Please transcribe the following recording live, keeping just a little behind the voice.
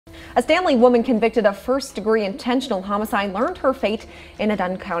A Stanley woman convicted of first-degree intentional homicide learned her fate in a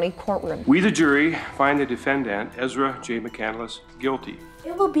Dunn County courtroom. We, the jury, find the defendant, Ezra J. McCandless, guilty.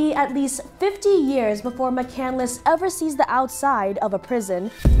 It will be at least 50 years before McCandless ever sees the outside of a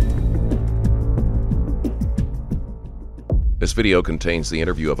prison. This video contains the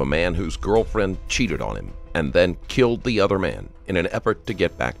interview of a man whose girlfriend cheated on him and then killed the other man in an effort to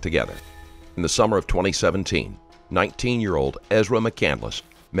get back together. In the summer of 2017, 19-year-old Ezra McCandless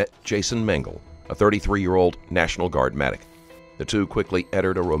met Jason Mengel, a 33-year-old National Guard medic. The two quickly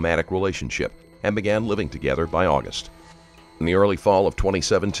entered a romantic relationship and began living together by August. In the early fall of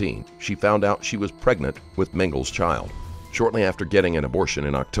 2017, she found out she was pregnant with Mengel's child. Shortly after getting an abortion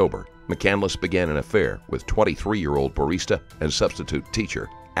in October, McCandless began an affair with 23-year-old barista and substitute teacher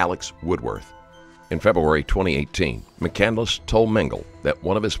Alex Woodworth. In February 2018, McCandless told Mengel that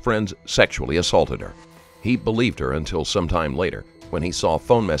one of his friends sexually assaulted her. He believed her until sometime later when he saw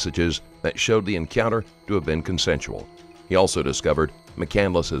phone messages that showed the encounter to have been consensual. He also discovered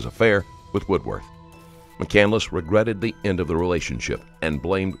McCandless's affair with Woodworth. McCandless regretted the end of the relationship and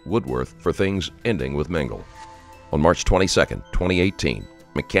blamed Woodworth for things ending with Mengel. On March 22, 2018,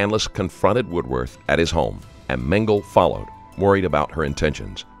 McCandless confronted Woodworth at his home, and Mengel followed, worried about her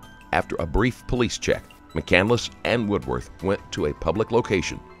intentions. After a brief police check, McCandless and Woodworth went to a public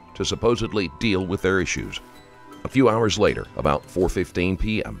location to supposedly deal with their issues. A few hours later, about 4:15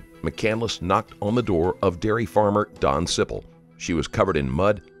 p.m., McCandless knocked on the door of dairy farmer Don Sipple. She was covered in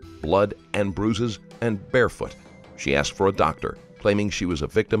mud, blood, and bruises, and barefoot. She asked for a doctor, claiming she was a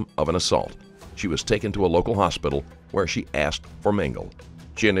victim of an assault. She was taken to a local hospital where she asked for Mengel.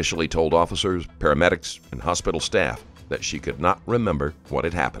 She initially told officers, paramedics, and hospital staff that she could not remember what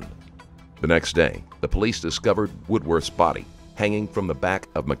had happened. The next day, the police discovered Woodworth's body hanging from the back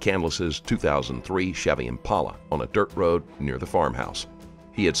of McCandless's 2003 Chevy Impala on a dirt road near the farmhouse.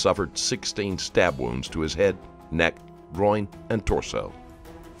 He had suffered 16 stab wounds to his head, neck, groin, and torso.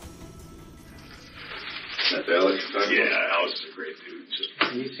 That's Alex? Yeah, Alex is a great dude.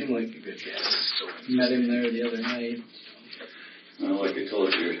 He seemed like a good guy. Met him there the other night. Well, like I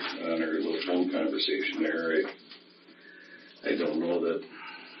told you on our little phone conversation there, I don't know that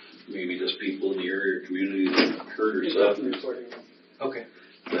maybe just people in the area community that heard or something. Okay.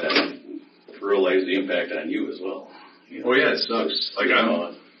 That realize the impact on you as well. You know? Oh yeah, it sucks. Like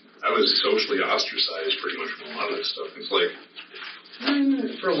I was socially ostracized pretty much from a lot of this stuff. It's like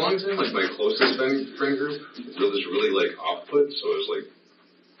for a long time, like my closest friend group was really like off-put. So it was like,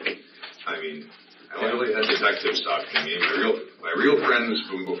 I mean, I only really had detectives talking to me. My real friends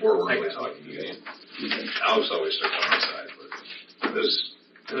from before weren't really talking to me. Alex always stuck on my side, but it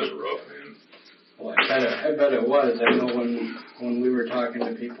was rough, man. Well, I bet it was. I know when we were talking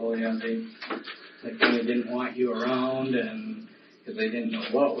to people, yeah, they kind of didn't want you around, and because they didn't know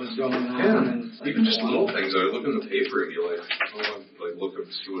what was going on. Yeah, and like, even just little things. I would look in the paper and be like, look up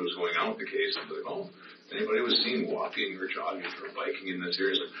to see what was going on with the case, and be like, oh, anybody was seen walking or jogging or biking in this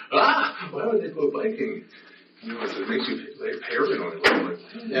area? Like, why would they go biking? You know, it makes you like paranoid. I'm like,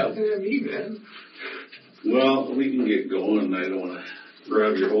 yeah, looking at me, man. Well, we can get going. I don't want to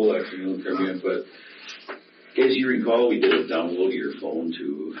rob your whole afternoon from you, but as you recall, we did a download of your phone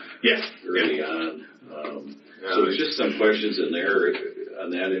too. Yeah. Early on. So there's just some questions in there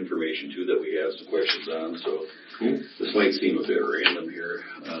on that information too that we have some questions on. So this might seem a bit random here.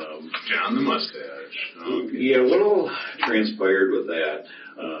 John the mustache. Okay. Yeah, what all transpired with that?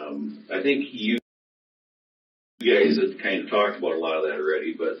 I think you guys had kind of talked about a lot of that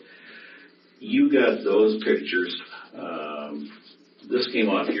already, but you got those pictures. This came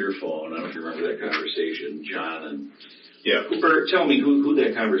off your phone. I don't know if you remember that conversation, John and yeah. Or tell me who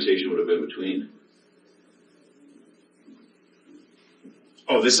that conversation would have been between.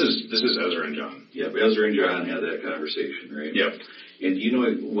 Oh, this is Ezra and John. Yep, Ezra and John had that conversation, right? Yep. And do you know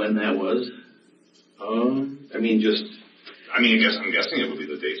when that was? I'm guessing it would be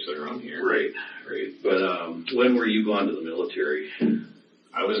the dates that are on here. Right. But when were you gone to the military?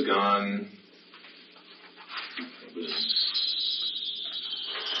 I was gone. It was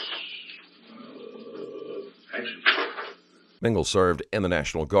actually. Mengel served in the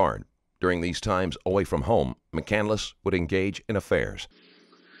National Guard. During these times away from home, McCandless would engage in affairs.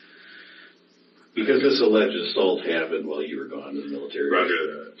 Because this alleged assault happened while you were gone to the military. Roger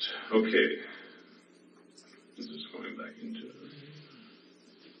that. Okay. This is going back into it.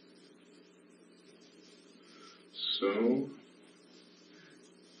 So.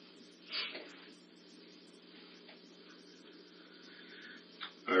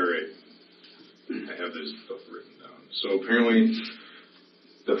 Alright. I have this stuff written down. So apparently,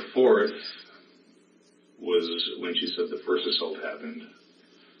 the 4th was when she said the first assault happened.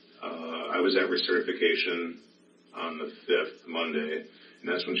 was at recertification on the 5th, Monday, and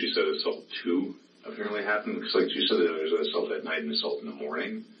that's when she said assault 2 apparently happened. Because like she said, there was an assault at night and assault in the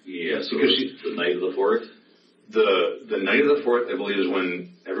morning. Yeah, so because the night of the 4th? The night of the 4th, I believe, is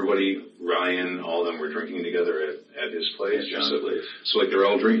when everybody, Ryan, all of them were drinking together at his place. At John's place. So like they were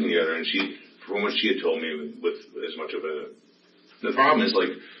all drinking together, and from what she had told me, with as much of the problem is like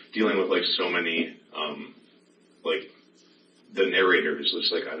dealing with like so many, like the narrator is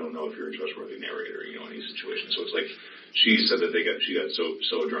just like, I don't know if you're a trustworthy narrator, in any situation. So it's like she said that she got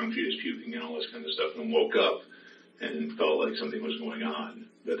so drunk she was puking and all this kind of stuff, and woke up and felt like something was going on,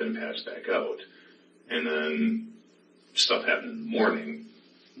 but then passed back out. And then stuff happened in the morning,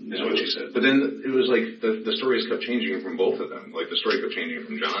 is what she said. But then it was like the stories kept changing from both of them. Like the story kept changing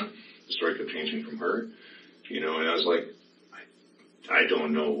from John, the story kept changing from her, and I was like, I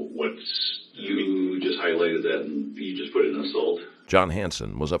don't know what's... You just highlighted that and you just put it in assault? John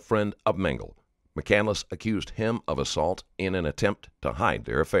Hansen was a friend of Mengel. McCandless accused him of assault in an attempt to hide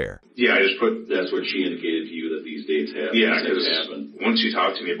their affair. Yeah, I just put... That's what she indicated to you, that these dates happen. Yeah, because once she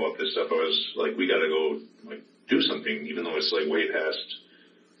talked to me about this stuff, I was like, we got to go do something, even though it's like way past,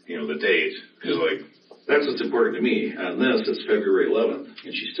 the date. Because that's what's important to me. On this, it's February 11th,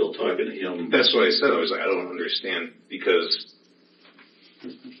 and she's still talking to him. That's what I said. I was like, I don't understand, because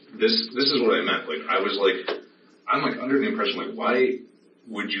this is what I meant. Like, I was like, I'm like under the impression, like, why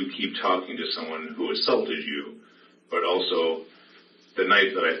would you keep talking to someone who assaulted you? But also, the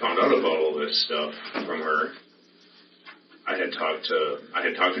night that I found out about all this stuff from her, I had talked to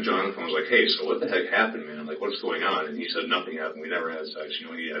John on the phone. I was like, hey, so what the heck happened, man? Like, what's going on? And he said, nothing happened. We never had sex.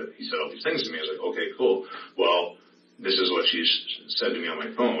 He said all these things to me. I was like, okay, cool. Well, this is what she said to me on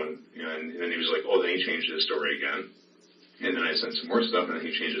my phone. And then he was like, oh, then he changed his story again. And then I sent some more stuff, and then he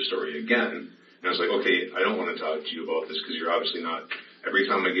changed his story again. And I was like, okay, I don't want to talk to you about this, because you're obviously not... Every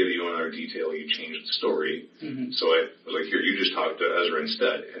time I give you another detail, you change the story. Mm-hmm. So I was like, here, you just talk to Ezra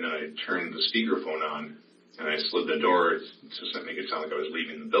instead. And then I turned the speakerphone on, and I slid the door to make it sound like I was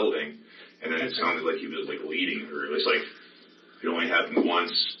leaving the building. And then it sounded like he was, like, leading her. It was like, it only happened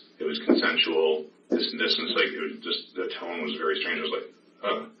once. It was consensual. This and this. And it's like, it was just, the tone was very strange. I was like,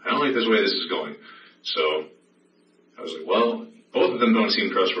 I don't like this way this is going. So I was like, well, both of them don't seem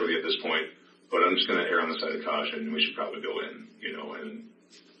trustworthy at this point, but I'm just going to err on the side of caution, and we should probably go in, and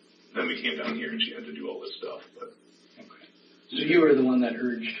then we came down here and she had to do all this stuff. But okay. So you were the one that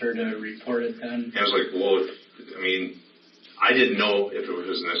urged her to report it then? I was like, well, I didn't know if it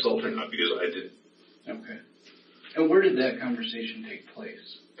was an assault or not, because I didn't. Okay. And where did that conversation take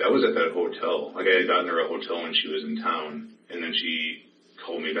place? That was at that hotel. Like, I had gotten her a hotel when she was in town, and then she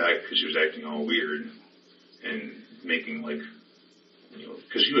called me back because she was acting all weird and making, like,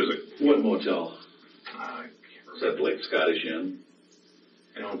 because she was like... What motel? I can't remember. Is that like Scottish Inn?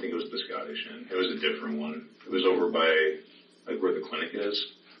 I don't think it was the Scottish Inn. It was a different one. It was over by, like, where the clinic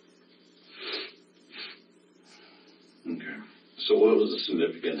is. Okay. So what was the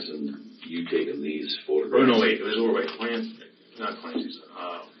significance in you taking these photographs? Oh, no, wait. It was over by not Clancy's.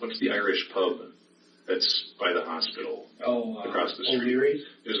 What's the Irish pub that's by the hospital? Across the street. O'Leary's?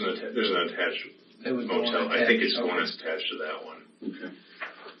 There's an attached motel. I think it's the one that's attached to that one. Okay.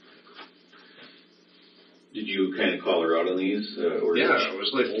 Did you kind of call her out on these? Or yeah, I was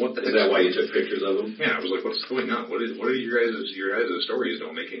like, well, what the heck? Is that why you took pictures of them? Yeah, I was like, what's going on? What are your guys' stories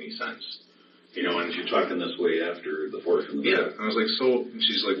don't make any sense? And you're talking this way after the 4th and the 5th. Yeah, I was like, so,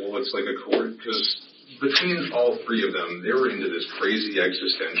 she's like, well, it's like a court, because between all three of them, they were into this crazy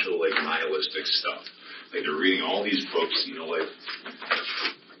existential, like, nihilistic stuff. Like, they're reading all these books, like,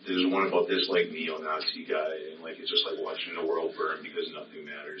 there's one about this, like, neo-Nazi guy, and, like, it's just like watching the world burn because nothing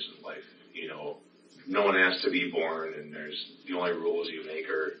matters in life, No one has to be born, and there's the only rules you make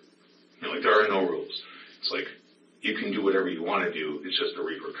are, like, there are no rules. It's like, you can do whatever you want to do, it's just the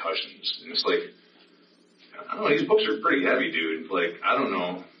repercussions. And it's like, I don't know, these books are pretty heavy, dude. Like, I don't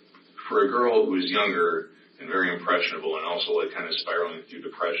know, for a girl who's younger and very impressionable and also, like, kind of spiraling through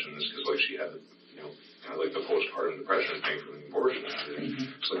depressions, because, like, she had, kind of like the postpartum depression thing from the abortion and everything.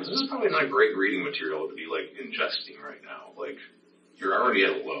 Mm-hmm. It's like, this is probably not great reading material to be, like, ingesting right now. Like, you're already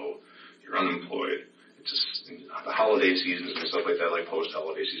at a low, you're unemployed. It's just the holiday seasons and stuff like that, like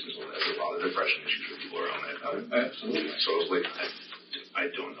post-holiday seasons, there's a lot of depression issues for people around that time. Absolutely. So I was like, I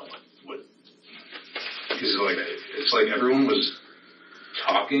don't know what because it's like everyone was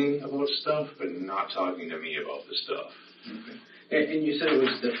talking about stuff, but not talking to me about the stuff. Okay. And you said it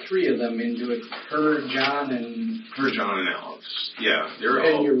was the three of them into it, her, John, and Alex. Yeah, they're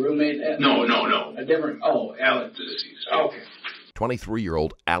and all... your roommate? No. A different... Oh, Alex, the deceased. Oh, okay.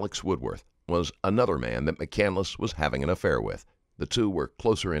 23-year-old Alex Woodworth was another man that McCandless was having an affair with. The two were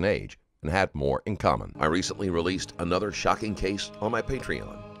closer in age, and had more in common. I recently released another shocking case on my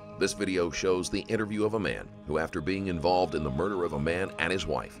Patreon. This video shows the interview of a man who, after being involved in the murder of a man and his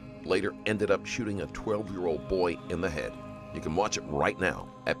wife, later ended up shooting a 12-year-old boy in the head. You can watch it right now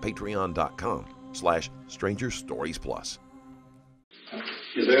at patreon.com/strangerstoriesplus.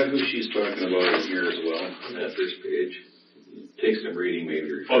 Is that who she's talking about in here as well, on that first page? Take some reading,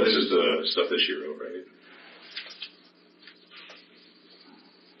 maybe. Oh, this is the stuff that she wrote, right?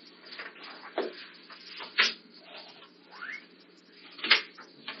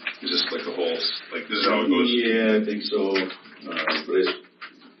 Is this like a whole, like this is how it goes? Yeah, I think so. But it's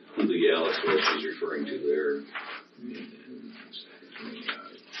who the Alex was she's referring to there.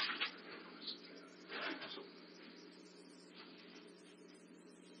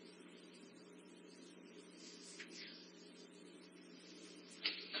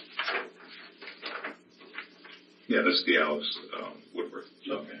 Yeah, that's the Alex Woodworth.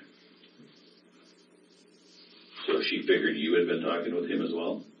 Okay. So she figured you had been talking with him as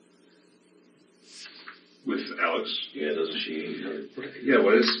well? With Alex? Yeah, doesn't she? Yeah,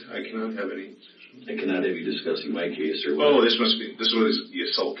 what is? I cannot have any. I cannot have you discussing my case or what? Oh, this was the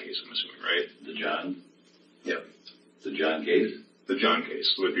assault case, I'm assuming, right? The John? Yeah. The John case? The John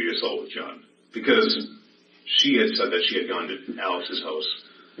case would be assault with John. Because she had said that she had gone to Alex's house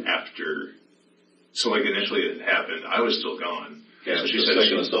after, so like initially it happened, I was still gone. Yeah, so she the said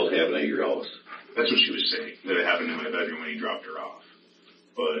second assault happened at your house. That's what she was saying, that it happened in my bedroom when he dropped her off.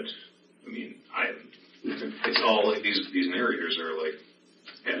 But, I mean, it's all like these narrators are like,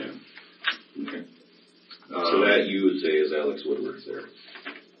 yeah. Okay. So that you would say is Alex Woodworth there,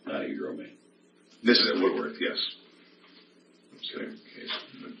 not your roommate. This is at Woodworth, yes. Okay. Is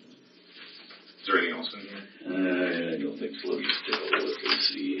there anything else in here? I don't think so. Let me just take a look and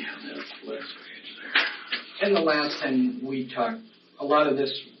see on that last page there. And the last time we talked, a lot of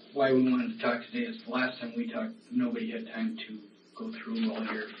this, why we wanted to talk today is the last time we talked, nobody had time to go through all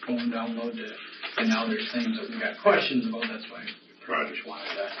your phone download, and now there's things that we got questions about. That's why we probably just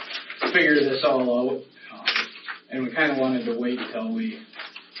wanted to figure this all out. And we kind of wanted to wait until we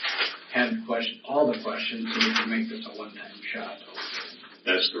had all the questions so we could make this a one-time shot.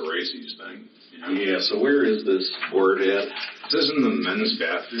 That's the Racy's thing. Yeah, so where is this board at? This is in the men's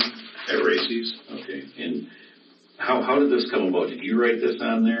bathroom at Racy's. Okay, and how did this come about? Did you write this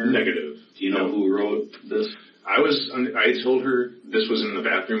on there? Negative. Do you know who wrote this? I told her this was in the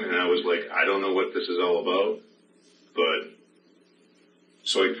bathroom, and I was like, I don't know what this is all about, but,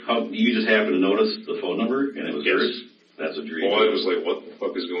 so you just happened to notice the phone number, and it was yours? That's what drew you. Well, I was like, what the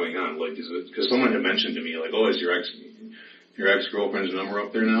fuck is going on? Like, is it, because someone had mentioned to me, like, oh, is your ex-girlfriend's number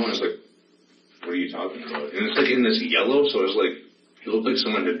up there now? And I was like, what are you talking about? And it's like in this yellow, so I was like, it looked like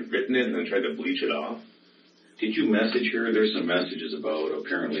someone had written it and then tried to bleach it off. Did you message her? There's some messages about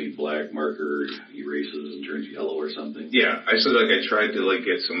apparently black marker erases and turns yellow or something. Yeah, I said like I tried to like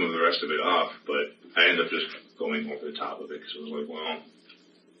get some of the rest of it off, but I ended up just going over the top of it because I was like, well.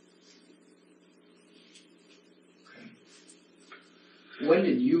 Okay. When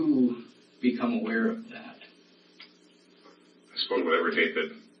did you become aware of that? I suppose whatever date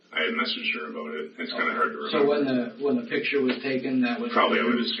that I had messaged her about it. It's kind of hard to remember. So when the picture was taken, that was probably I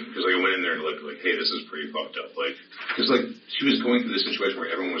would assume because like I went in there and looked like, hey, this is pretty fucked up. Like, because like she was going through this situation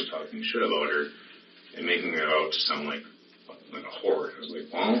where everyone was talking shit about her and making it out to sound like a horror. I was like,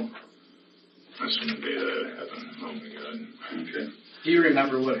 well, that's from the day that happened. Oh my god. Okay. Do you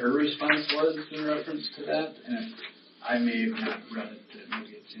remember what her response was in reference to that? And I may have not read it.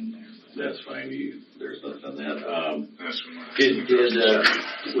 Maybe it's in there. That's fine. There's nothing on that. That's from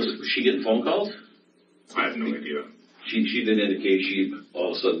was she getting phone calls? I have no idea. She didn't indicate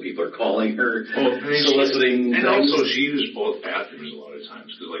all of a sudden people are calling her, soliciting. And things. Also, she used both bathrooms a lot of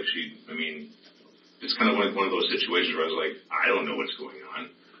times because, like, it's kind of like one of those situations where I was like, I don't know what's going on.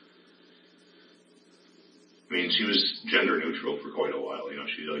 I mean, she was gender neutral for quite a while. You know,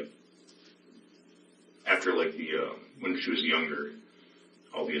 she after like when she was younger,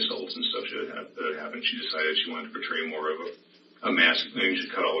 all the assaults and stuff that happened, she decided she wanted to portray more of a masculine. She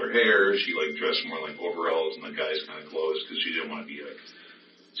cut all her hair. She like dressed more like overalls and like guys kind of clothes because she didn't want to be like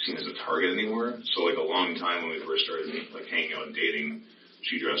seen as a target anymore. So like a long time when we first started like hanging out and dating,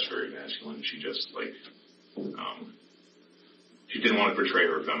 she dressed very masculine. She just like she didn't want to portray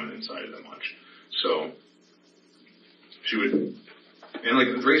her feminine side that much. So she would. And,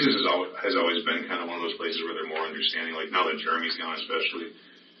 like, Races has always been kind of one of those places where they're more understanding. Like, now that Jeremy's gone especially,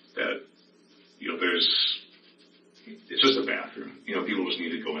 that, you know, it's just a bathroom. You know, people just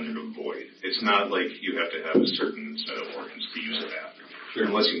need to go in and avoid. It's not like you have to have a certain set of organs to use a bathroom. Sure.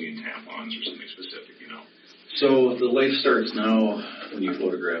 Unless you need tampons or something specific, you know. So the Life Starts Now, when you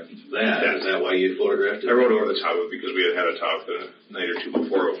photographed that, is that why you photographed it? I wrote over the top of it because we had a talk the night or two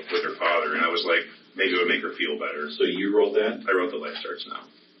before with her father, and I was like, maybe it would make her feel better. So you wrote that? I wrote The Life Starts Now.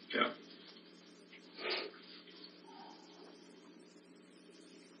 Yeah.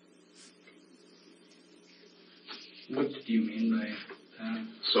 What did you mean by that?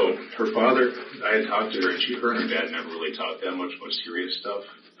 So her father, I had talked to her, and her and her dad never really talked that much about serious stuff.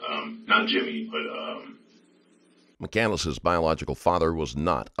 Not Jimmy, but McCandless's biological father was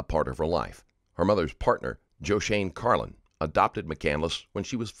not a part of her life. Her mother's partner, Joshane Carlin, adopted McCandless when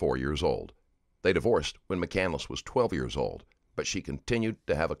she was 4 years old. They divorced when McCandless was 12 years old, but she continued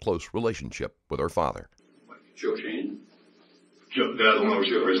to have a close relationship with her father. Joshane? the other one that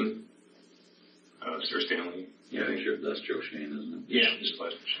was in prison, Sir Stanley. Yeah, sure. That's Joshane, isn't it? Yeah, his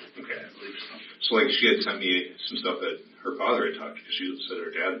last name. Okay, I believe so. So, like, she had sent me some stuff that her father had talked to, because she said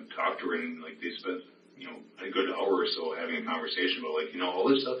her dad talked to her, and, like, they spent, a good hour or so having a conversation about, like, all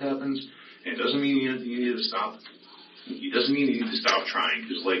this stuff happens, and it doesn't mean you need to stop. It doesn't mean you need to stop trying,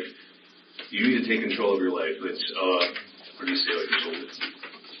 because, like, you need to take control of your life. It's, what do you say, like,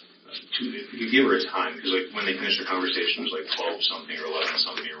 you give her a time, because, like, when they finished their conversation, it was, like, 12-something or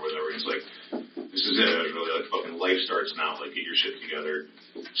 11-something or whatever. It's like, this is it. I was really like, fucking life starts now. Like, get your shit together.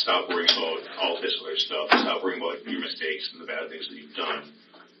 Stop worrying about all this other stuff. Stop worrying about your mistakes and the bad things that you've done.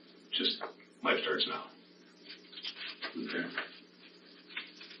 Just, life starts now. Okay.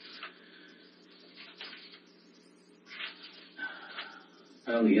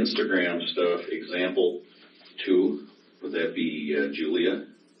 On the Instagram stuff, example 2, would that be Julia?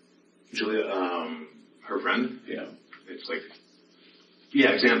 Julia, her friend? Yeah. It's like,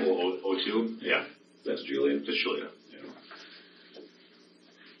 yeah, example 02? Yeah. That's Julia? That's Julia. Yeah.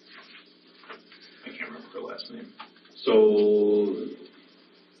 I can't remember her last name. So,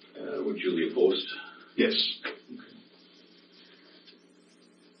 would Julia post? Yes. Okay.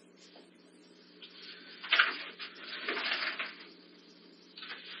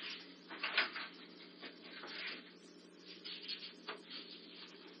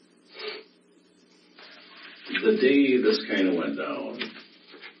 The day this kind of went down.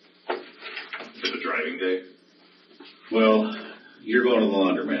 The driving day? Well, you're going to the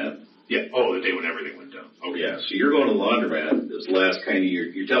laundromat. Yeah. Oh, the day when everything went down. Okay. Yeah, so you're going to the laundromat. This last kind of,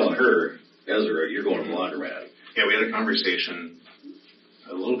 you're telling her, Ezra, you're going to the laundromat. Yeah, we had a conversation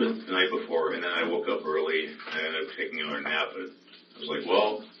a little bit the night before, and then I woke up early and I ended up taking another nap. But I was like,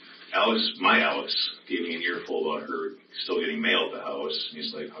 well, my Alex gave me an earful about her still getting mail at the house. And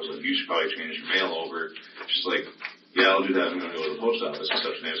I was like, you should probably change your mail over. She's like, yeah, I'll do that. I'm going to go to the post office and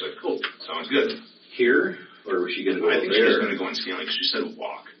stuff. And I was like, cool, sounds good. Here? Or was she going to go I think there? she was going to go in Stanley because she said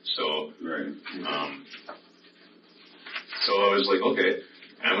walk. So, right. So I was like, okay.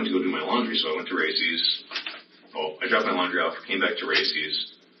 And I went to go do my laundry, so I went to Racy's. Oh, I dropped my laundry off, came back to Racy's.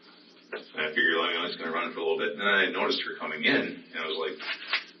 And I figured, I was going to run for a little bit. And then I noticed her coming in, and I was like,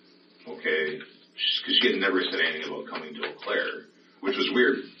 okay. Because she had never said anything about coming to Eau Claire, which was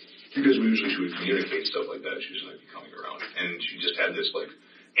weird. Because usually she would communicate stuff like that. She was like coming around. And she just had this, like,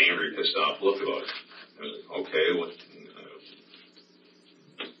 angry, pissed off look about it. I was like, okay, what?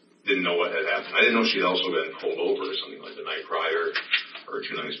 Didn't know what had happened. I didn't know she'd also been pulled over or something like the night prior, or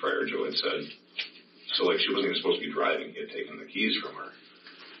 2 nights prior, Joe had said. So, like, she wasn't even supposed to be driving. He had taken the keys from her.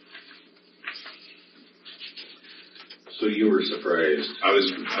 So you were surprised? I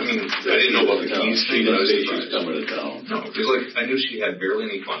didn't know about the keys thing, but I was surprised. She was coming to town. No, because, like, I knew she had barely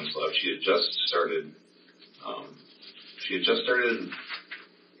any funds left. She had just started,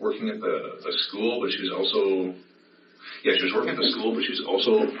 working at the school, but she was also, she was working at the school, but she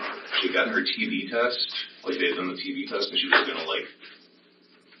had gotten her TB test. Like, they had done the TB test, and she was going to, like,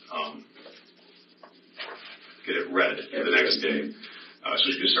 get it read the next day. So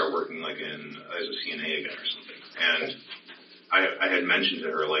she could start working, like, as a CNA again or something. And I had mentioned to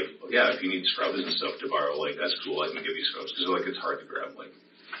her, like, yeah, if you need scrubs and stuff to borrow, like, that's cool. I can give you scrubs. Because, like, it's hard to grab. Like,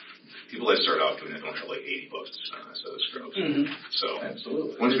 people that start off doing it don't have, like, $80 to spend on a set of scrubs. Mm-hmm. So,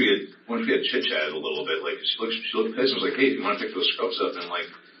 absolutely. Once we had chit-chatted a little bit, like, she looked pissed and was like, hey, if you want to pick those scrubs up and,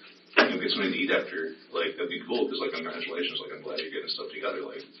 like, get something to eat after, like, that'd be cool. Because, like, congratulations. Like, I'm glad you're getting stuff together.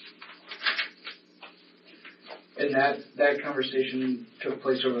 Like, and that conversation took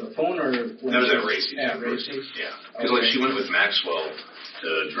place over the phone, or that was at Racy's. At Racy's? Yeah, because like she went with Maxwell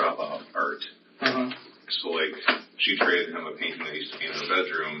to drop off art. So like she traded him a painting that used to be in her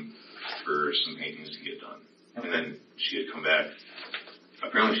bedroom for some paintings to get done, and then she had come back.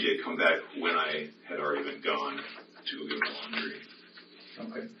 Apparently, she had come back when I had already been gone to go get my laundry.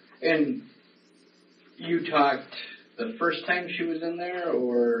 Okay, and you talked the first time she was in there,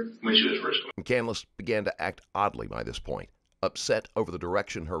 or when she was first going? McCandless began to act oddly by this point, upset over the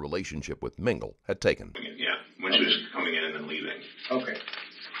direction her relationship with Mengel had taken. Yeah, when she was coming in and then leaving. Okay.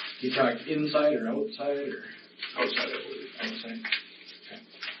 You talked inside or outside or? Outside, I believe. Outside. Okay.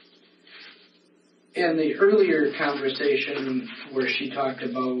 And the earlier conversation where she talked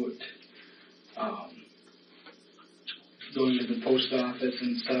about going to the post office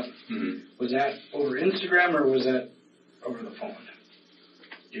and stuff, was that over Instagram or was that over the phone?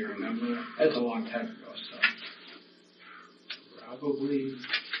 Do you remember? That's a long time ago, so. Probably,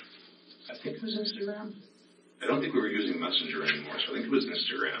 I think it was Instagram. I don't think we were using Messenger anymore, so I think it was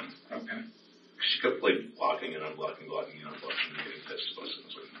Instagram. Okay. She kept like blocking and unblocking, blocking and unblocking, and getting pissed about it. I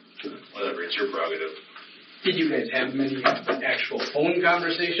was like, whatever, it's your prerogative. Did you guys have many actual phone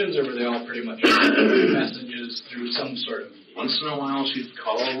conversations, or were they all pretty much messages through some sort of media? Once in a while she'd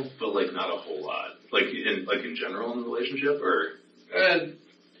call, but like not a whole lot. Like in general in the relationship, or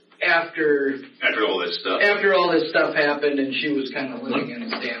after all this stuff. After all this stuff happened, and she was kind of living in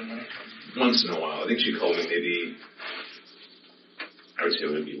Stanley. Once in a while, I think she called me maybe. I would say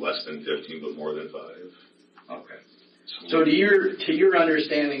it would be less than 15, but more than 5. Okay. So to your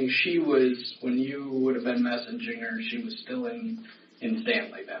understanding, she was, when you would have been messaging her, she was still in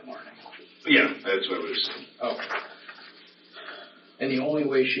Stanley that morning? Yeah, that's what I would assume. Okay. And the only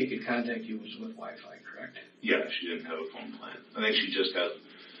way she could contact you was with Wi-Fi, correct? Yeah, she didn't have a phone plan. I think she just had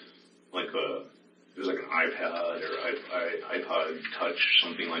it was like an iPad or iPod Touch,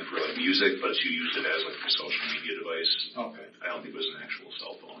 something like for like music, but she used it as like a social media device. Okay. I don't think it was an actual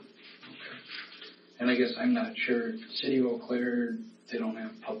cell phone. Okay. And I guess I'm not sure, City of Eau Claire, they don't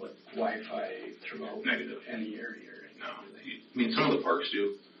have public Wi-Fi throughout any area. No. I mean, some of the parks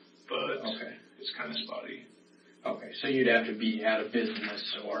do, but okay. It's kind of spotty. Okay, so you'd have to be at a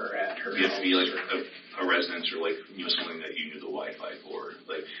business or at her house. You have to be like a residence or like, something that you knew the Wi-Fi for.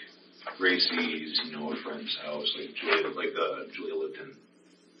 Like Gracie's, a friend's house. Like Julia lived in, I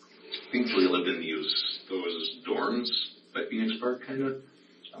think Julia lived in those dorms by Phoenix Park, kind of.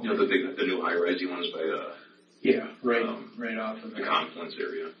 Okay. The new high-risey ones by right off of the Confluence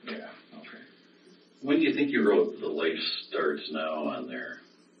area. Yeah. Okay. When do you think you wrote "The Life Starts Now" on there?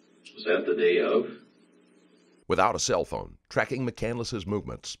 Was that the day of? Without a cell phone, tracking McCandless's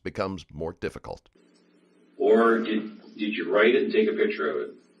movements becomes more difficult. Or did you write it and take a picture of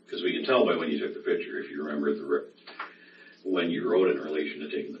it? Because we can tell by when you took the picture if you remember when you wrote it in relation to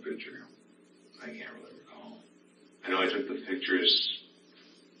taking the picture. I can't really recall. I know I took the pictures.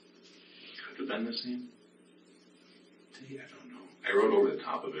 Could have been the same day. I don't know. I wrote over the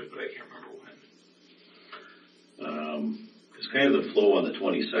top of it, but I can't remember when. It's kind of the flow on the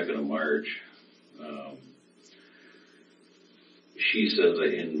 22nd of March. She says,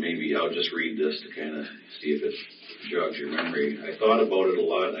 and maybe I'll just read this to kind of see if it jogs your memory. I thought about it a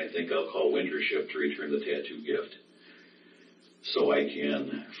lot, and I think I'll call winter shift to return the tattoo gift so I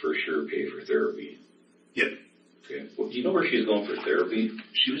can for sure pay for therapy. Yep. Okay. Well, do you know where she's going for therapy?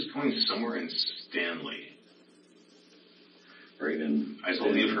 She was going somewhere in Stanley. Right in. I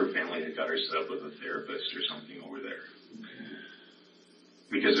believe her family had got her set up with a therapist or something over there. Okay.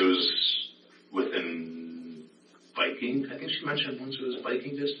 Because it was within biking. I think she mentioned once it was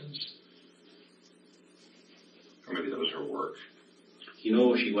biking distance. Or maybe that was her work. She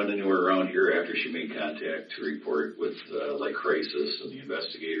went anywhere around here after she made contact to report with crisis and the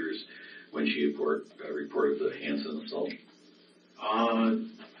investigators when she reported the Hanson assault?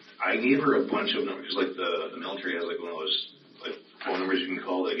 I gave her a bunch of numbers, because the military has one of those phone numbers you can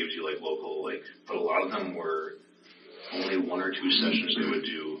call that gives you local, but a lot of them were only 1 or 2 sessions they would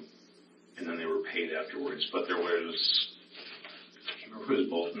do, and then they were paid afterwards. But there was, I can't remember if it was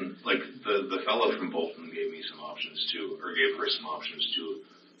Bolton, the fellow from Bolton gave me some options too, or gave her some options too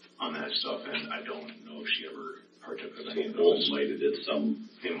on that stuff, and I don't know if she ever partook of any of those. Bolton might have did some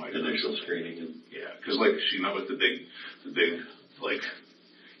initial screening. Yeah, because she met with the big,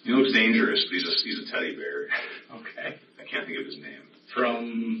 he looks dangerous, but he's a teddy bear. Okay. I can't think of his name.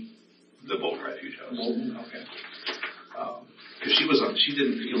 From the Bolton Refuge House. Bolton, okay. Because she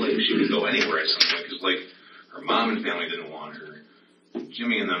didn't feel like she could go anywhere at some point, because her mom and family didn't want her.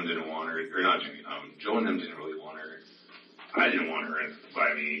 Jimmy and them didn't want her, or not Jimmy, Joe and them didn't really want her. I didn't want her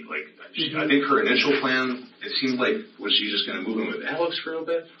by me. I think her initial plan, it seemed like, was she just going to move in with Alex for a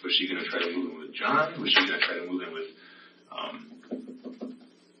bit? Was she going to try to move in with John? Was she going to try to move in with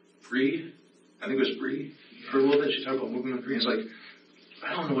Bree? I think it was Bree for a little bit. She talked about moving with Bree. It's I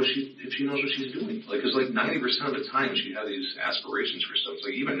don't know if she knows what she's doing. Because 90% of the time she had these aspirations for stuff.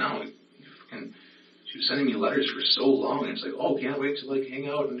 It's even now, she was sending me letters for so long, and it's can't wait to hang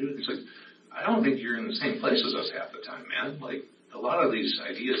out and do it. It's I don't think you're in the same place as us half the time, man. a lot of these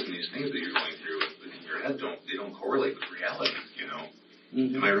ideas and these things that you're going through in your head don't correlate with reality, you know.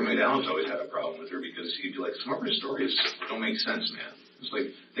 Mm-hmm. And my roommate Alan's always had a problem with her because he'd be like, some of her stories don't make sense, man. It's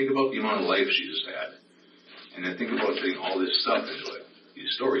like, think about the amount of life she just had. And then think about putting all this stuff into it,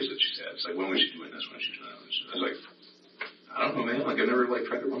 these stories that she's had. It's like, when was she doing this? When was she doing that? I was like, I don't know, man. Like, I've never, like,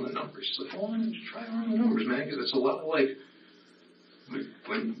 tried to run the numbers. She's like, well, why don't you try to run the numbers, man? Because it's a lot of, like,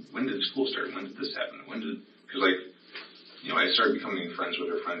 when did school start? When did this happen? Because, like, you know, I started becoming friends with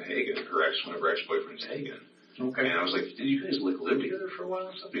her friend Hagen, one of her ex-boyfriends, Hagen. Okay. And I was like, did you guys, like, live together for a while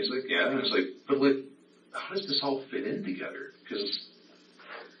and stuff? And he's like, yeah. And I was like, but, like, how does this all fit in together? Because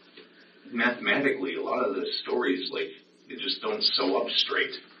mathematically, a lot of the stories, like, they just don't sew up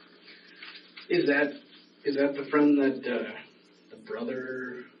straight. Is that the friend that the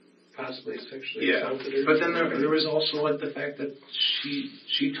brother possibly sexually assaulted her? But then there was also, like, the fact that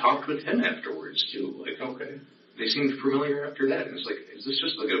she talked with him afterwards, too. Like, okay. They seemed familiar after that. And it's like, is this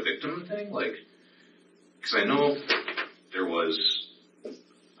just, like, a victim thing? Like, because I know there was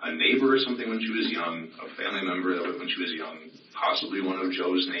a neighbor or something when she was young, a family member of it when she was young, possibly one of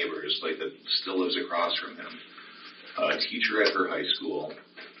Joe's neighbors, like, that still lives across from him, a teacher at her high school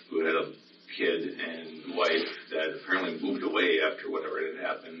who had a kid and wife that apparently moved away after whatever had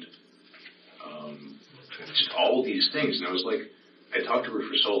happened. Just all these things. And I was like, I talked to her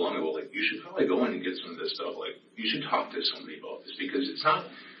for so long ago, like, you should probably go in and get some of this stuff. Like, you should talk to somebody about this because it's not...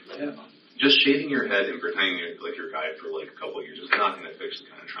 Just shaving your head and pretending like you're a guy for like a couple of years is not going to fix the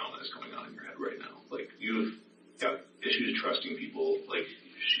kind of trauma that's going on in your head right now. Like, you've got issues trusting people. Like,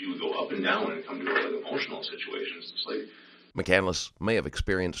 she would go up and down when it comes to like emotional situations. It's like McCandless may have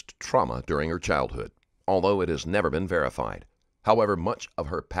experienced trauma during her childhood, although it has never been verified. However, much of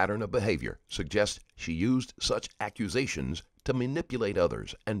her pattern of behavior suggests she used such accusations to manipulate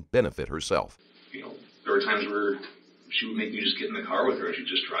others and benefit herself. You know, there were times where she would make me just get in the car with her and she'd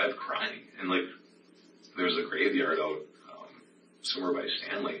just drive crying. And, like, there was a graveyard out somewhere by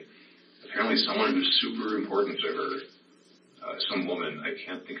Stanley. Apparently someone who's super important to her, some woman, I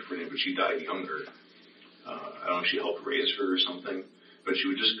can't think of her name, but she died younger. I don't know if she helped raise her or something. But she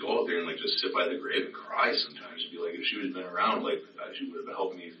would just go out there and, like, just sit by the grave and cry sometimes. It'd be like, if she would have been around, like, she would have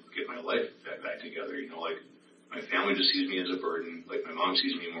helped me get my life back together. You know, like, my family just sees me as a burden. Like, my mom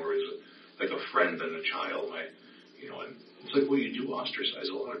sees me more as a friend than a child. You know, and it's like, well, you do ostracize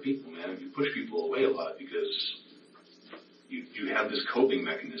a lot of people, man. You push people away a lot because you have this coping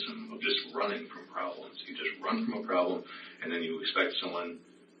mechanism of just running from problems. You just run from a problem, and then you expect someone,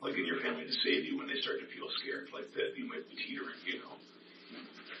 like in your family, to save you when they start to feel scared, like that you might be teetering, you know.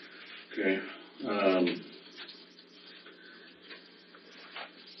 Okay.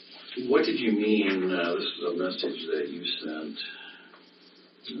 What did you mean, this is a message that you sent,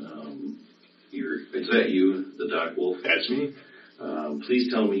 is that you, the Doc Wolf? That's me. Please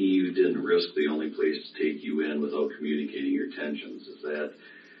tell me you didn't risk the only place to take you in without communicating your intentions. Is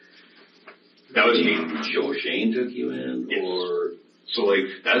that was me. Joe Shane took you in? Yes. Or so, like,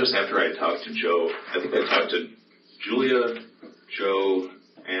 that was after I talked to Joe. I think I talked to Julia, Joe,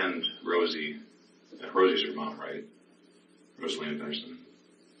 and Rosie. Rosie's her mom, right? Rosalie Anderson.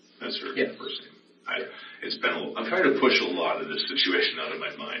 That's her first name. I'm trying to push a lot of this situation out of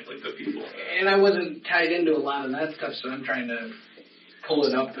my mind, like the people. And I wasn't tied into a lot of that stuff, so I'm trying to pull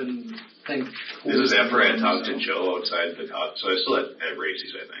it up and think. This is after I had talked to Joe outside the cop, so I was still at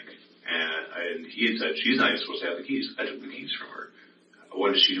Racey's, I think. And he had said, she's not even supposed to have the keys. I took the keys from her.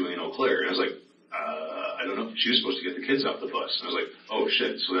 What is she doing in Eau Claire? And I was like, I don't know. She was supposed to get the kids off the bus. And I was like, oh,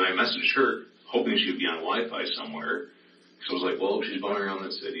 shit. So then I messaged her, hoping she'd be on Wi-Fi somewhere. So I was like, well, if she's bumming around the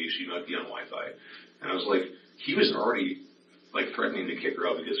city, she might be on Wi-Fi. And I was like, he was already, like, threatening to kick her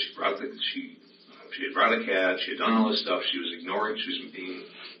out because she had brought a cat, she had done all this stuff, she was ignoring, she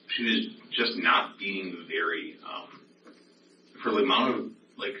was just not being very, for the amount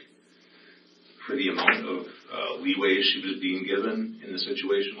of leeway she was being given in the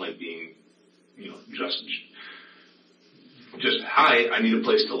situation, like being, you know, just, hi, I need a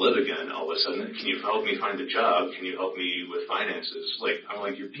place to live again. All of a sudden, can you help me find a job? Can you help me with finances? Like, I'm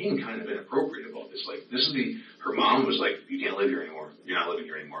like, you're being kind of inappropriate about this. Like, her mom was like, you can't live here anymore. You're not living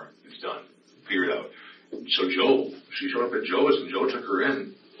here anymore. It's done. Figure it out. So she showed up at Joe's and Joe took her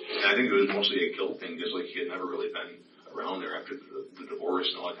in. And I think it was mostly a guilt thing because, like, he had never really been around there after the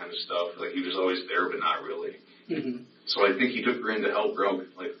divorce and all that kind of stuff. Like, he was always there, but not really. Mm-hmm. So I think he took her in to help her out,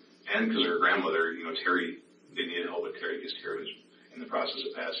 like, and because her grandmother, you know, Terry, they needed help with Terry because Terry was in the process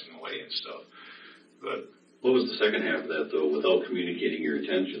of passing away and stuff. But what was the second half of that, though? Without communicating your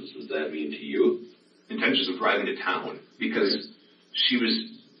intentions, does that mean to you? Intentions of driving to town because she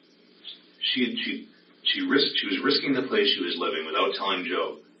she was risking the place she was living without telling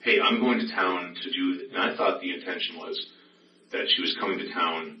Joe, hey, I'm going to town to do, and I thought the intention was that she was coming to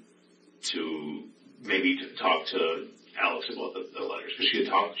town to maybe to talk to Alex about the letters. Because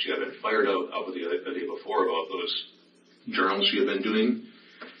she had been fired up the day before about those journals she had been doing.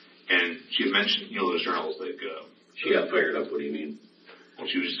 And she had mentioned, those journals, like... she got fired up, what do you mean? Well,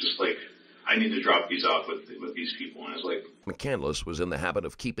 she was just like, I need to drop these off with these people. And I was like... McCandless was in the habit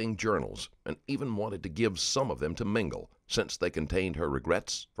of keeping journals and even wanted to give some of them to Mengel, since they contained her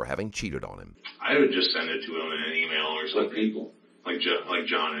regrets for having cheated on him. I would just send it to him in an email or something. What people? Like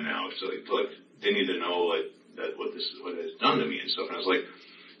John and Alex. Like they need to know that what it has done to me and stuff. And I was like,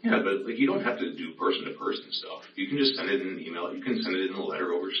 yeah, but you don't have to do person to person stuff. You can just send it in an email. You can send it in a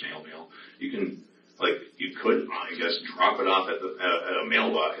letter over snail mail. You can you could, I guess, drop it off at a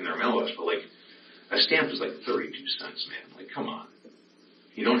mailbox in their mailbox, but a stamp is like 32 cents, man. Like, come on.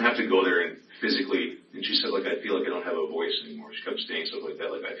 You don't have to go there and physically. And she said, I feel like I don't have a voice anymore. She kept saying stuff like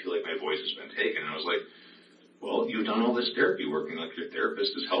that. I feel like my voice has been taken. And I was like, well, you've done all this therapy work, and your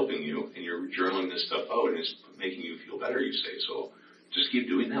therapist is helping you, and you're journaling this stuff out, and it's making you feel better, you say. So just keep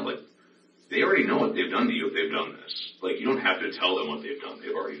doing that. They already know what they've done to you if they've done this. You don't have to tell them what they've done.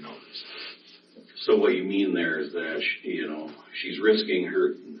 They've already known this. So what you mean there is that, she's risking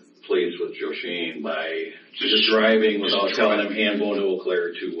her place with Joe Shane by just driving without telling him, hey, I'm going to Eau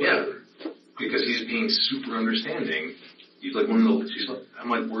Claire to whatever. Yeah, because he's being super understanding. He's like I'm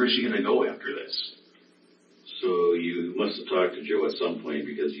like, where is she going to go after this? So you must have talked to Joe at some point,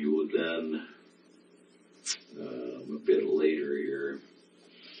 because you would then, a bit later here,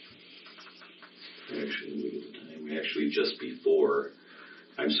 actually just before,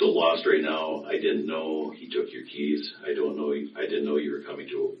 I'm so lost right now, I didn't know he took your keys. I didn't know you were coming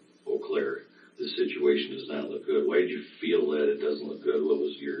to Eau Claire. This situation does not look good. Why did you feel that it doesn't look good? What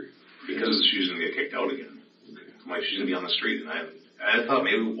was your... Because she's going to get kicked out again. Okay. She's going to be on the street, and I thought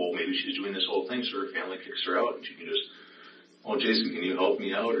maybe she's doing this whole thing so her family kicks her out, and she can just, Jason, can you help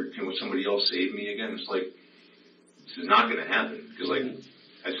me out, or can somebody else save me again? It's this is not going to happen, because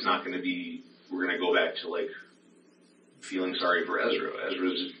it's not going to be, we're going to go back to feeling sorry for Ezra.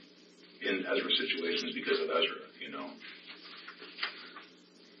 Ezra's in Ezra situations because of Ezra,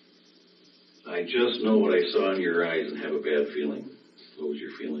 I just know what I saw in your eyes and have a bad feeling. What was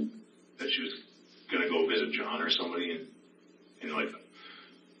your feeling? That she was going to go visit John or somebody, and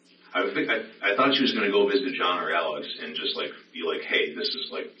I thought she was going to go visit John or Alex and just be like, hey, this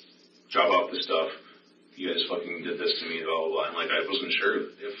is drop off the stuff. You guys fucking did this to me, blah, blah, blah. And I wasn't sure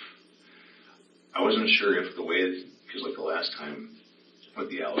if the way, because the last time with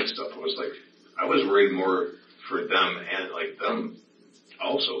the Alex stuff, I was worried more for them and them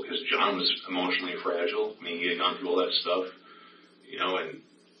also, because John was emotionally fragile. I mean, he had gone through all that stuff, and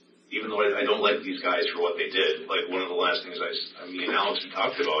even though I don't like these guys for what they did, one of the last things me and Alex had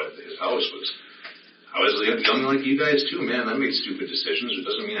talked about at his house was, I was young like you guys too, man. I made stupid decisions. It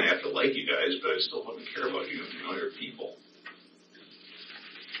doesn't mean I have to like you guys, but I still fucking care about you. You're people.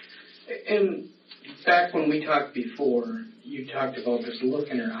 And back when we talked before, you talked about this look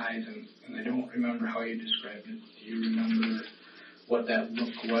in her eyes, and I don't remember how you described it. Do you remember what that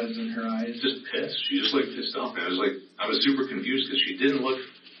look was in her eyes? Just pissed. She just pissed off. And I was super confused because she didn't look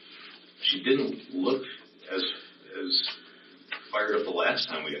as fired up the last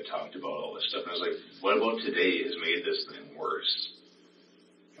time we had talked about all this stuff. And I was like, what about today has made this thing worse?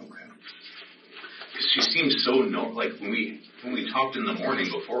 Okay. Because she seemed so when we talked in the morning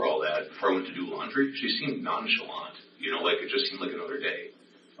before all that, before I went to do laundry, she seemed nonchalant. It just seemed like another day.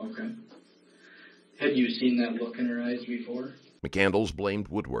 Okay. Had you seen that look in her eyes before? McCandless blamed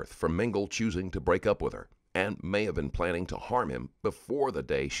Woodworth for Mengel choosing to break up with her, and may have been planning to harm him before the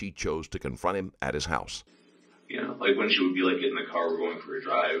day she chose to confront him at his house. Yeah, when she would be get in the car, we're going for a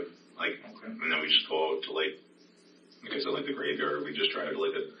drive, okay. And then we just go out to like I said, the graveyard, we just drive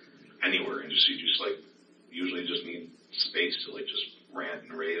to anywhere, and you usually just need space to just rant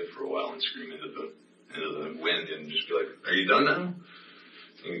and rave for a while and scream into the wind and just be like, are you done now?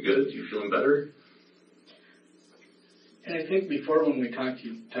 Are you good? You feeling better? And I think before when we talked,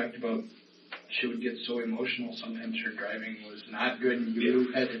 you talked about she would get so emotional. Sometimes her driving was not good, and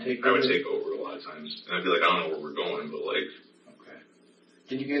you had to take over. I would take over a lot of times, and I'd be like, I don't know where we're going, but Okay.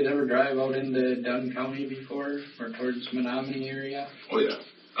 Did you guys ever drive out into Dunn County before, or towards Menominee area? Oh yeah.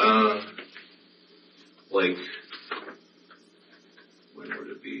 When would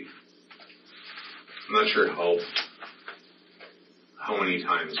it be? I'm not sure how many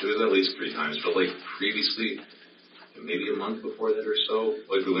times. It was at least 3 times, but previously, maybe a month before that or so,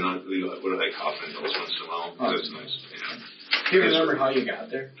 we went on, we would Hoffman Hills once in a while. Oh, that's nice. Do you remember how you got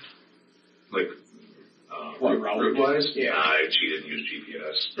there? What, route-wise? Yeah. I cheated and used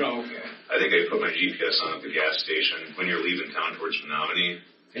GPS. Oh, okay. I think I put my GPS on at the gas station when you're leaving town towards Menominee.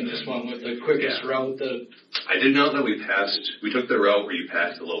 And this one with the quickest route that... I did know that we took the route where you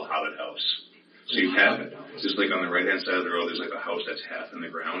passed the little Hobbit house. So you passed, just like on the right-hand side of the road, there's like a house that's half in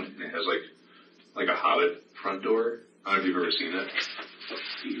the ground, and it has like a Hobbit front door. I don't know if you've ever seen it.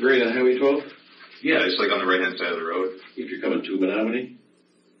 Right on Highway 12? Yeah, it's like on the right-hand side of the road. If you're coming to Menominee?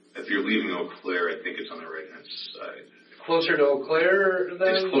 If you're leaving Eau Claire, I think it's on the right-hand side. Closer to Eau Claire,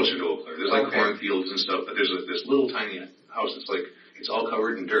 then? It's closer to Eau Claire. There's like cornfields and stuff, but there's this little tiny house that's like, it's all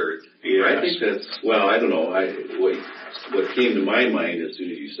covered in dirt. Yeah, I think that's, well, I don't know. What came to my mind as soon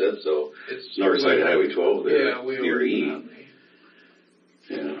as you said so, it's north side of Highway 12 there, near E.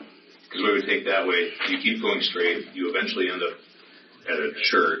 Yeah. Because we would take that way, you keep going straight, you eventually end up at a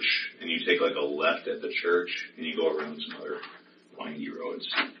church, and you take like a left at the church, and you go around some other windy roads.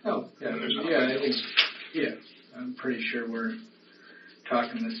 Oh, yeah. And there's I'm pretty sure we're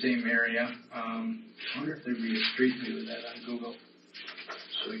talking the same area. I wonder if there'd be a street view of that on Google,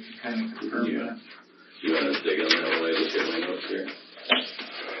 so we can kind of confirm that. You want to dig on that while I look at my notes here?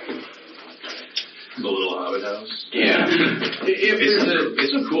 The little Hobbit house? Yeah.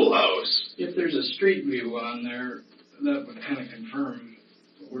 It's a cool house. If there's a street view on there, that would kind of confirm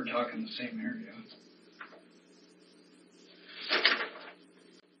that we're talking the same area.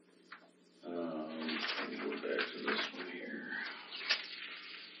 Let me go back to this one here.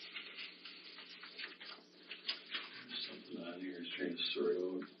 There's something on here. It's trying to sort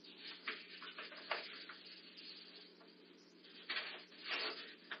out.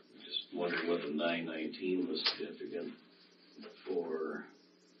 I'm just wondering what the 919 was significant for.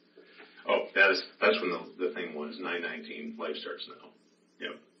 Oh, that's when the thing was 919. Life starts now.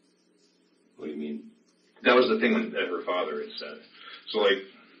 Yep. What do you mean? That was the thing that her father had said. So like,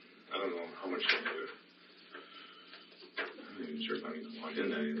 I don't know how much they do. I'm not even sure if I'm even logged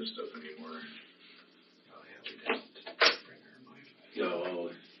into any of this stuff anymore. Oh yeah, we did. Bring her in life. Oh,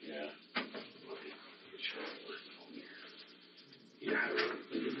 yeah. Yeah, I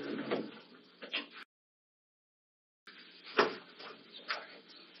really didn't know.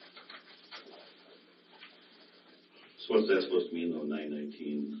 So what's that supposed to mean though,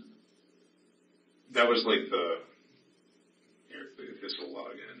 919? That was like here, if this will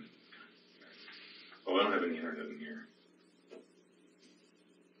log in. Oh, I don't have any internet in here.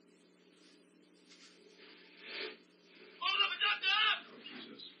 Oh,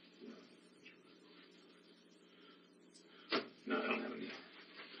 Jesus. No, I don't have any.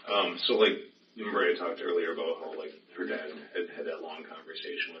 So like, remember I talked earlier about how like her dad had that long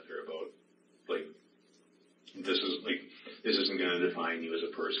conversation with her about like, this isn't going to define you as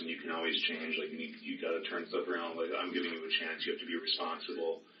a person. You can always change. Like, you got to turn stuff around. Like, I'm giving you a chance. You have to be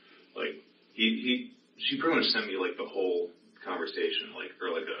responsible. Like, she pretty much sent me like the whole conversation, like,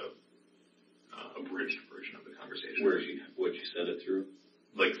 or like a abridged version of the conversation. What'd you send it through?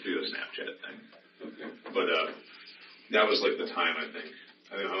 Like through the Snapchat thing. Okay. But that was like the time, I think.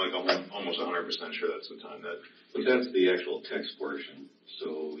 I'm like almost 100% sure that's the time that. But that's the actual text portion.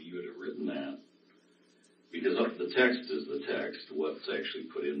 So you would have written that. Because the text is the text, what's actually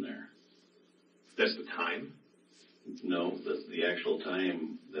put in there. That's the time? No, that's the actual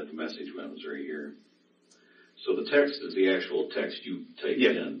time that the message went was right here. So the text is the actual text you typed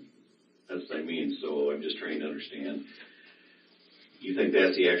in. That's what I mean. So I'm just trying to understand. You think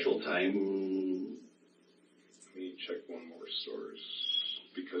that's the actual time? Let me check one more source.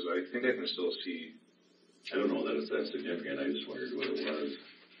 Because I think I can still see. I don't know that it's that significant. I just wondered what it was.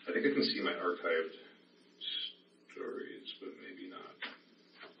 I think I can see my archived stories, but maybe not.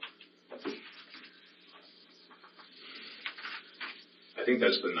 I think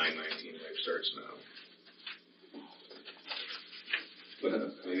that's the 919 life starts now. But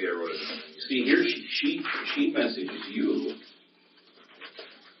maybe I wrote it down. See, here she messages you.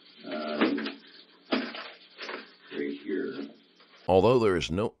 Right here. Although there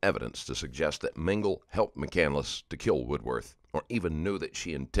is no evidence to suggest that Mengel helped McCandless to kill Woodworth, or even knew that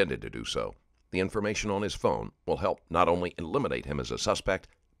she intended to do so, the information on his phone will help not only eliminate him as a suspect,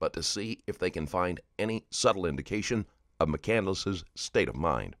 but to see if they can find any subtle indication of McCandless's state of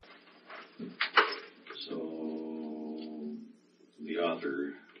mind. So, the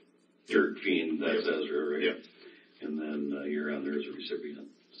author, Gene, that's Ezra, right? Yep. And then you're on there as a recipient.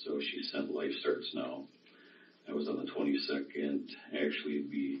 So she sent Life Starts Now. That was on the 22nd. Actually,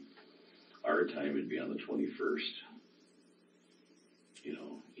 it'd be our time. It'd be on the 21st. You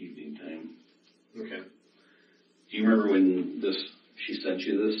know, evening time. Okay. Do you remember when she sent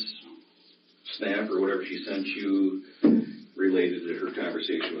you this snap or whatever she sent you related to her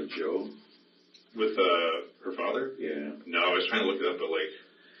conversation with Joe? With Her father? Yeah. No, I was trying to look it up, but like...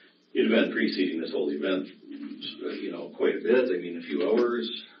 It had been preceding this whole event, quite a bit. I mean, a few hours.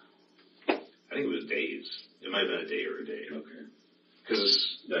 I think it was days. It might have been a day or a day. Okay. Because...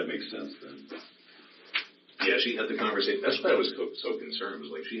 That makes sense then. Yeah, she had the conversation. That's why I was so concerned.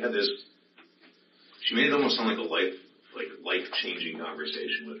 Was like she had this... She made it almost sound like a life-changing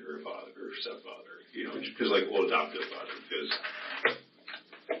conversation with her father, her stepfather. Because adoptive father. Because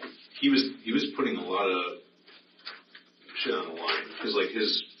he was putting a lot of shit on the line. Because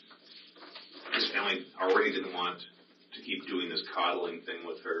his family already didn't want to keep doing this coddling thing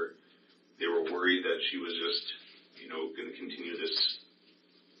with her. They were worried that she was just, going to continue this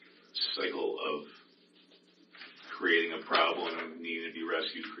cycle of creating a problem, needing to be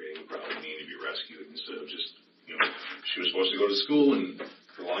rescued, creating a problem, needing to be rescued, instead of just, she was supposed to go to school, and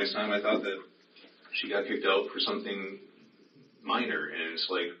for the longest time I thought that she got kicked out for something minor, and it's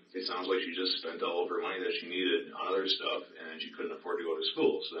like, it sounds like she just spent all of her money that she needed on other stuff, and she couldn't afford to go to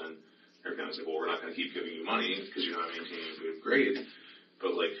school. So then her parents said, well, we're not going to keep giving you money because you're not maintaining a good grade.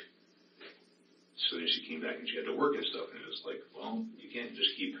 But so then she came back and she had to work and stuff, and it was like, well, you can't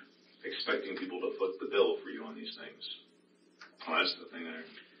just keep expecting people to foot the bill for you on these things. Well, that's the thing there.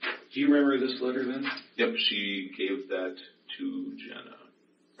 Do you remember this letter then? Yep, she gave that to Jenna.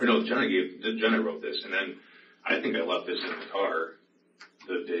 Or no, Jenna wrote this, and then I think I left this in the car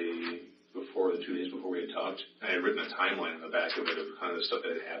the day before, the 2 days before we had talked. I had written a timeline on the back of it of kind of the stuff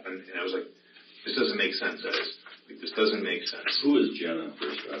that had happened, and I was like, this doesn't make sense, guys. This doesn't make sense. Who is Jenna,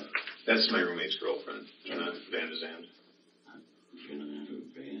 first off? That's my roommate's girlfriend, Jenna Van de Zand. Jenna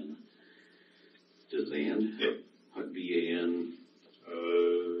Van de Zand? Yep. V-A-N.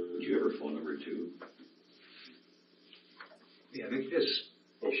 Did you have her phone number too? Yeah, I think this.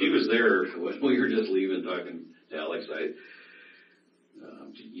 She was there when we were just leaving, talking to Alex.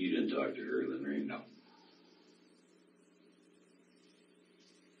 You didn't talk to her then, right? No.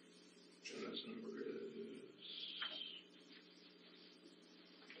 Jenna's number is...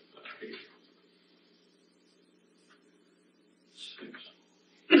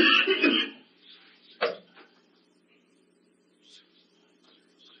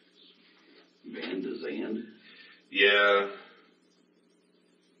 Van de Zand? Yeah.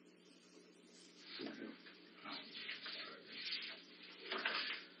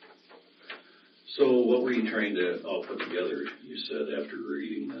 So what were you trying to all put together, you said, after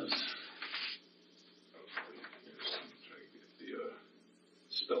reading this? I'm trying to get the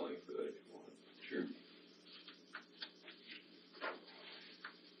spelling for that if you want. Sure.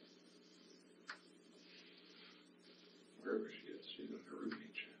 Wherever she is, she's in her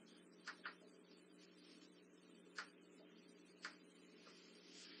roommate chat.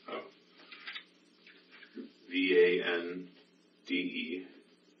 Oh. V-A-N-D-E.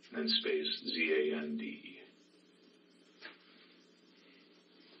 And then space Z-A-N-D-E.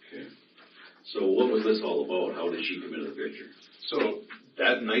 Okay. So what was this all about? How did she come into the picture? So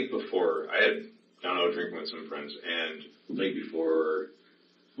that night before, I had gone out drinking with some friends, and Night before?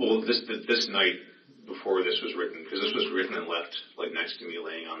 Well, this night before this was written, because this was written and left next to me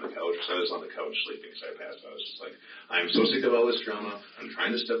laying on the couch. So I was on the couch sleeping, so I passed out. I was just like, I'm so sick of all this drama. I'm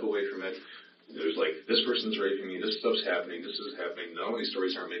trying to step away from it. There's this person's raping me, this stuff's happening, this is happening, none of these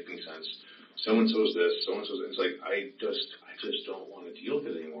stories aren't making sense. So-and-so's this, so-and-so's that. It's like, I just don't want to deal with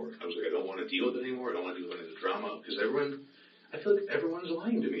it anymore. I was like, I don't want to deal with it anymore. I don't want to deal with any of the drama, because I feel like everyone's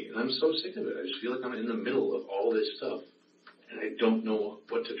lying to me, and I'm so sick of it. I just feel like I'm in the middle of all this stuff, and I don't know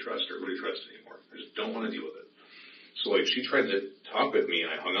what to trust or who to trust anymore. I just don't want to deal with it. So, she tried to talk with me,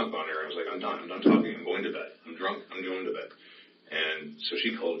 and I hung up on her. I was like, I'm done talking. I'm going to bed. I'm drunk. I'm going to bed. And so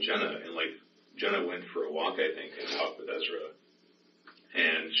she called Jenna, and, Jenna went for a walk, I think, and talked with Ezra.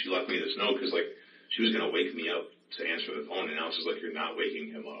 And she left me this note because, she was going to wake me up to answer the phone. And now it's just you're not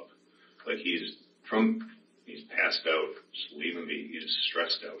waking him up. He's passed out. Just leave him be. He's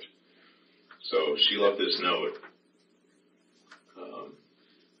stressed out. So she left this note.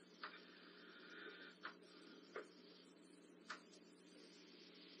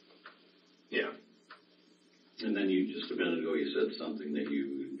 Yeah. And then just a minute ago you said something that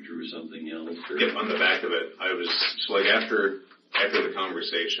you drew something else? Or? Yep, on the back of it, I was, after the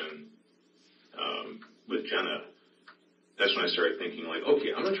conversation with Jenna, that's when I started thinking,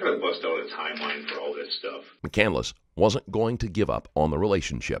 okay, I'm going to try to bust out a timeline for all this stuff. McCandless wasn't going to give up on the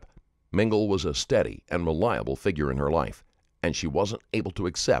relationship. Mengel was a steady and reliable figure in her life, and she wasn't able to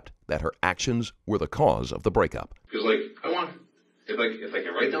accept that her actions were the cause of the breakup. Because, if I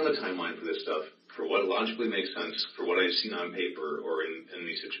can write down the timeline for this stuff, for what logically makes sense, for what I've seen on paper or in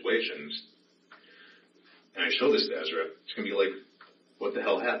these situations, and I show this to Ezra, it's going to be what the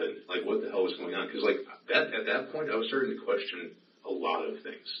hell happened? Like, what the hell was going on? Because, like, at that point, I was starting to question a lot of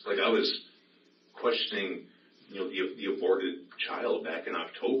things. Like, I was questioning, the aborted child back in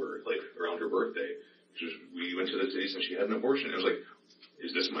October, like, around her birthday. We went to the cities and she had an abortion. I was like,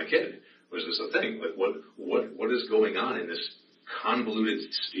 is this my kid? Was this a thing? Like, what is going on in this convoluted...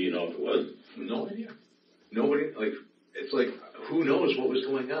 Do you know if it was? No idea. Nobody, like, it's like, who knows what was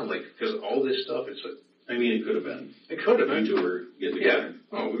going on? Like, because all this stuff, it's like... I mean, it could have been. It could have been. You two were getting together.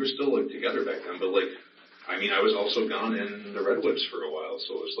 Yeah. Oh, we were still, like, together back then. But, like, I mean, I was also gone in the Redwoods for a while.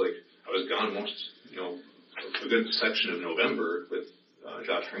 So it was like, I was gone most, a good section of November with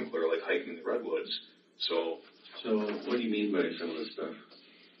Josh Trinkler, like, hiking the Redwoods. So what do you mean by some of this stuff?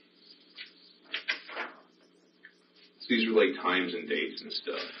 These were like times and dates and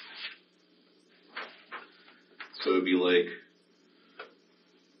stuff. So it'd be like,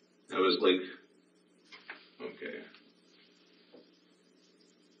 I was like, okay.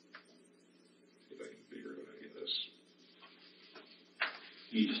 See if I can figure out any of this.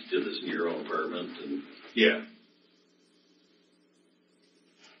 You just did this in your own apartment and... Yeah.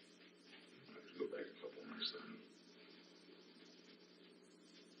 Let's go back a couple months then.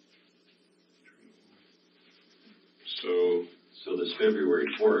 So this February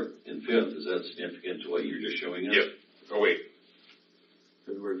 4th and 5th, is that significant to what you're just showing us? Yep. Oh, wait.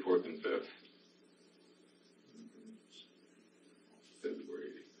 February 4th and 5th.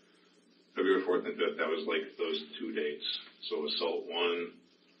 February 4th and 5th, that was like those 2 dates. So assault 1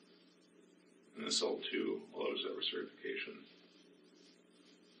 and assault 2, well, that was ever certification.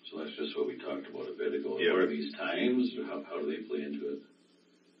 So that's just what we talked about a bit ago. Yep. What are these times? How do they play into it?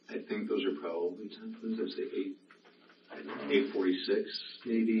 I think those are probably times. I'd say 8:46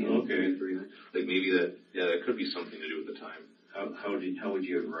 maybe. Okay. 8:39. Like maybe that could be something to do with the time. How would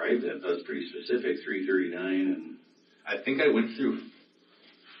you have arrived at? That's pretty specific. 3:39 and. I think I went through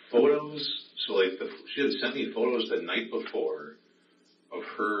photos. So like she had sent me photos the night before of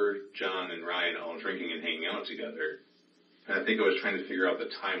her, John, and Ryan all drinking and hanging out together. And I think I was trying to figure out the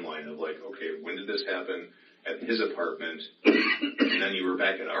timeline of like, okay, when did this happen at his apartment? And then you were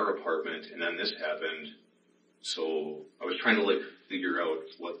back at our apartment, and then this happened. So I was trying to like figure out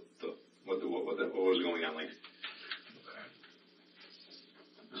what was going on. Like,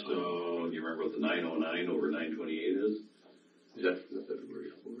 so you remember what the 909 over 928 is? Is that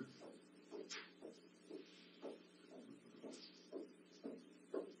February 4th?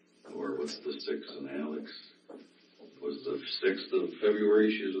 Or what's the 6th and Alex? Was the 6th of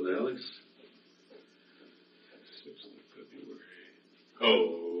February she was with Alex? 6th of February.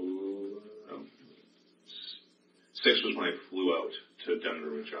 Oh. 6th was when I flew out to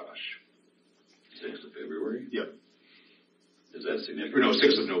Denver with Josh. 6th of February? Yep. Is that significant? Or no,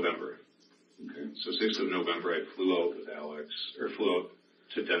 6th of November. Okay. So 6th of November, I flew out with Alex, or flew out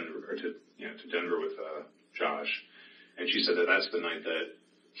to Denver, to Denver with Josh, and she said that that's the night that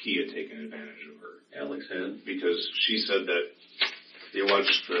he had taken advantage of her. Alex had? Because she said that they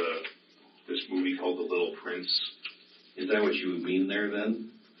watched this movie called The Little Prince. Is that what you mean there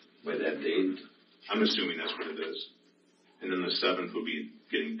then, by that date? I'm assuming that's what it is. And then the 7th would be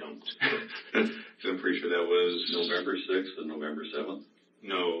getting dumped. Because I'm pretty sure that was... November 6th and November 7th?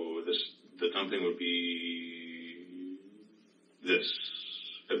 No, the dumping would be this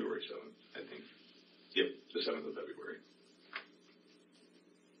February 7th, I think. Yep, the 7th of February.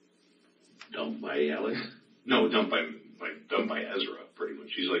 Dumped by Alex? No, dumped by Ezra, pretty much.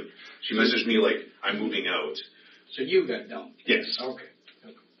 She's like, she messaged me like, I'm moving out. So you got dumped? Yes. Okay.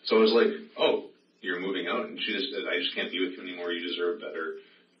 So I was like, oh, you're moving out? And she just said, I just can't be with you anymore. You deserve better.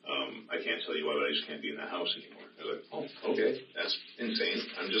 I can't tell you why, but I just can't be in that house anymore. I was like, oh, okay, that's insane.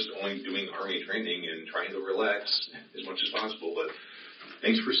 I'm just only doing Army training and trying to relax as much as possible, but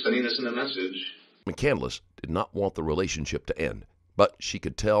thanks for sending this in a message. McCandless did not want the relationship to end, but she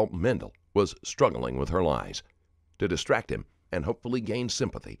could tell Mengel was struggling with her lies. To distract him and hopefully gain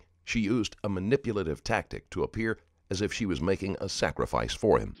sympathy, she used a manipulative tactic to appear as if she was making a sacrifice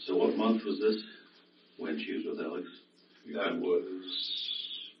for him. So what month was this when she was with Alex? That was...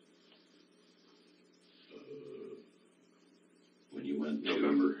 when you went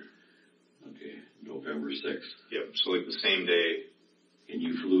November. Okay, November 6th. Yep, so like the same day. And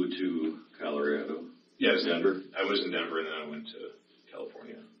you flew to Colorado? Yes, Denver? I was in Denver and then I went to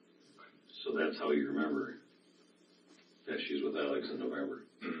California. So that's how you remember that she's with Alex in November.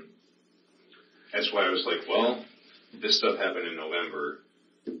 Mm-hmm. That's why I was like, well, this stuff happened in November.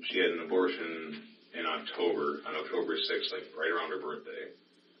 She had an abortion in October, on October 6th, like right around her birthday.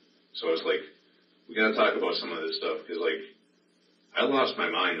 So I was like, we got to talk about some of this stuff because, like, I lost my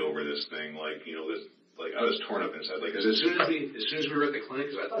mind over this thing. Like, this, like, I was torn up inside. Like, 'cause as soon as we were at the clinic,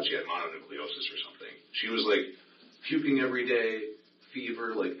 because I thought she had mononucleosis or something. She was, like, puking every day,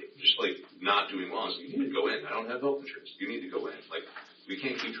 fever, like, just, like, not doing well. I was like, you need to go in. I don't have health insurance. You need to go in. Like, we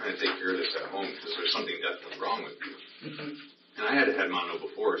can't keep trying to take care of this at home because there's something definitely wrong with you. Mm-hmm. And I had had mono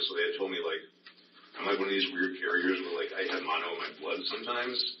before, so they had told me, like, I'm like one of these weird carriers where, like, I have mono in my blood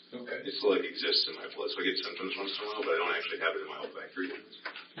sometimes. Okay. It still, like, exists in my blood, so I get symptoms once in a while, but I don't actually have it in my olfactory glands.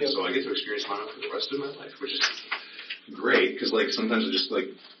 Yep. So I get to experience mono for the rest of my life, which is great, because, like, sometimes I just,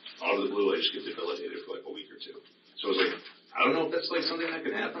 like, out of the blue, I just get debilitated for, like, a week or two. So I was like, I don't know if that's, like, something that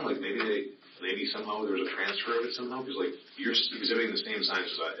can happen. Like, maybe somehow there was a transfer of it somehow, because, like, you're exhibiting the same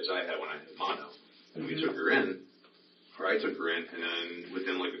signs as I had when I had mono. And we took her in, or I took her in, and then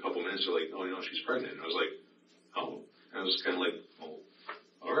within, like, a couple minutes, they're like, oh, you know, she's pregnant. And I was like, oh. And I was kind of like, well,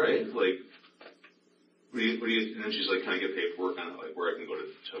 all right. Like, what do you, and then she's like, can I get paperwork on, like, where I can go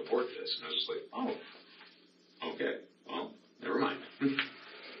to abort this? And I was just like, oh, okay. Well, never mind.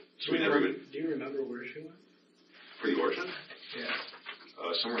 So we never even. Do you remember where she went? For the abortion? Yeah.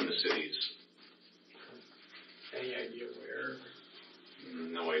 Somewhere in the cities. Any idea where?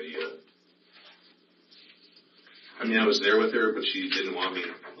 No idea. I mean, I was there with her, but she didn't want me,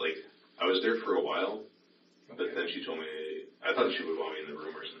 like, I was there for a while, but then she told me, I thought she would want me in the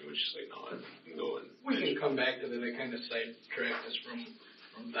room or something, but she's like, no, I can go in. We can come back to that. I kind of sidetracked us from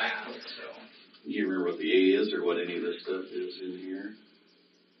that, so. Do you remember what the A is or what any of this stuff is in here?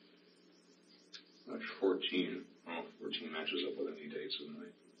 Match 14. Oh, 14 matches up with any dates, wouldn't I?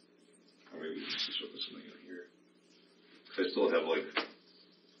 Or maybe we can just put something in here. Because I still have, like,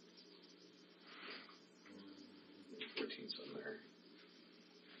 14's on there.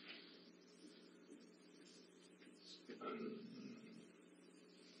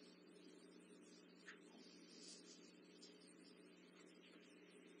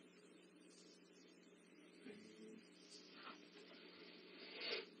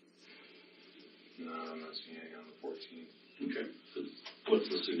 No, I'm not seeing anything on the 14th. Okay. What's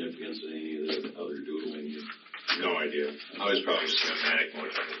the significance of any of the other doodling? No idea. I was probably just in a manic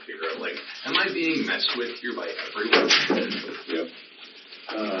mode trying to figure out, like, am I being messed with here by everyone? Yep.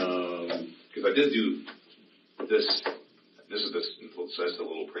 Because I did do this. This is that's the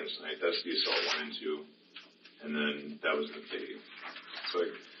Little Prince night. That's the assault 1 and 2, and then that was the baby. So,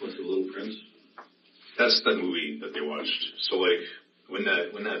 like, what's the Little Prince? That's the movie that they watched. So, like, when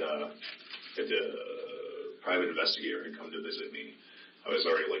that private investigator had come to visit me, I was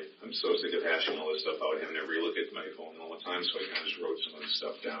already like, I'm so sick of hashing all this stuff out, having to relook at my phone all the time, so I kind of just wrote some of the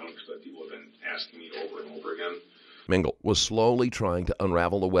stuff down because people have been asking me over and over again. Mengel was slowly trying to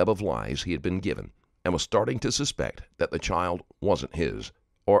unravel the web of lies he had been given and was starting to suspect that the child wasn't his,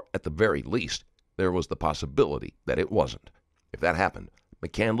 or at the very least, there was the possibility that it wasn't. If that happened,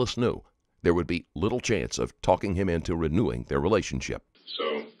 McCandless knew there would be little chance of talking him into renewing their relationship.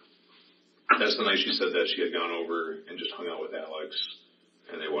 So that's the night she said that she had gone over and just hung out with Alex,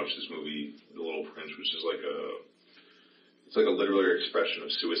 and they watched this movie, The Little Prince, which is like a literary expression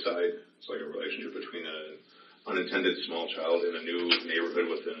of suicide. It's like a relationship between an unintended small child in a new neighborhood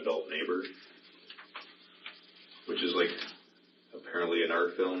with an adult neighbor, which is like apparently an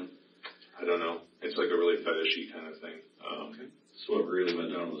art film. I don't know. It's like a really fetishy kind of thing. Okay. So what really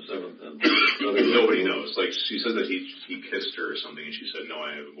went down on the 7th then? Nobody knows. Like, she said that he kissed her or something, and she said, no,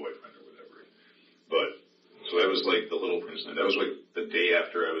 I have a boyfriend or whatever. But, so that was like the Little Prince night. That was like the day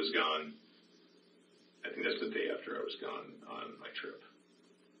after I was gone. I think that's the day after I was gone on my trip.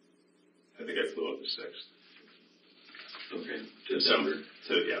 I think I flew out the 6th. Okay. December.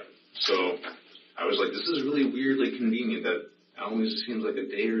 Yeah. So I was like, this is really weirdly convenient that it always seems like a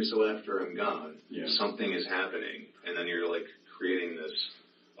day or so after I'm gone, something is happening. And then you're like creating this,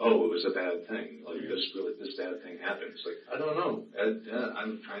 oh, it was a bad thing. Like this bad thing happened. It's like, I don't know.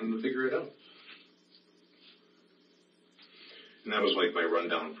 I'm trying to figure it out. And that was like my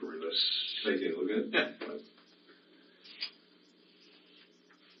rundown for this. Make it look good? Yeah.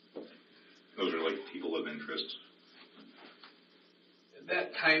 Those are like people of interest.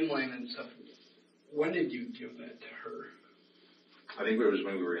 That timeline and stuff, when did you give that to her? I think it was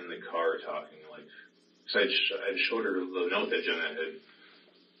when we were in the car talking, like, because I showed her the note that Jenna had,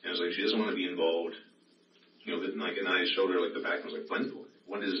 and I was like, she doesn't want to be involved, you know, and I showed her, like, the back, and I was like,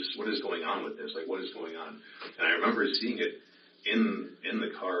 what is going on with this? Like, what is going on? And I remember seeing it in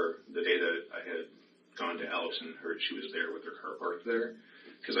the car the day that I had gone to Alex and heard she was there with her car parked there,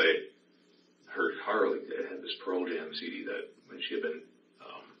 because her car, like, it had this Pearl Jam CD that when she had been,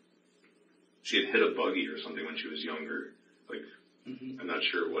 she had hit a buggy or something when she was younger, like, I'm not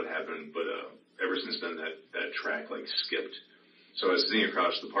sure what happened, but ever since then that track like skipped, So I was sitting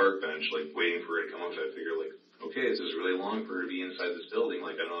across the park bench, like, waiting for her to come up, so I figured, like, okay, this is really long for her to be inside this building,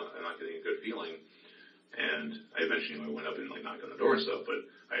 like, I'm not getting a good feeling. And I eventually went up and, like, knocked on the door and stuff, but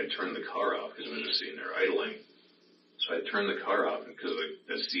I had turned the car off because it was just sitting there idling. So I turned the car off because, like,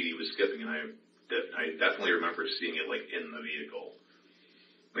 the CD was skipping, and I definitely remember seeing it, like, in the vehicle,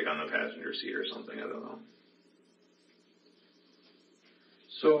 like on the passenger seat or something, I don't know.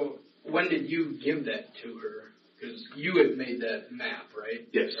 So when did you give that to her? Because you had made that map, right?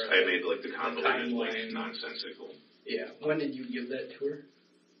 Yes, or I made, like, the convoluted, like, timeline. nonsensical. Yeah. When did you give that to her?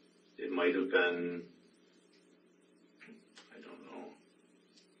 It might have been, I don't know.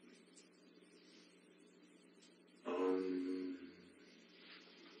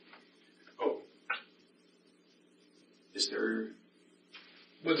 Is there...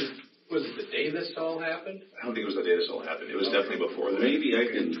 Was it the day this all happened? I don't think it was the day this all happened. It was definitely before that. Maybe I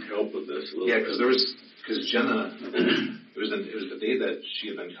can help with this a little bit. Because Jenna, it was the day that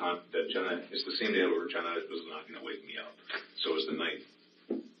she had been that Jenna, it's the same day where Jenna was not going to wake me up. So it was the night.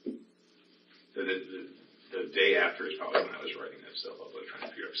 The day after is probably when I was writing that stuff up, like trying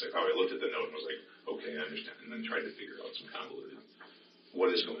to figure out, because I probably looked at the note and was like, okay, I understand, and then tried to figure out some convoluted,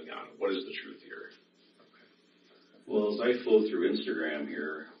 what is going on? What is the truth here? Okay. Well, as I flow through Instagram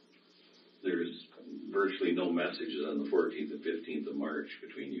here, there's virtually no messages on the 14th and 15th of March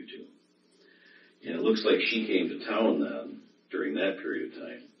between you two. And it looks like she came to town then, during that period of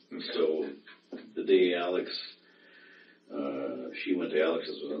time. Okay. So the day Alex, she went to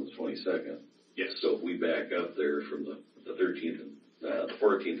Alex's was on the 22nd. Yes. So if we back up there from the 13th and the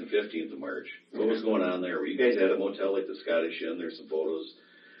 14th and 15th of March, what was going on there? Were you guys at a motel like the Scottish Inn? There's some photos.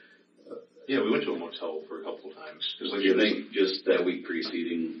 Yeah, we went to a motel for a couple of times. Do you think just that week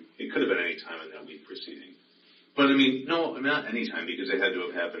preceding? It could have been any time in that week preceding. But I mean, no, not any time, because it had to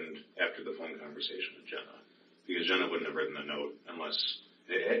have happened after the phone conversation with Jenna. Because Jenna wouldn't have written the note unless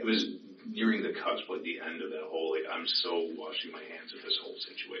it was nearing the cusp, like the end of that whole, like, I'm so washing my hands of this whole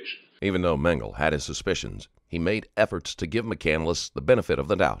situation. Even though Mengel had his suspicions, he made efforts to give McCandless the benefit of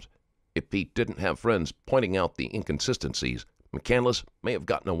the doubt. If Pete didn't have friends pointing out the inconsistencies, McCandless may have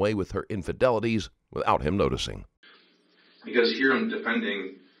gotten away with her infidelities without him noticing. Because here I'm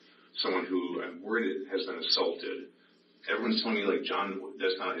defending someone who I'm worried has been assaulted. Everyone's telling me, like, John,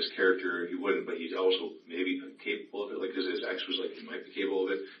 that's not his character, he wouldn't, but he's also maybe capable of it, like, because his ex was like, he might be capable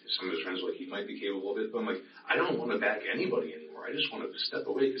of it. Some of his friends were like, he might be capable of it. But I'm like, I don't want to back anybody anymore. I just want to step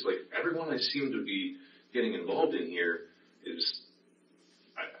away, because, like, everyone I seem to be getting involved in here is,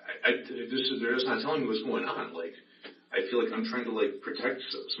 they're just not telling me what's going on. Like, I feel like I'm trying to, like, protect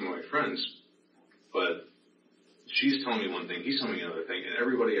some of my friends, but she's telling me one thing, he's telling me another thing, and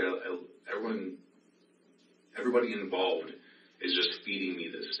everybody involved is just feeding me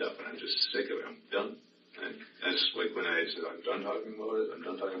this stuff, and I'm just sick of it. I'm done. And that's like when I said, I'm done talking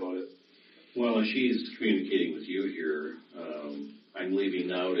about it. Well, and she's communicating with you here. I'm leaving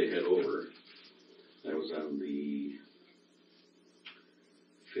now to head over. That was on the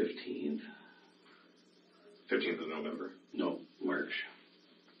 15th. 15th of November? No, March.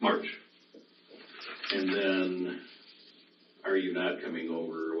 And then, are you not coming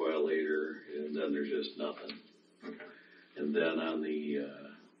over a while later? And then there's just nothing. Okay. And then on the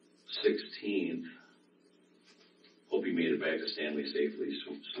 16th, hope you made it back to Stanley safely.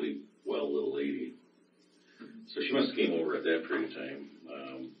 Sleep well, little lady. So she must have came over at that period of time.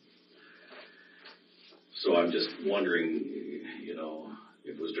 So I'm just wondering,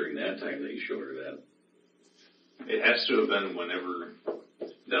 if it was during that time that you showed her that. It has to have been whenever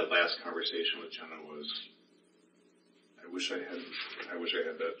that last conversation with Jenna was. I wish I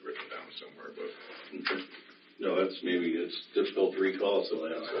had that written down somewhere, but. No, it's difficult to recall, so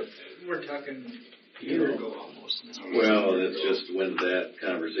that's We're talking a year ago almost. Well, it's just when that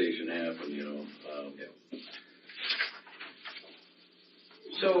conversation happened, Yeah.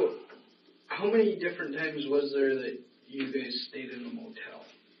 So, how many different times was there that you guys stayed in a motel?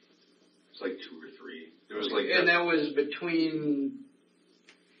 It's like 2 or 3. There was like. And that was between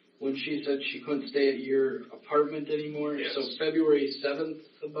when she said she couldn't stay at your apartment anymore. Yes. So February 7th,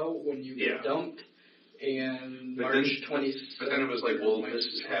 about when you get dumped. And but March 26th. But then it was like, well, this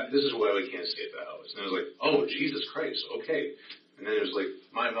is why we can't stay at the house. And I was like, oh, Jesus Christ, okay. And then it was like,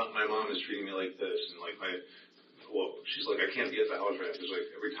 my mom is treating me like this, and like she's like, I can't be at the house right now. Because like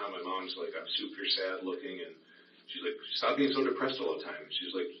every time my mom's like, I'm super sad looking, and she's like, stop being so depressed all the time. And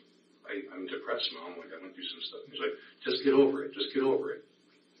she's like, I'm depressed, Mom. Like I went through some stuff. And she's like, just get over it.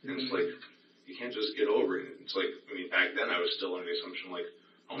 And it's like, you can't just get over it. It's like, I mean, back then I was still under the assumption like,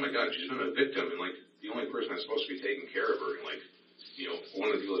 oh my God, she's been a victim, and like. The only person that's supposed to be taking care of her and like one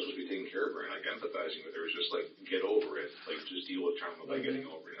of the people that's supposed to be taking care of her and, like, empathizing with her was just, like, get over it. Like, just deal with trauma by getting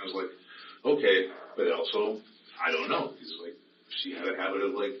over it. And I was like, okay, but also, I don't know. Because, like, she had a habit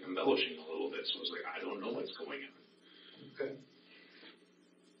of, like, embellishing a little bit. So I was like, I don't know what's going on. Okay.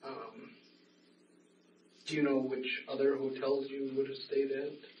 Do you know which other hotels you would have stayed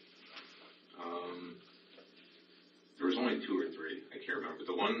at? There was only 2 or 3. I can't remember.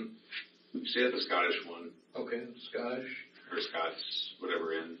 The one, we stayed at the Scottish one. Okay, Scottish. Or Scott's,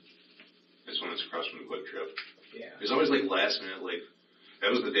 whatever inn. This one that's across from the Quick Trip. Yeah. It was always like last minute, like,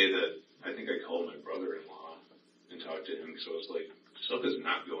 that was the day that I think I called my brother-in-law and talked to him because I was like, stuff is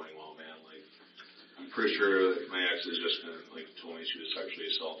not going well, man. Like, I'm pretty sure that my ex is just gonna, like, told me she was sexually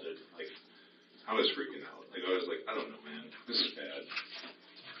assaulted. Like, I was freaking out. Like, I was like, I don't know, man. This is bad.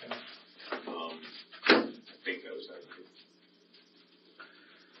 Okay. I think that was that night.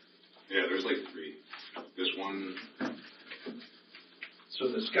 Yeah, there's like 3. There's one. So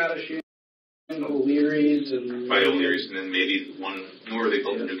the Scottish Inn, O'Leary's, and... By O'Leary's, and then maybe one, where they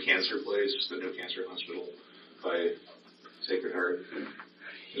built the new cancer place, the new cancer hospital by Sacred Heart.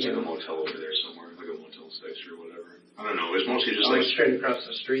 There's like a motel over there somewhere, like a Motel 6 or whatever. I don't know, it was mostly just like... straight across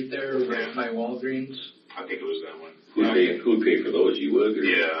the street there, right by Walgreens? I think it was that one. Who'd pay for those? You would? Or?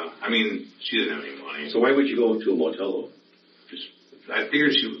 Yeah, I mean, she didn't have any money. So why would you go to a motel? I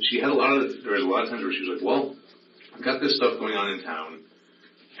figured she had there was a lot of times where she was like, well, I've got this stuff going on in town.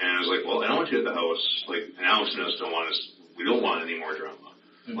 And I was like, well, I don't want you at the house. Like, and Alex and us we don't want any more drama.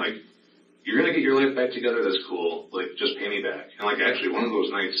 Mm-hmm. Like, you're going to get your life back together, that's cool. Like, just pay me back. And, like, actually, one of those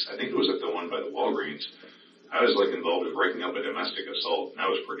nights, I think it was at the one by the Walgreens, I was, like, involved in breaking up a domestic assault. And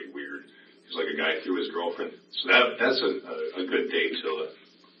that was pretty weird. Because, like, a guy threw his girlfriend. So that's a good date to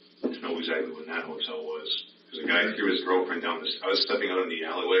know exactly when that hotel was. Because a guy threw his girlfriend down I was stepping out in the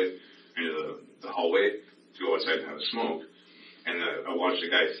alleyway, into the hallway, to go outside and have a smoke. And I watched a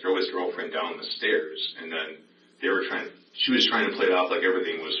guy throw his girlfriend down the stairs, and then she was trying to play it off like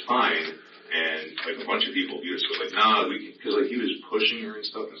everything was fine, and like a bunch of people viewed it. So it was like, nah, because like he was pushing her and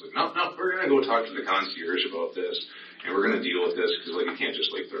stuff. And I was like, no, we're gonna go talk to the concierge about this, and we're gonna deal with this because like you can't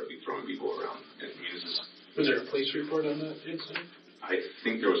just like be throwing people around. I mean, was there a police report on that incident? I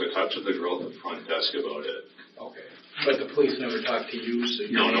think there was a touch of the girl at the front desk about it. Okay, but the police never talked to you, so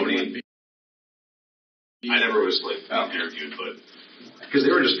you nobody. I never was, like, interviewed, but, because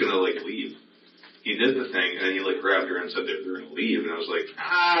they were just gonna, like, leave. He did the thing, and then he, like, grabbed her and said they were gonna leave, and I was like,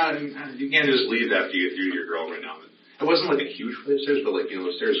 you can't just leave after you threw your girlfriend down. It wasn't, like, a huge flight of stairs, but, like,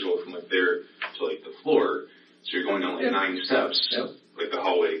 the stairs go from, like, there to, like, the floor, so you're going down, like, 9 steps. Yep. Like, the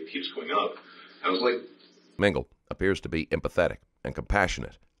hallway keeps going up. I was like... Mengel appears to be empathetic and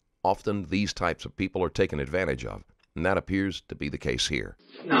compassionate. Often, these types of people are taken advantage of. And that appears to be the case here.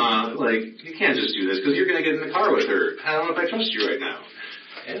 Nah, like, you can't just do this, because you're going to get in the car with her. I don't know if I trust you right now.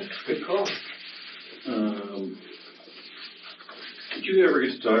 Yeah, good call. Did you ever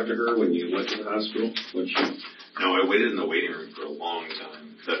get to talk to her when you went to the hospital? No, I waited in the waiting room for a long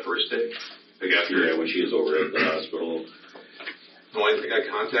time. That first day? Like after... Yeah, when she was over at the hospital. No, I think I got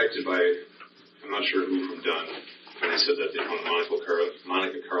contacted by, I'm not sure who from Dunn, and they said that they found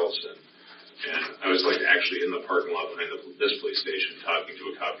Monica Carlson. And I was, like, actually in the parking lot behind this police station talking to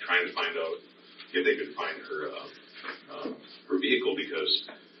a cop, trying to find out if they could find her vehicle, because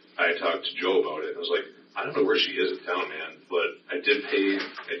I had talked to Joe about it. And I was like, I don't know where she is in town, man, but I did pay,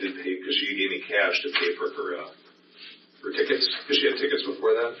 because she gave me cash to pay for her tickets, because she had tickets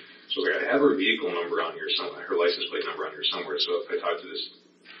before that. So I was like, I have her vehicle number on here somewhere, her license plate number on here somewhere. So if I talk to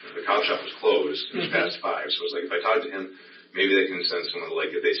the cop shop was closed, it was past 5. So I was like, if I talk to him, maybe they can send someone,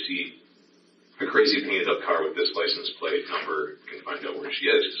 like, if they see a crazy painted up car with this license plate number, can find out where she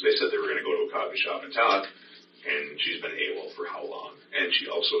is, because they said they were going to go to a coffee shop and talk, and she's been AWOL for how long? And she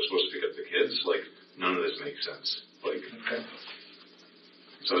also was supposed to pick up the kids. Like, none of this makes sense. Like, okay.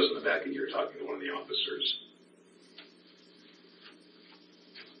 So I was in the back of here talking to one of the officers.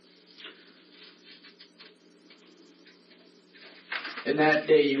 And that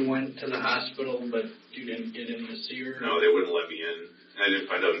day you went to the hospital, but you didn't get in to see her? No, they wouldn't let me in. And I didn't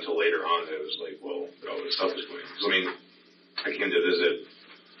find out until later on that it was like, well, all this stuff is going on. Because, I mean, I came to visit,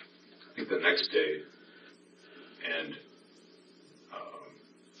 I think the next day, and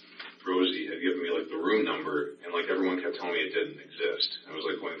Rosie had given me, like, the room number, and, like, everyone kept telling me it didn't exist. I was,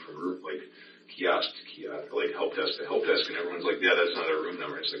 like, going from, like, kiosk to kiosk, like, help desk to help desk, and everyone's like, yeah, that's not our room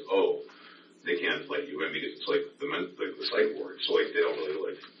number. It's like, oh, they can't let you in because it's, like, the psych ward. So, like, they don't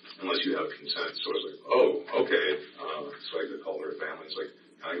really, like, unless you have consent. So I was like, oh, okay. So I could call her family. It's like,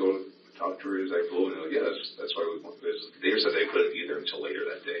 can I go talk to her? Is that cool? And they're like, yes, that's why we want this. They said they couldn't be there until later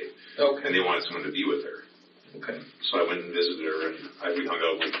that day. Okay. And they wanted someone to be with her. Okay. So I went and visited her, and we hung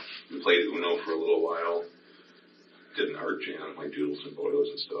out. We played Uno for a little while. Did an art jam, like doodles and photos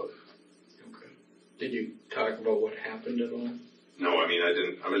and stuff. Okay. Did you talk about what happened at all? No, I mean, I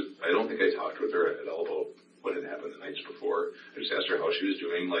didn't. I don't think I talked with her at all about what had happened the nights before. I just asked her how she was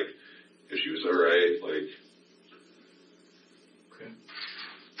doing, like if she was all right, like. Okay.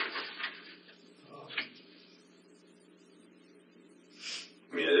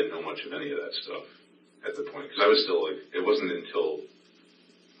 I mean, I didn't know much of any of that stuff at the point, because I was still like, it wasn't until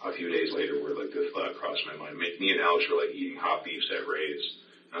a few days later where like the thought crossed my mind. Me and Alex were like eating hot beefs at Ray's,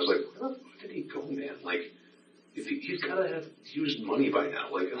 and I was like, where the fuck did he go, man? Like, if he's gotta have used money by now,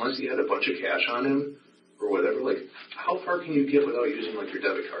 like unless he had a bunch of cash on him or whatever, like how far can you get without using like your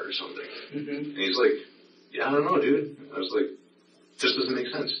debit card or something? And he's like, yeah, I don't know, dude. And I was like, this doesn't make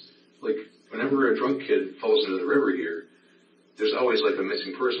sense. Like, whenever a drunk kid falls into the river here, there's always like a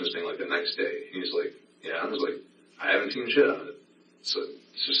missing person thing like the next day. And he's like, yeah. And I was like, I haven't seen shit on it. So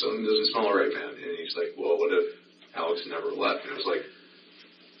it's just something doesn't smell right, man. And he's like, well, what if Alex never left? And I was like,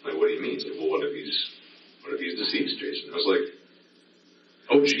 what do you mean? He's like, well, what if he's deceased, Jason? I was like,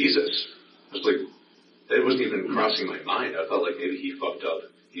 oh, Jesus. I was like, that wasn't even crossing my mind. I thought like maybe he fucked up.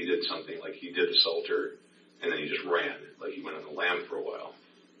 He did something, like he did assault her, and then he just ran. Like he went on the lam for a while.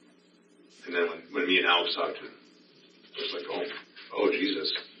 And then when me and Alex talked to him, I was like, oh,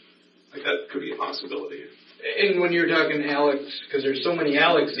 Jesus. Like that could be a possibility. And when you're talking Alex, because there's so many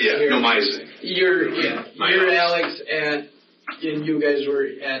Alexes here. No, my thing. You're Alex and you guys were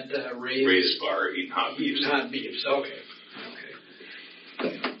at Ray's bar eating hot beefs. Eating hot beefs, okay.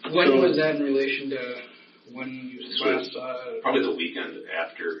 When was that in relation to when you last saw it? Probably the weekend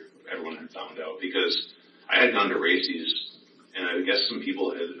after everyone had found out, because I had gone to Racy's, and I guess some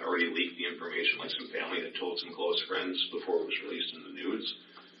people had already leaked the information, like some family had told some close friends before it was released in the news.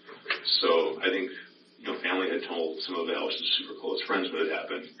 So I think, family had told some of Alex's super close friends what had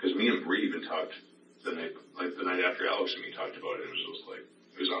happened, because me and Bree even talked the night after Alex and me talked about it.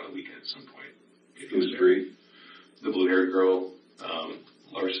 It was on the weekend at some point. Who's Bree? The blue-haired girl,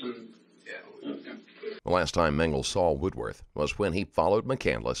 Larson. Yeah. The last time Mengel saw Woodworth was when he followed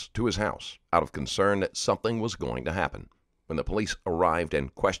McCandless to his house out of concern that something was going to happen. When the police arrived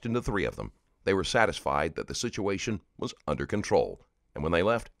and questioned the three of them, they were satisfied that the situation was under control. And when they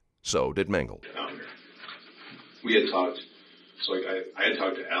left, so did Mengel. We had talked, so like I had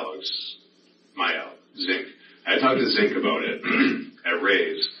talked to Alex, Zink. I had talked to Zink about it at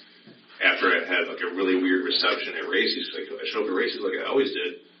Ray's after I had like a really weird reception at Racy's. Like I showed up at Racy's like I always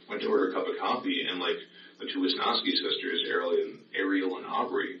did, went to order a cup of coffee, and like the two Wisnowski sisters, Ariel and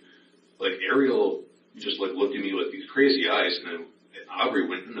Aubrey, like Ariel just like looked at me with these crazy eyes, and then Aubrey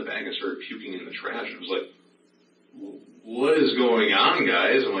went in the bag and started puking in the trash. I was like, what is going on,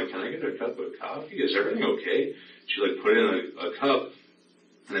 guys? I'm like, can I get a cup of coffee? Is everything okay? She like put in a cup,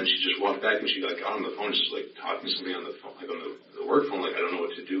 and then she just walked back and she like got on the phone, just like talking to somebody on the phone, like on the work phone, like I don't know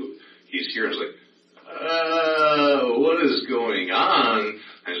what to do. He's here, and I was like, what is going on?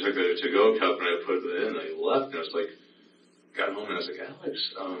 I just took a to-go cup and I put it in, and I left, and I was like, got home and I was like, Alex,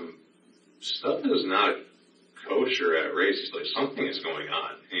 stuff is not kosher at Race. He's like, something is going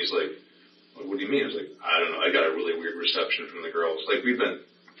on. And he's like, what do you mean? I was like, I don't know. I got a really weird reception from the girls. Like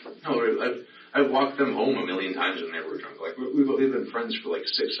I've walked them home a million times when they were drunk. Like we've been friends for like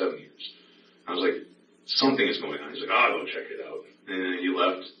 6-7 years. I was like, something is going on. He's like, I'll go check it out. And then he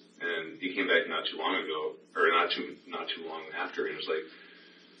left, and he came back not too long ago, or not too long after, and it was like,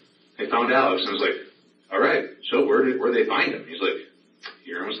 they found Alex, and I was like, all right, so where they find him? He's like,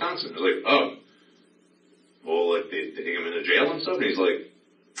 here in Wisconsin. I was like, oh, well, like they take him into jail and stuff. And he's like,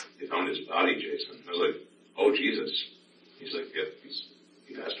 they found his body, Jason. I was like, oh Jesus. He's like, yeah,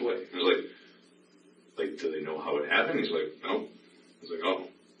 he passed away. I was like, do they know how it happened? He's like, no. I was like, oh,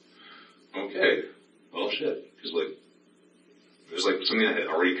 okay, well shit, because like it was like something I had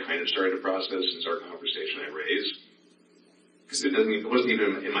already kind of started to process since our conversation at Ray's, because it wasn't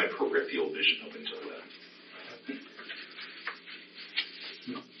even in my peripheral vision up until then.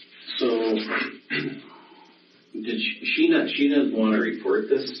 So, did she not want to report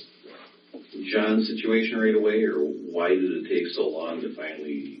this John situation right away, or why did it take so long to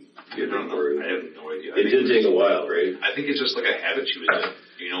finally get reported? I have no idea. It did take a while, right? I think it's just like a habit she was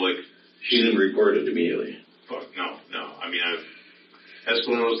in. Like she didn't report it immediately. Fuck no. I mean, that's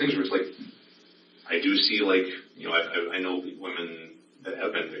one of those things where it's like I do see like I know women that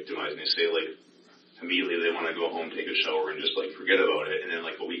have been victimized, and they say like immediately they want to go home, take a shower, and just like forget about it, and then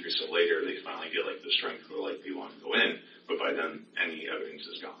like a week or so later they finally get like the strength where like they want to go in, but by then any evidence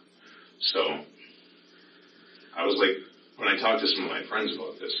is gone. So I was like, when I talked to some of my friends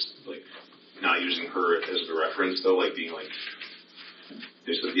about this, like not using her as the reference, though, like being like,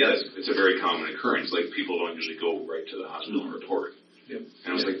 they said, yeah, it's a very common occurrence. Like, people don't usually go right to the hospital and report. Yep. And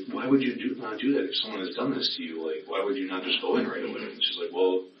I was like, why would you not do that if someone has done this to you? Like, why would you not just go in right away? And she's like,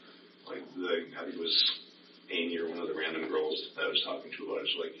 well, like, I think it was Amy or one of the random girls that I was talking to about it.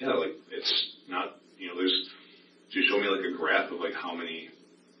 She's like, yeah, like, it's not, she showed me like a graph of like how many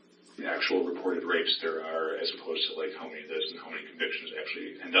actual reported rapes there are as opposed to like how many this and how many convictions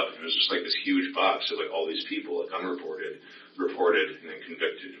actually end up. And it was just like this huge box of like all these people, like unreported, reported, and then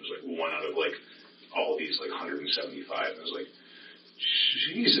convicted. It was like one out of like all these like 175. And I was like,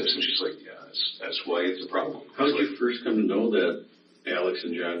 Jesus. And she's like, yeah, that's why it's a problem. How did you first come to know that Alex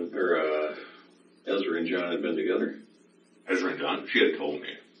and John, or Ezra and John had been together? Ezra and John? She had told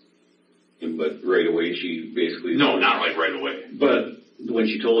me. But right away she basically... No, not like right away. But when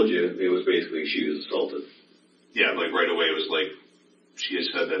she told you, it was basically she was assaulted. Yeah, like right away it was like, she had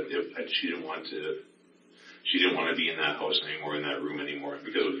said that she didn't want to be in that house anymore, in that room anymore,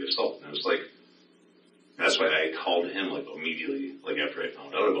 because of the assault. And I was like, that's why I called him like immediately, like after I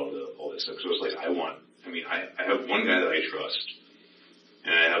found out about all this stuff. So it was like, I have one guy that I trust,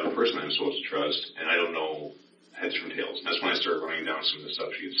 and I have a person I'm supposed to trust, and I don't know heads from tails. And that's when I started running down some of the stuff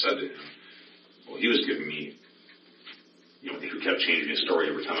she had said to him. Well, he was giving me, he kept changing his story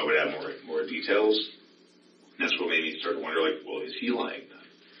every time I would add more details. And that's what made me start to wonder, like, well, is he lying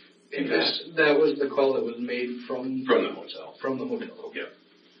then? And that was the call that was made from the hotel. From the hotel. Okay. Yeah.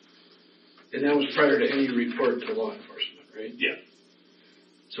 And that was prior to any report to law enforcement, right? Yeah.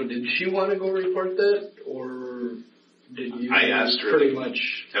 So did she want to go report that, or did you? I asked her. Pretty much.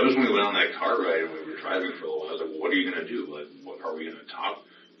 That was when we went on that car ride and we were driving for a little while. I was like, well, what are you going to do? Like, are we going to talk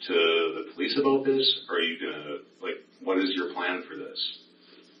to the police about this? Or are you going to, like, what is your plan for this?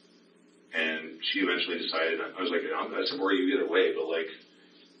 And she eventually decided, I was like, I'm going to support you either way, but like,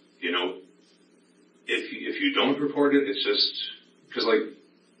 if you don't report it, it's just, because like,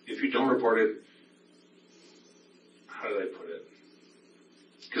 if you don't report it, how did I put it?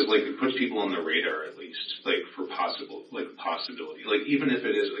 Because like, it puts people on the radar at least, like for possibility. Like even if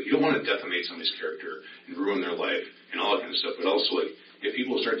it is, like you don't want to defamate somebody's character and ruin their life and all that kind of stuff, but also like, if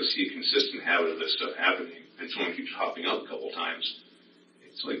people start to see a consistent habit of this stuff happening and someone keeps popping up a couple times,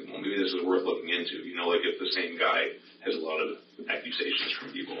 it's like, well, maybe this is worth looking into. Like if the same guy has a lot of accusations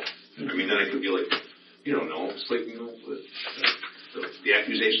from people. I mean, then it could be like, you don't know. It's like, the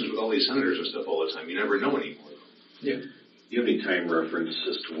accusations with all these senators and stuff all the time. You never know anymore. Yeah. Do you have any time reference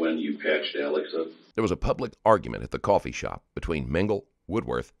as to when you patched Alex up? There was a public argument at the coffee shop between Mengel,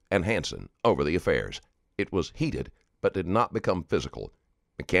 Woodworth, and Hansen over the affairs. It was heated, but did not become physical.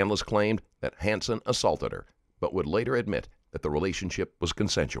 McCandless claimed that Hansen assaulted her, but would later admit that the relationship was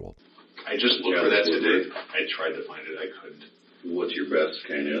consensual. I just looked for that today. I tried to find it. I couldn't. What's your best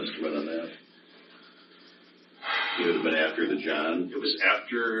kind of estimate on that? It would have been after the John? It was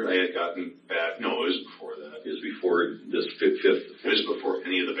after I had gotten back. No, it was before that. It was before this 5th. It was before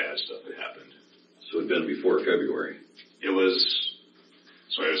any of the bad stuff had happened. So it had been before February? It was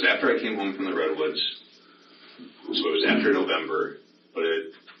after I came home from the Redwoods. So it was after November, but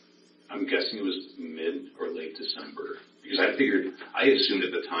I'm guessing it was mid or late December. Because I assumed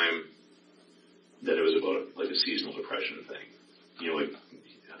at the time that it was about like a seasonal depression thing. Like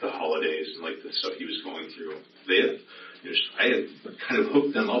the holidays and like the stuff he was going through. I had kind of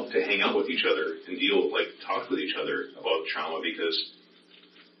hooked them up to hang out with each other and talk with each other about trauma because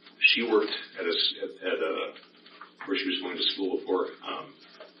she worked at where she was going to school before,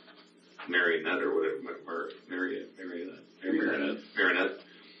 Marionette or whatever, or Marinette.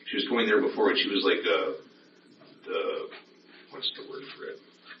 She was going there before and she was like what's the word for it?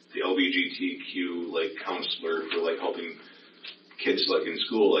 The LGBTQ counselor for helping kids in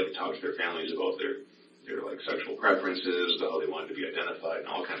school talk to their families about their sexual preferences, how they wanted to be identified, and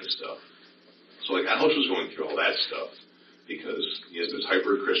all kinds of stuff. So Alex was going through all that stuff because he has this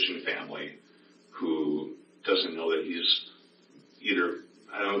hyper-Christian family who doesn't know that he's either,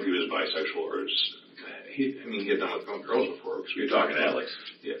 I don't know if he was bisexual or he had done with girls before. You're talking to Alex.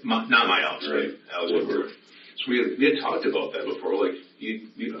 Yeah, not my Alex, right? Alex Woodworth. So we had talked about that before.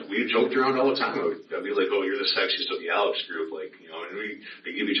 We joked around all the time. I'd be like, "Oh, you're the sexiest of the Alex group," and we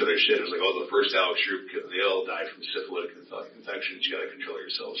give each other shit. It was like, "Oh, the first Alex group, they all died from syphilis infections. You got to control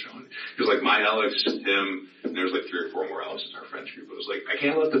yourselves, Sean." It was my Alex, him, and there was 3 or 4 more Alexes in our friends group. It was I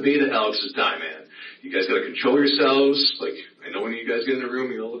can't let the beta Alexes die, man. You guys got to control yourselves. I know when you guys get in the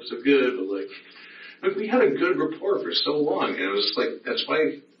room, you all look so good, but we had a good rapport for so long, and it was that's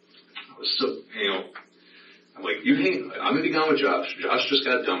why I was so I'm I'm gonna be gone with Josh. Josh just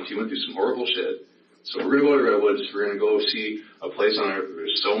got dumped. He went through some horrible shit. So we're gonna go to Redwoods. We're gonna go see a place on Earth where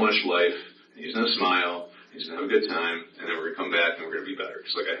there's so much life He's going to smile. He's going to have a good time. And then we're going to come back and we're going to be better.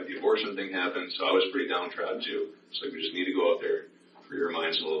 Because, like, I had the abortion thing happen, so I was pretty downtrodden, too. It's like, we just need to go out there, free our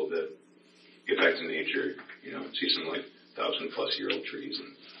minds a little bit, get back to nature, you know, see some, like, 1,000-plus-year-old trees.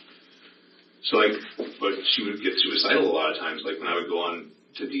 And so, like, but she would get suicidal a lot of times. Like, when I would go on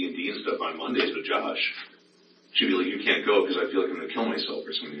to D&D and stuff on Mondays with Josh, she'd be like, you can't go because I feel like I'm going to kill myself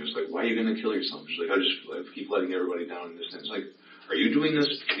or something. It's like, why are you going to kill yourself? She's like, I just keep letting everybody down in this. And it's like, are you doing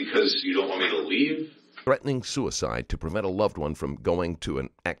this because you don't want me to leave? Threatening suicide to prevent a loved one from going to an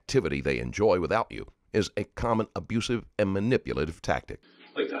activity they enjoy without you is a common abusive and manipulative tactic.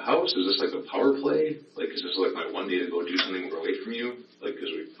 Like, the house, is this like a power play? Like, is this like my one day to go do something away from you? Like, because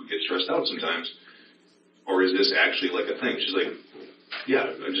we get stressed out sometimes. Or is this actually like a thing? She's like, yeah,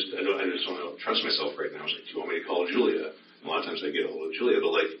 I just don't trust myself right now. I was like, do you want me to call Julia? And a lot of times I get a hold of Julia,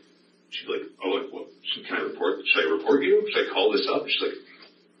 but like, she's like, oh, like, what? Can I report? Should I report you? Should I call this up? She's like,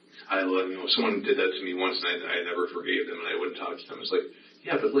 you know, someone did that to me once and I never forgave them and I wouldn't talk to them. It's like,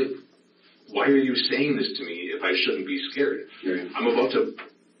 yeah, but like, why are you saying this to me if I shouldn't be scared? Right. I'm about to,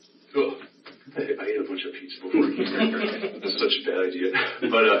 I ate a bunch of pizza before I came here. That's such a bad idea.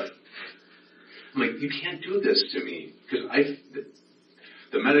 But, I'm like, you can't do this to me. Because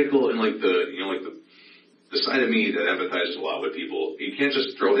the medical and like the side of me that empathizes a lot with people, you can't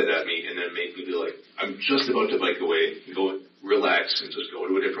just throw that at me and then make me be like, I'm just about to bike away and go relax and just go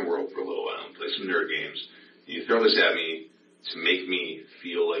to a different world for a little while and play some nerd games. And you throw this at me to make me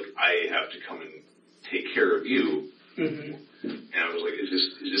feel like I have to come and take care of you. Mm-hmm. And I was like, is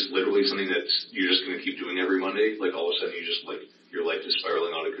this literally something that you're just going to keep doing every Monday? Like, all of a sudden you just, like, your life is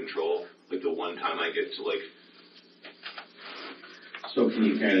spiraling out of control? Like, the one time I get to, like... So can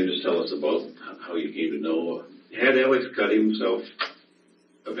you kind of just tell us about how you came to know? Had Alex cut himself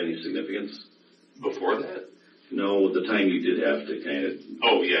of any significance? Before that? No, the time you did have to kind of...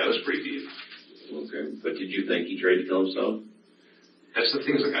 Oh, yeah, it was pretty deep. Okay. But did you think he tried to kill himself? That's the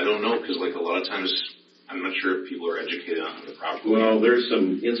thing, is, like, I don't know, because, like, a lot of times, I'm not sure if people are educated on the proper way. Well, there's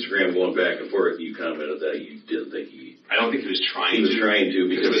some Instagram going back and forth. You commented that you didn't think he... I don't think he was trying to. He was trying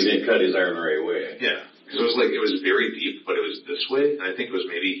to because he didn't cut his arm the right way. Yeah. Because it was, like, it was very deep, but it was this way. And I think it was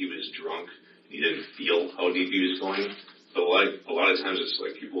maybe he was drunk. He didn't feel how deep he was going. But a lot of times it's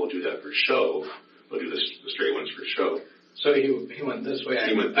like people will do that for show. They'll do the straight ones for show. So he went this way.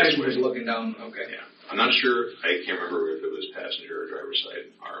 He went this way. I was looking down. Okay. Yeah. I'm not sure. I can't remember if it was passenger or driver's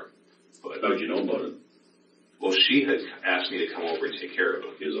side arm. But how did you know about it? Well, she had asked me to come over and take care of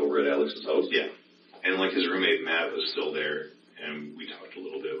him. He was over at Alex's house? Yeah. And, like, his roommate, Matt, was still there. And we talked a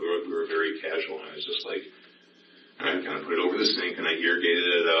little bit. We were very casual. And I was just like, and I kind of put it over the sink and I irrigated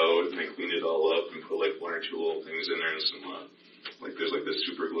it out and I cleaned it all up and put, like, one or two little things in there and some, like, there's, like, this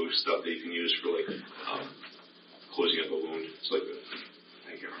super glue stuff that you can use for, like, closing up a wound. It's like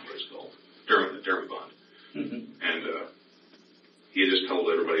I can't remember what it's called. Dermabond. Mm-hmm. And he had just told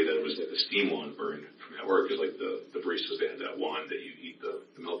everybody that it was like the steam wand burned from at work, because like the baristas, they had that wand that you heat the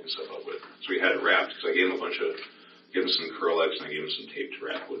milk and stuff up with. So he had it wrapped, because I gave him gave him some Curl-X and I gave him some tape to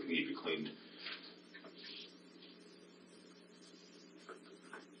wrap with and keep it cleaned.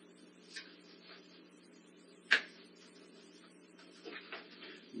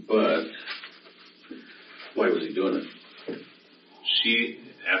 But why was he doing it? She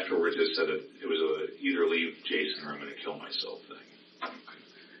afterwards had said it was a either leave Jason or I'm going to kill myself thing.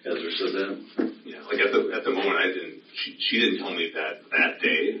 Ezra said that? Yeah, like at the moment she didn't tell me that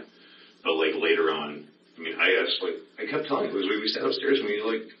day, but like later on, I mean, I kept telling her, we sat upstairs and we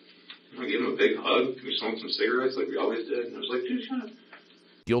like, I gave him a big hug, we smoked some cigarettes like we always did, and I was like, dude, shut up.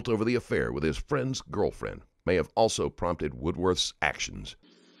 Guilt over the affair with his friend's girlfriend may have also prompted Woodworth's actions.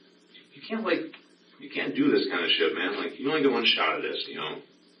 You can't do this kind of shit, man. Like, you only get one shot at this, you know?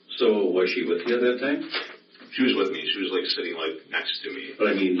 So, was she with you at that time? She was with me. She was, like, sitting, like, next to me. But,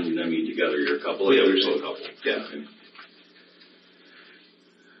 I mean, together you're a couple? Yeah, we were still a couple. Yeah. Okay.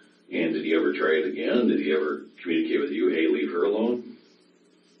 And did he ever try it again? Did he ever communicate with you, hey, leave her alone?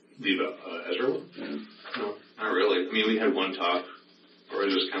 Leave Ezra alone? Yeah. No, not really. I mean, we had one talk where I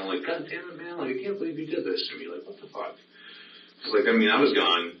was just kind of like, God damn it, man. Like, I can't believe you did this to me. Like, what the fuck? It's like, I mean, I was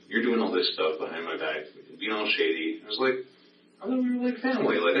gone. You're doing all this stuff behind my back, being all shady. I was like, I thought we were like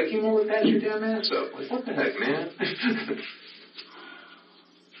family. Like, I came over to patch your damn ass up. Like, what the heck, man?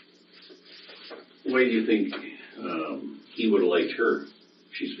 Why do you think he would have liked her?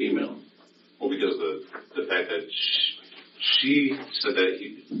 She's female. Well, because the fact that she said that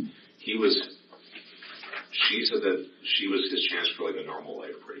she said that she was his chance for like a normal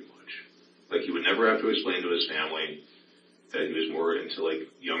life, pretty much. Like, he would never have to explain to his family that he was more into like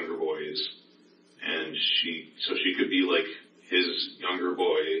younger boys, and so she could be like his younger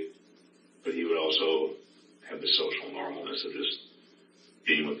boy, but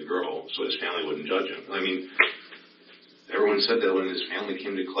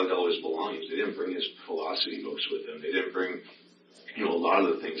to collect all his belongings. They didn't bring his philosophy books with them. They didn't bring, you know, a lot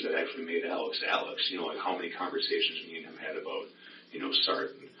of the things that actually made Alex Alex. You know, like how many conversations me and him had about, you know,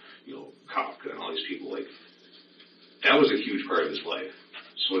 Sartre and, you know, Kafka and all these people. Like, that was a huge part of his life.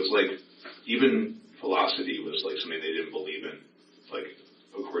 So it's like, even philosophy was like something they didn't believe in, like,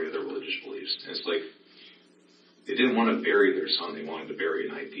 according to their religious beliefs. And it's like, they didn't want to bury their son. They wanted to bury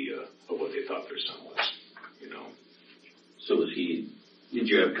an idea of what they thought their son was, you know. So did you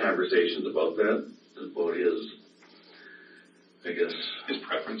have conversations about that? About his, I guess, his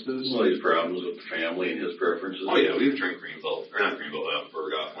preferences? Well, his problems with the family and his preferences? Oh, yeah, we would drink Greenville, or not Greenville,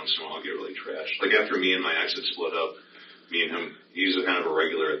 Berghoff once in a while, get really trashed. Like, after me and my ex had split up, me and him, he's a kind of a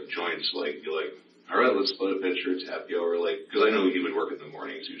regular at the joints, like, be like, all right, let's split a pitcher, happy hour, like, because I know he would work in the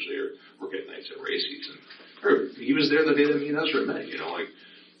mornings usually, or work at nights at race season. Or he was there the day that me and Ezra met, you know, like,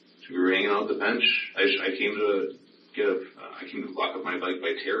 we were hanging out at the bench. I came to lock up my bike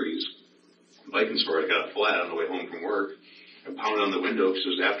by Terry's biking store. I got a flat on the way home from work. I pounded on the window because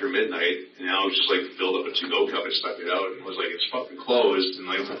it was after midnight, and I was just like filled up a to-go cup. I stuck it out and was like, it's fucking closed.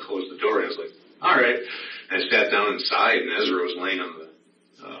 And I closed the door, and I was like, all right. And I sat down inside, and Ezra was laying on the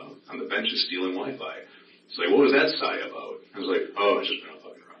benches stealing Wi-Fi. It's like, what was that sigh about? I was like, oh, it's just been a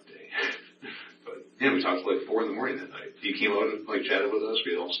fucking rough day. But yeah, we talked till like 4 a.m. that night. He came out and like chatted with us.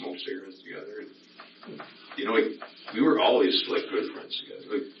 We all smoked cigarettes together. And, you know, like, we were always like good friends together.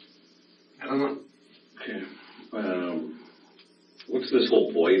 Like, I don't know. Okay. What's this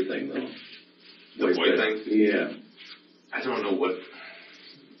whole boy thing, though? The boy thing? Yeah. I don't know what.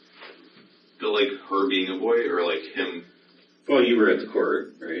 Like, her being a boy, or like him. Well, you were at the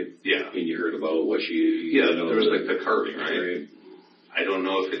court, right? Yeah. And you heard about what she. Yeah, there was like the carving, right? Right. I don't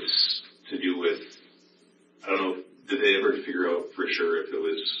know if it's to do with. I don't know. Did they ever figure out for sure if it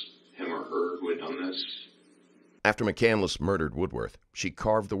was him or her who had done this? After McCandless murdered Woodworth, she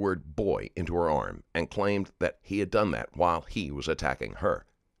carved the word boy into her arm and claimed that he had done that while he was attacking her.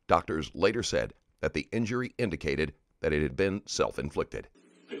 Doctors later said that the injury indicated that it had been self-inflicted.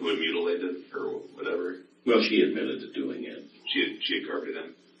 Like, who had mutilated or whatever? Well, she admitted to doing it. She had carved it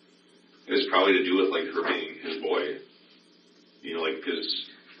in. It was probably to do with, like, her being his boy. You know, like, because,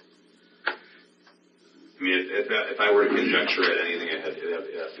 I mean, if I were to conjecture at anything, it'd have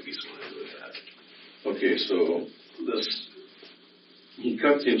to be something to do with that. Okay, so he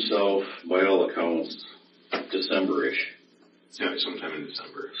cut himself, by all accounts, December-ish. Yeah, sometime in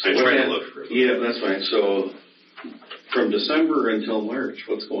December. So I tried to look for it. Yeah, that's fine. So from December until March,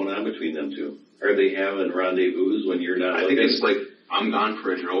 what's going on between them two? Are they having rendezvous when you're not looking? I think it's like, I'm gone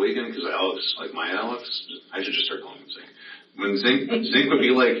for a drill weekend because Alex, like my Alex, I should just start calling him Zink. When Zink would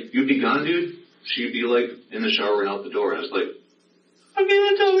be like, you'd be gone, dude? She'd be like in the shower and out the door. And I was like, how can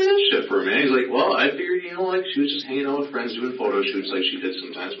you tell me this shit for a minute? He's like, well, I figured, you know, like, she was just hanging out with friends doing photo shoots like she did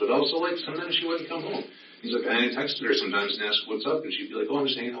sometimes, but also, like, sometimes she wouldn't come home. He's like, I texted her sometimes and asked what's up, and she'd be like, oh,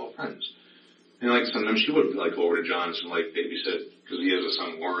 I'm just hanging out with friends. And, like, sometimes she would, like, go over to John's and, like, babysit, because he has a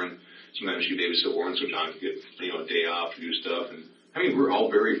son, Warren. Sometimes she'd babysit Warren so John could get, you know, a day off to do stuff. And, I mean, we were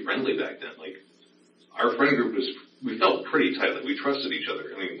all very friendly back then. Like, our friend group was, we felt pretty tight. Like, we trusted each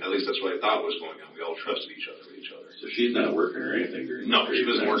other. I mean, at least that's what I thought was going on. We all trusted each other with each other. So she's not working or anything during No, she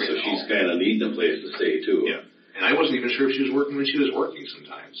wasn't working so at she's all. kind of needing a place to stay, too. Yeah. And I wasn't even sure if she was working when she was working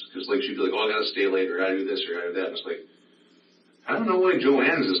sometimes. Because, like, she'd be like, oh, I gotta stay late, or I gotta do this, or I gotta do that. And it's like, I don't know why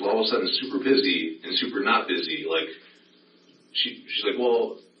Joanne's is all of a sudden super busy and super not busy. Like, she's like,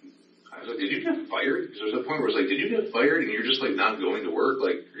 well, I was like, did you get fired? Because there was a point where it was like, did you get fired and you're just, like, not going to work?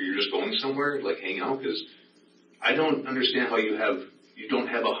 Like, or you're just going somewhere, like, hang out? Because I don't understand how you don't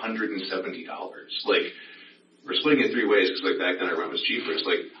have $170. Like, we're splitting it 3 ways because, like, back then our rent was cheaper. It's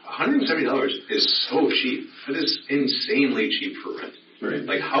like, $170 is so cheap. It is insanely cheap for rent. Right.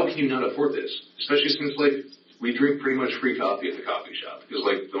 Like, how can you not afford this? Especially since, like, we drink pretty much free coffee at the coffee shop. Because,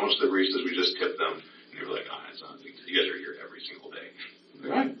 like, most of the baristas, we just tip them. And they were like, oh, it's not big deal. You guys are here every single day. I'm like,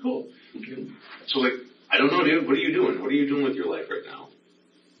 all right, cool. So, like, I don't know, dude. What are you doing? What are you doing with your life right now?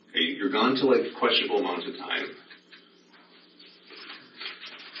 Okay, you're gone to, like, questionable amounts of time.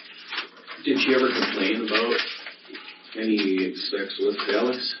 Did she ever complain about any sex with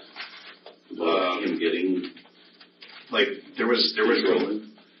Alex? About him getting... Like, there was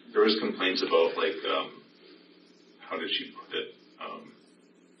complaints about, like, how did she put it? I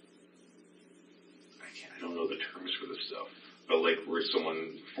don't know the terms for this stuff, but, like, where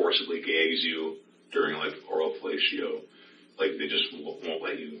someone forcibly gags you during, like, oral fellatio, like, they just won't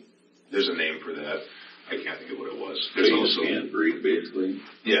let you. There's a name for that. I can't think of what it was. So you just can't breathe, basically?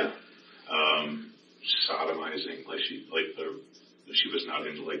 Yeah. Sodomizing, like, she was not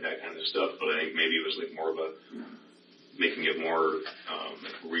into, like, that kind of stuff, but I think maybe it was, like, more of a making it more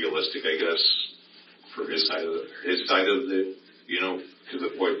realistic, I guess, for his side of the to the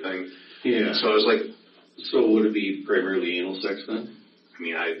point thing. Yeah. So I was like, so would it be primarily anal sex then? I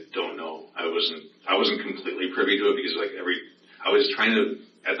mean, I don't know. I wasn't completely privy to it because I was trying to,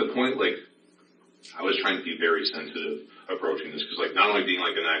 at the point, I was trying to be very sensitive approaching this because, not only being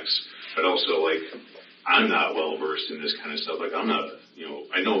an ex, but also, I'm not well versed in this kind of stuff. I'm not,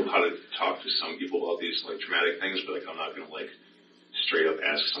 I know how to talk to some people about these, traumatic things, but, I'm not going to, straight up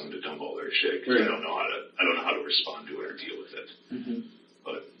ask someone to dump all their shit because I don't know how to respond to it or deal with it. Mm-hmm.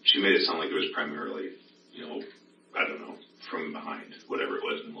 But she made it sound like it was primarily, I don't know, from behind, whatever it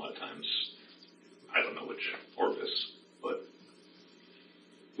was, and a lot of times, I don't know which orifice, but.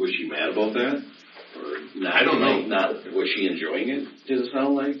 Was she mad about that? Or not? I don't know. Was she enjoying it, does it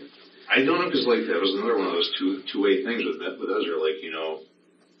sound like? I don't know, because, that was another one of those two-way things with Ezra,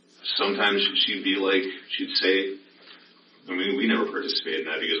 sometimes she'd be she'd say, I mean, we never participated in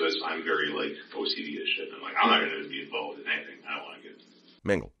that because I'm very, OCD as shit. I'm I'm not going to be involved in anything. I don't want to get.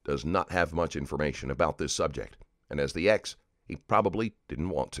 Mengel does not have much information about this subject, and as the ex, he probably didn't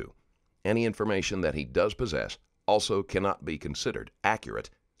want to. Any information that he does possess also cannot be considered accurate,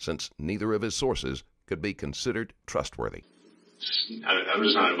 since neither of his sources could be considered trustworthy. I'm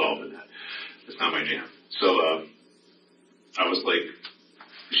just not involved in that. It's not my jam. So I was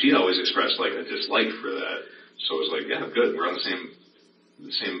she always expressed a dislike for that. So I was yeah, good. We're on the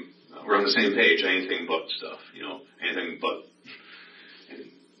same page. Anything but stuff, anything but.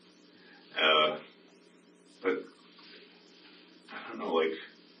 But I don't know,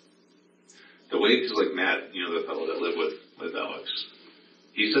 the way, because Matt, the fellow that lived with Alex,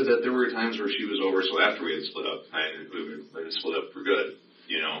 he said that there were times where she was over. So after we had split up, we had split up for good.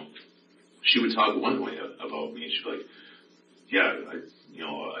 She would talk one way about me. She'd be yeah,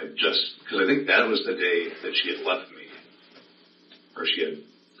 I just, because I think that was the day that she had left me, or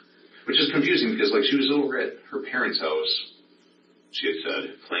which is confusing because she was over at her parents' house. She had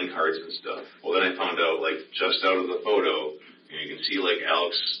said playing cards and stuff. Well, then I found out just out of the photo, you can see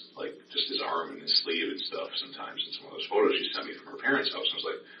Alex just his arm and his sleeve and stuff sometimes in some of those photos she sent me from her parents' house. And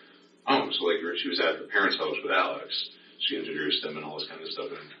I was oh, so she was at her parents' house with Alex. She introduced them and all this kind of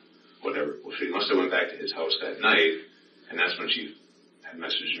stuff and whatever. Well, she must have went back to his house that night, and that's when she had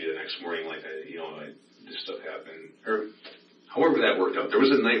messaged me the next morning this stuff happened, or however that worked out. There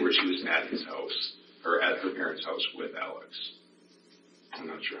was a night where she was at his house or at her parents' house with Alex. I'm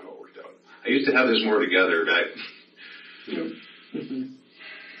not sure how it worked out. I used to have this more together back.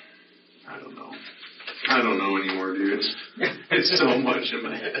 I don't know anymore, dude. It's so much in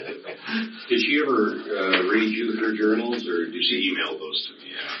my head. Did she ever read you her journals, or did she email those to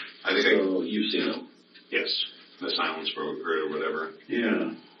me? Yeah, I think so. You've seen them? Yes, the silence broker or whatever.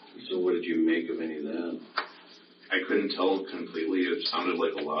 Yeah. So what did you make of any of that? I couldn't tell completely. It sounded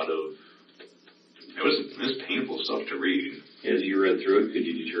like a lot of. It was painful stuff to read. As you read through it, could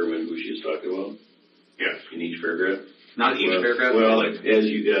you determine who she was talking about? Yeah. In each paragraph? Not each paragraph. Well, as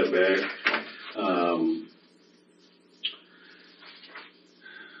you got back,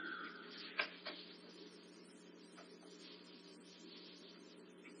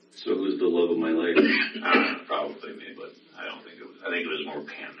 so who's the love of my life? Probably me, but I don't think it was. I think it was more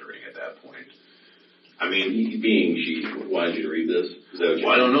pandering at that point. I mean, she wanted you to read this? Is that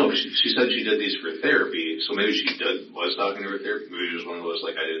what I don't know. She said she did these for therapy, so maybe she was talking to her therapist. Maybe it was one of those,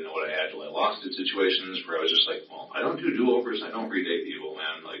 I didn't know what I had till I lost it situations where I was just well, I don't do do-overs, I don't redate people,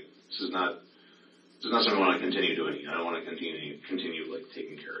 man. This is not something I want to continue doing. I don't want to continue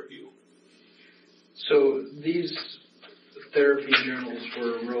taking care of you. So these therapy journals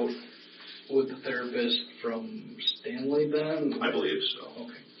were wrote with the therapist from Stanley then? I believe so.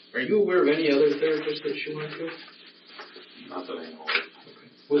 Okay. Are you aware of any other therapists that she went to? Not that I know of. Okay.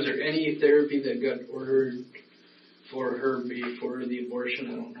 Was there any therapy that got ordered for her before the abortion?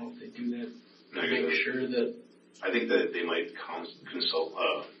 I don't know if they do that to make sure that. I think that they might consult.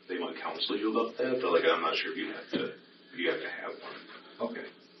 They might counsel you about that, but I'm not sure if you have to have one. Okay.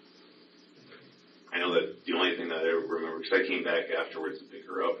 I know that the only thing that I remember, because I came back afterwards to pick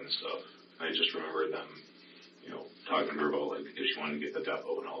her up and stuff, and I just remember them, talking to her about if she wanted to get the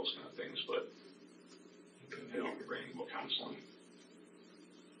depot and all those kind of things, but I don't remember anything about counseling.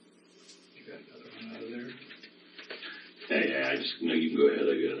 You got another one out of there? Yeah, I just know you can go ahead.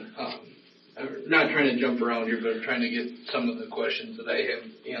 I got it. I'm not trying to jump around here, but I'm trying to get some of the questions that I have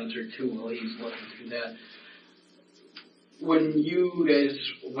answered too while he's looking through that. When you guys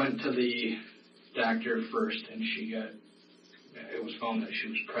went to the doctor first and it was found that she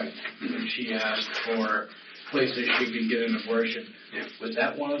was pregnant, and she asked for places she could get an abortion. Yeah. Was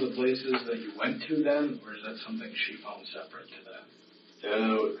that one of the places that you went to then, or is that something she found separate to that?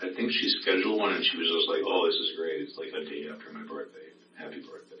 I think she scheduled one, and she was just like, "Oh, this is great. It's like a day after my birthday. Happy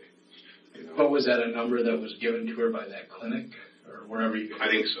birthday." You know? But was that a number that was given to her by that clinic or wherever you? I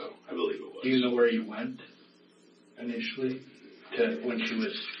think so. I believe it was. Do you know where you went initially to when she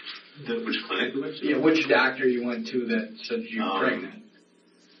was? Which clinic we went to? Yeah, which doctor you went to that said you were pregnant?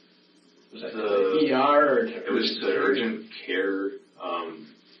 Was that the ER or? It was the urgent care,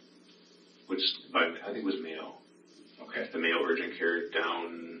 which I think it was Mayo. Okay. The Mayo urgent care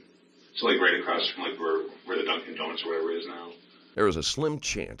down, so like right across from like where the Dunkin' Donuts or whatever is now. There is a slim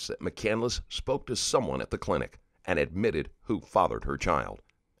chance that McCandless spoke to someone at the clinic and admitted who fathered her child.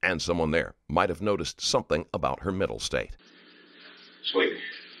 And someone there might have noticed something about her mental state. So like,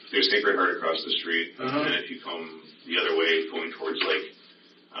 there's Sacred Heart across the street, and if you come the other way, going towards like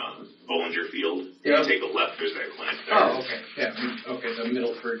Bollinger Field, you take a left, there's that clinic there. Oh, okay. Yeah. Okay, the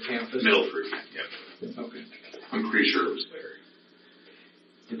Middleford campus. Middleford, yeah. Okay. I'm pretty sure it was there.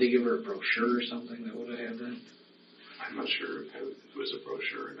 Did they give her a brochure or something that would have had that? I'm not sure if it was a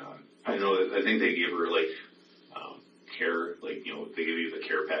brochure or not. I know that I think they gave her like care, like, you know, they give you the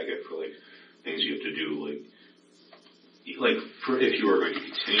care packet for like things you have to do, like for if you were going to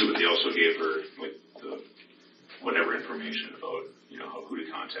continue, but they also gave her like the whatever information about, you know, who to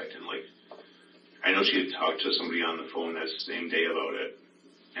contact, and like I know she had talked to somebody on the phone that same day about it,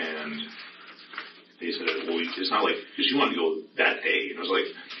 and they said, well, it's not like, because she wanted to go that day, and I was like,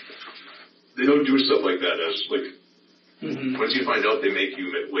 they don't do stuff like that. As like, once you find out, they make you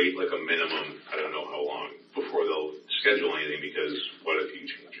wait like a minimum, I don't know how long, before they'll schedule anything, because what if you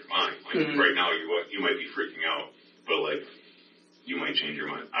change your mind? Like right now, you might be freaking out, but like, you might change your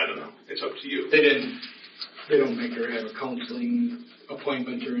mind. I don't know. It's up to you. They don't make her have a counseling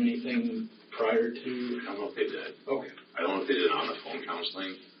appointment or anything prior to? I don't know if they did. Okay. I don't know if they did on the phone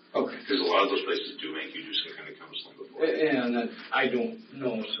counseling. Okay. Because a lot of those places do make you do some kind of counseling before. And I don't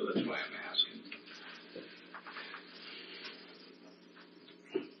know, so that's why I'm asking.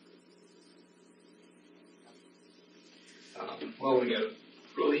 Well, we got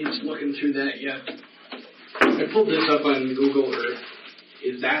He's looking through that yet. I pulled this up on Google Earth.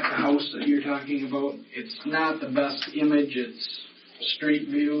 Is that the house that you're talking about? It's not the best image. It's street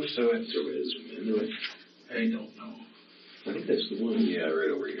view, so it's... I don't know. I think that's the one, yeah,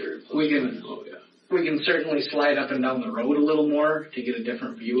 right over here. We can certainly slide up and down the road a little more to get a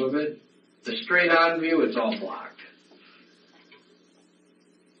different view of it. The straight-on view, it's all blocked.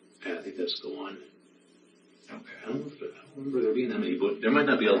 Yeah, I think that's the one. Okay. I don't remember there being that many bushes. There might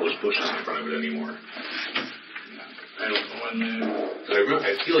not be all those bushes in front of it anymore. I don't know when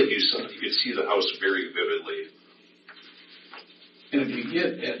I feel like you could see the house very vividly. and if you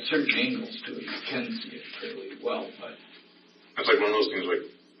get at certain angles to it, you can see it fairly well, but... It's like one of those things, like,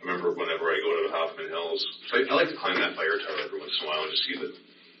 I remember whenever I go to the Hoffman Hills, so I like to climb that fire tower every once in a while and just see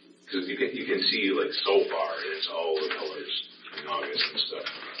because you can see, like, so far, and it's all the colors in August and stuff.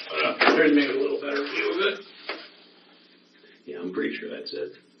 But, there's maybe a little better view of it. Yeah, I'm pretty sure that's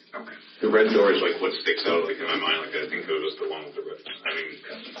it. Okay. the red door is, like, what sticks out, like, in my mind. Like, I think it was the one with the red,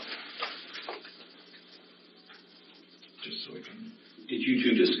 Just so we can... Did you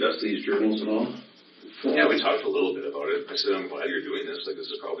two discuss these journals at all? Yeah, we talked a little bit about it. I said, I'm glad you're doing this. Like, this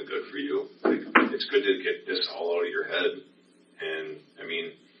is probably good for you. Like, it's good to get this all out of your head. And, I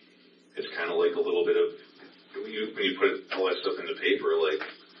mean, it's kind of like a little bit of, when you put all that stuff in the paper, like,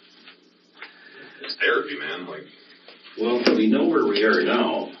 it's therapy, man. Like, well, we know where we are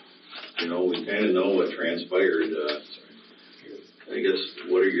now. You know, we kind of know what transpired. I guess,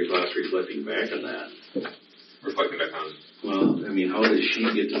 what are your thoughts reflecting back on that? reflecting back on, well, I mean, how did she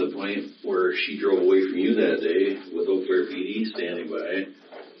get to the point where she drove away from you that day with Eau Claire PD standing by?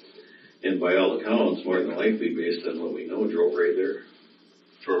 And by all accounts, more than likely, based on what we know, drove right there.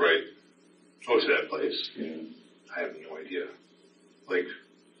 drove right, to that place. Yeah. I have no idea. Like,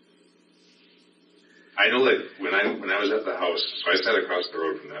 I know that when I was at the house, so I sat across the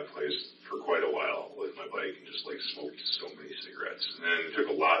road from that place for quite a while with my bike and just, like, smoked so many cigarettes. And it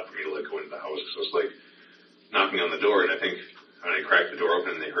took a lot for me to, like, go into the house because I was, like, knocking on the door, and I think when I cracked the door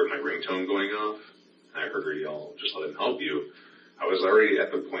open and they heard my ringtone going off, and I heard her yell, just let him help you, I was already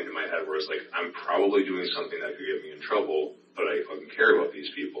at the point in my head where it's like, I'm probably doing something that could get me in trouble, but I fucking care about these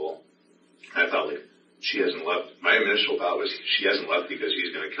people. And I thought, like, she hasn't left. My initial thought was she hasn't left because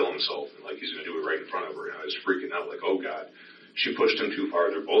he's going to kill himself, and, like, he's going to do it right in front of her. And I was freaking out, like, oh, God. She pushed him too far.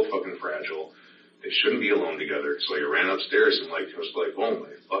 They're both fucking fragile. They shouldn't be alone together. So I ran upstairs and, like, I was like, oh,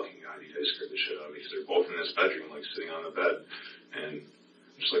 my fucking God, you guys scared the shit out of me because they're both in this bedroom, like, sitting on the bed. And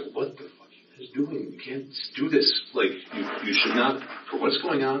I'm just like, what the fuck? guys doing? You can't do this. Like, you should not, for what's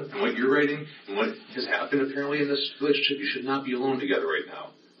going on and what you're writing and what has happened apparently in this relationship, you should not be alone together right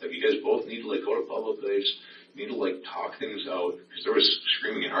now. Like, you guys both need to, like, go to public place. You need to, like, talk things out. Because there was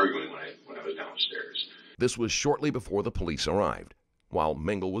screaming and arguing when I was downstairs. This was shortly before the police arrived. While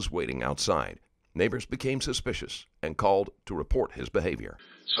Mengel was waiting outside, neighbors became suspicious and called to report his behavior.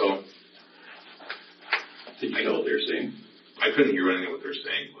 So, did you know what they were saying? I couldn't hear anything what they were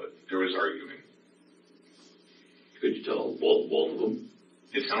saying, but there was arguing. Could you tell both of them?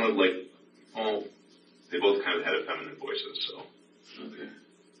 It sounded like, well, they both kind of had feminine voices, so. Okay.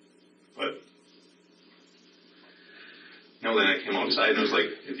 But, no, then I came outside and I was like,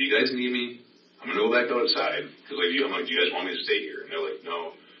 if you guys need me, I'm going to go back outside. Because, like, I'm like, do you guys want me to stay here? And they're like,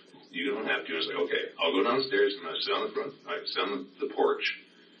 no, you don't have to. And I was like, okay, I'll go downstairs. I'm going to sit on the front, sit on the porch.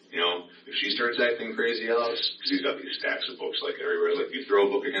 You know, if she starts acting crazy, Alex, because he's got these stacks of books, like, everywhere. Like, you throw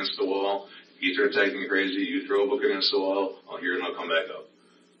a book against the wall, he starts acting crazy, you throw a book against the wall, I'll hear it and I'll come back up.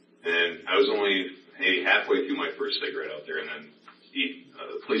 And I was only halfway through my first cigarette out there, and then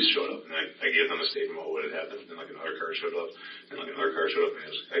the police showed up, and I gave them a statement about what had happened, and, like, another car showed up, and, like, another car showed up,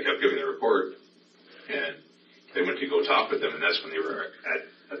 and I kept giving the report, and they went to go talk with them, and that's when they were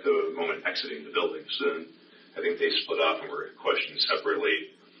at the moment exiting the building. So then I think they split off and were questioned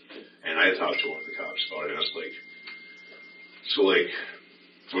separately. And I talked to one of the cops about it, and I was like, so, like,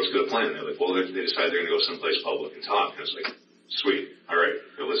 what's the plan? They're like, well, they decided they're going to go someplace public and talk. And I was like, sweet, all right,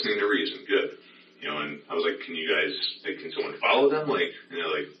 they're listening to reason, good. You know, and I was like, can you guys, like, can someone follow them? Like, and they're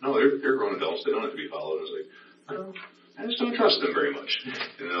like, no, they're grown adults, they don't have to be followed. And I was like, I just don't trust them very much.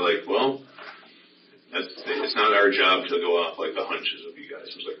 And they're like, well, it's not our job to go off, like, the hunches of you guys.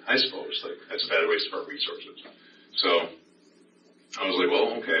 I was like, I suppose, like, that's a bad waste of our resources. So I was like,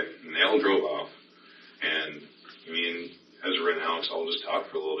 well, okay. And they all drove off. And me and Ezra and Alex all just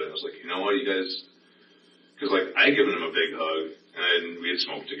talked for a little bit. I was like, you know what, you guys, because, like, I had given them a big hug, and we had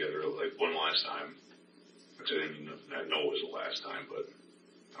smoked together, like, one last time. Which I didn't know it was the last time, but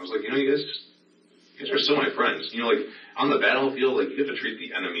I was like, you know, you guys are still my friends. You know, like, on the battlefield, like, you have to treat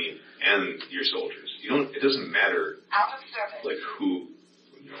the enemy and your soldiers. It doesn't matter, like, who,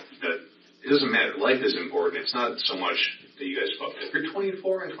 you know, that, it doesn't matter. Life is important. It's not so much that you guys fucked up. You're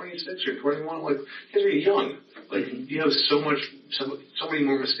 24 and 26, you're 21, like, because you're young. Like, you have so many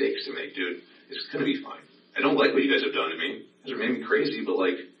more mistakes to make, dude. It's gonna be fine. I don't like what you guys have done to me. You guys are making me crazy, but,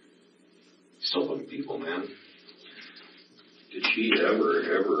 like, still fucking people, man. Did she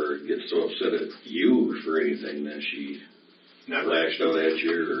ever get so upset at you for anything that she lashed out at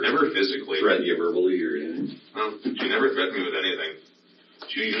you, or never physically threatened you verbally or anything? No, she never threatened me with anything.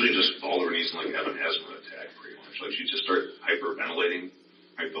 She usually just fall to her knees and, like, have an asthma attack, pretty much. Like, she'd just start hyperventilating.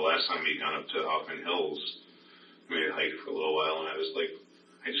 Like, the last time we got up to Hoffman Hills, we had hiked for a little while, and I was like,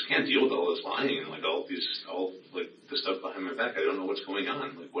 I just can't deal with all this lying and, like, all the stuff behind my back. I don't know what's going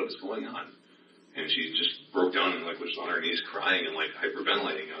on. Like, what is going on? And she just broke down and, like, was on her knees crying and, like,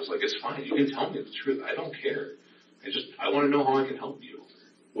 hyperventilating. I was like, it's fine. You can tell me the truth. I don't care. I want to know how I can help you.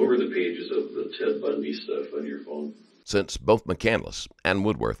 What were the pages of the Ted Bundy stuff on your phone? Since both McCandless and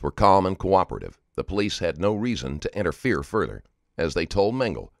Woodworth were calm and cooperative, the police had no reason to interfere further. As they told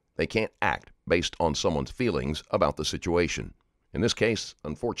Mengel, they can't act based on someone's feelings about the situation. In this case,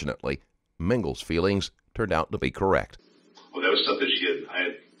 unfortunately, Mengel's feelings turned out to be correct. Well, that was stuff that I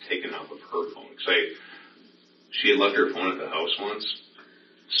had taken off of her phone. Because she had left her phone at the house once,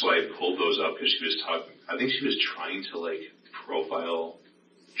 so I pulled those up because she was talking. I think she was trying to, like, profile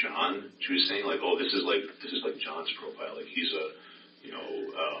John. She was saying, like, oh, this is like John's profile. Like, he's a, you know,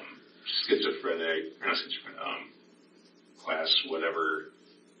 schizophrenic, or not schizophrenic, class, whatever,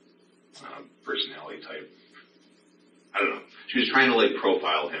 personality type. I don't know. She was trying to, like,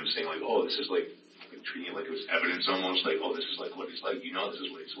 profile him, saying, like, oh, this is like treating it like it was evidence almost, like, oh, this is like what he's like, you know, this is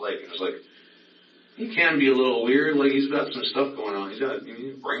what he's like. And I was like, he can be a little weird, like, he's got some stuff going on. He's got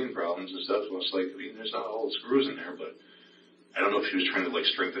brain problems and stuff, so it's like, I mean, there's not all the screws in there, but I don't know if she was trying to, like,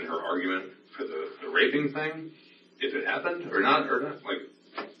 strengthen her argument for the raping thing, if it happened or not, like,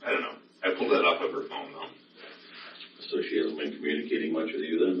 I don't know. I pulled that off of her phone, though. So she hasn't been communicating much with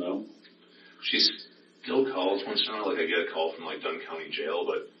you then, though? She still calls once in a while. Like, I get a call from, like, Dunn County Jail,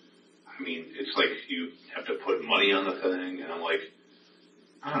 but, I mean, it's like you have to put money on the thing, and I'm like,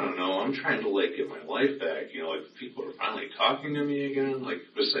 I don't know, I'm trying to, like, get my life back, you know, like, people are finally talking to me again, like,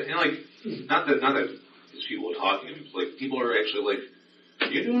 and, like, not that these people are talking to me, but, like, people are actually like,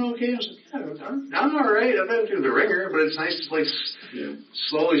 you doing okay? I was like, yeah, I'm all right, I've been through the ringer, but it's nice to, like,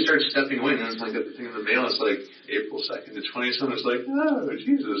 slowly start stepping away, and then it's like the thing in the mail, it's like, April 2nd to 20th, it's like, oh,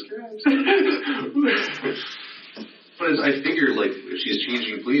 Jesus Christ. But I figured, like, if she's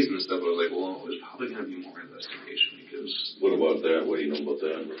changing pleas and stuff, I was like, well, there's probably going to be more investigation because... What about that? What do you know about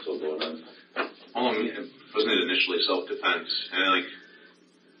that? What's still going on? Well, I mean, wasn't it initially self-defense? And, like,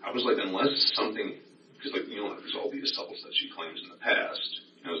 I was like, unless something... Because, like, you know, there's all these assaults that she claims in the past.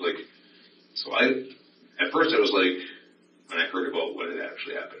 And I was like... So at first I was like, when I heard about what had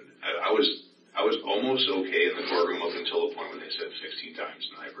actually happened, I was almost okay in the courtroom up until the point when they said 16 times,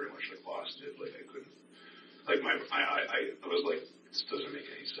 and I pretty much, like, lost it. Like, I couldn't... Like, I was like, this doesn't make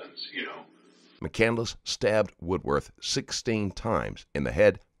any sense, you know? McCandless stabbed Woodworth 16 times in the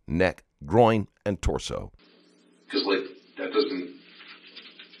head, neck, groin, and torso. Because, like, that doesn't...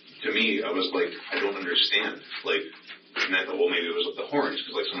 To me, I was like, I don't understand. Like, and I thought, well, maybe it was like the horns.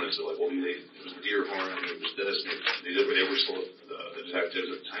 Because, like, someone said, like, well, it was a deer horn, and it was this, and they were still... The detectives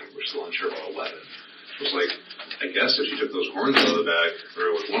at the time were still unsure about a weapon. It was like, I guess if she took those horns out of the back,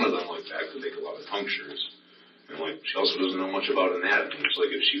 or with one of them, like, that could make a lot of punctures. And, like, she also doesn't know much about anatomy. It's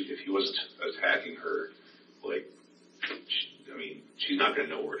like, if he was attacking her, like, she's not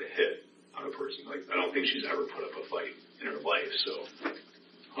going to know where to hit on a person. Like, I don't think she's ever put up a fight in her life. So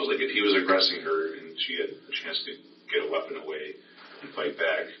I was like, if he was aggressing her and she had a chance to get a weapon away and fight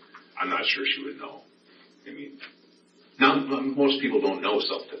back, I'm not sure she would know. I mean, most people don't know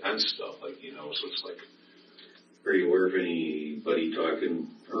self-defense stuff, like, you know, so it's like. Are you aware of anybody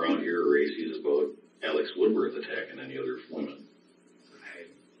talking around here or races about Alex Woodworth attacking any other women?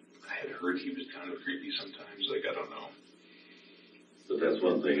 I had heard he was kind of creepy sometimes. Like, I don't know. But that's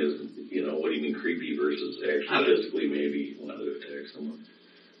one thing is, you know, what do you mean creepy versus actually physically maybe wanted to attack someone?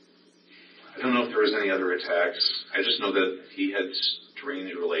 I don't know if there was any other attacks. I just know that he had strange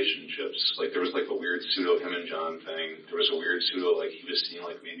relationships. Like, there was, like, a weird pseudo him and John thing. There was a weird pseudo, like, he was seeing,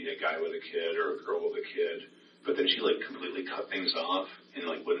 like, maybe a guy with a kid or a girl with a kid. But then she, like, completely cut things off and,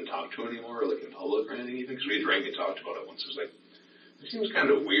 like, wouldn't talk to him anymore, or, like, in public or anything even, because we drank and talked about it once. It was like, it seems kind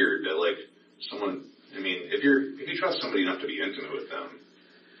of weird that, like, someone, I mean, if you trust somebody enough to be intimate with them,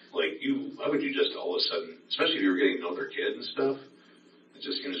 like, why would you just all of a sudden, especially if you were getting to know their kid and stuff, it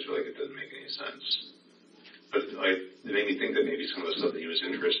just seems like it doesn't make any sense. But it made me think that maybe some of the stuff that he was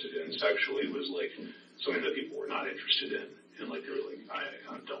interested in sexually was, like, something that people were not interested in. And, like, they were like,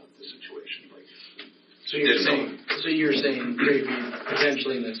 I'm done with this situation. Like, So you're saying creepy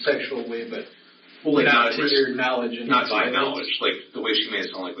potentially in a sexual way, but not to your knowledge and not to my knowledge. Like, the way she made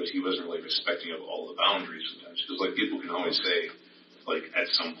it sound like he wasn't really respecting of all the boundaries sometimes. Because, like, people can always say, like,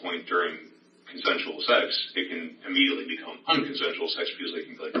 at some point during consensual sex, it can immediately become unconsensual sex because they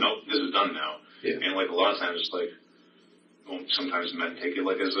can be like, nope, this is done now. Yeah. And, like, a lot of times it's like, well, sometimes men take it,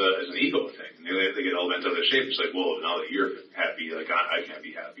 like, as an ego thing. And they get all bent out of shape. It's like, well, now that you're happy, like, I can't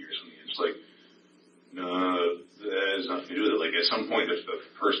be happy or something. It's like, no, that has nothing to do with it. Like, at some point, if the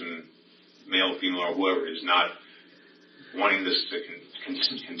person, male, female, or whoever, is not wanting this to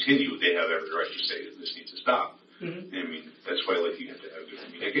continue, they have every right to say that this needs to stop. Mm-hmm. I mean, that's why, like, you have to have good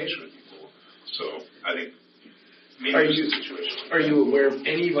communication with people. So, I think maybe it's a situation like Are you aware of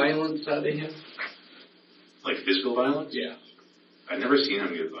any violence out of him? Like physical violence? Yeah. I've never seen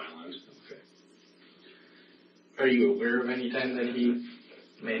him get violent. Okay. Are you aware of any time that he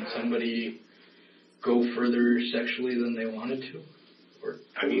made somebody go further sexually than they wanted to? Or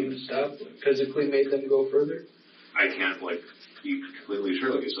stop, like, physically made them go further? I can't, like, be completely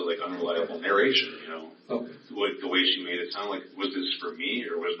sure. Like I said, like, unreliable narration, you know? Okay. The way she made it sound like, was this for me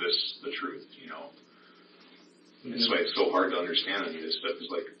or was this the truth, you know? Mm-hmm. That's why it's so hard to understand any of this stuff.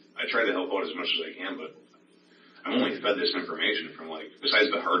 It's like, I try to help out as much as I can, but I'm only fed this information from, like,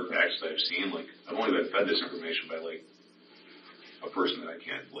 besides the hard facts that I've seen, like, I've only been fed this information by, like, a person that I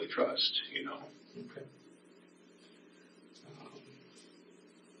can't really trust, you know? Okay.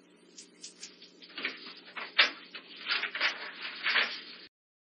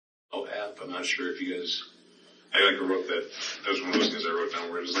 App. I'm not sure if you guys. I like wrote that. That was one of those things I wrote down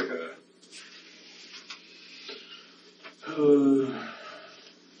where it was like a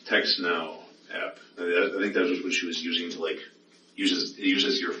text now app. I think that was what she was using to, like,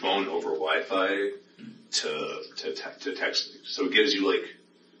 uses your phone over Wi-Fi to text. So it gives you, like,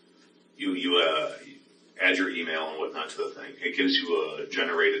 you add your email and whatnot to the thing. It gives you a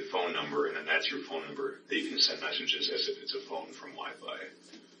generated phone number, and then that's your phone number that you can send messages as if it's a phone from Wi-Fi.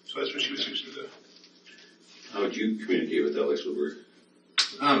 So that's what she was using to. How would you communicate with Alex Woodworth?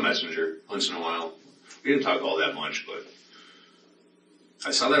 Messenger, once in a while. We didn't talk all that much, but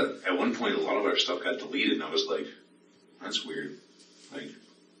I saw that at one point a lot of our stuff got deleted, and I was like, that's weird. Like,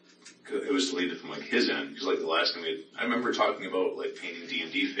 it was deleted from, like, his end, because, like, the last thing I remember talking about, like, painting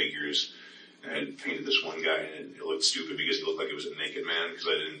D&D figures, I had painted this one guy, and it looked stupid because he looked like he was a naked man because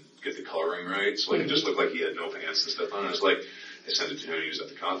I didn't get the coloring right. So like it just looked like he had no pants and stuff on. I was like, I sent it to him, and he was at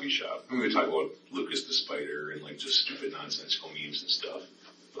the coffee shop. And we would talk about Lucas the Spider and like just stupid nonsensical memes and stuff.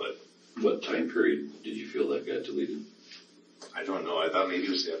 But what time period did you feel that got deleted? I don't know. I thought maybe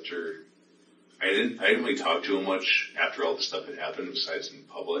it was after. I didn't really talk to him much after all the stuff had happened, besides in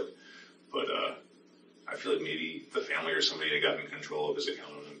public. But I feel like maybe the family or somebody had gotten control of his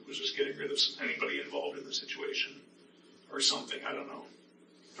account and was just getting rid of anybody involved in the situation or something. I don't know.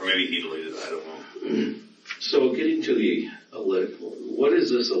 Or maybe he deleted it. I don't know. So getting to the what is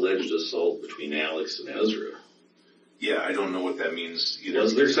this alleged assault between Alex and Ezra? Yeah, I don't know what that means either.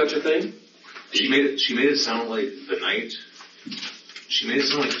 Was there such a thing? She made it sound like the night. She made it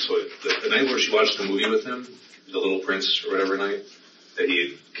sound like the night where she watched the movie with him, The Little Prince or whatever night, that he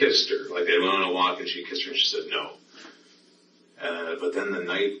had kissed her. Like they went on a walk and she kissed her and she said no. But then the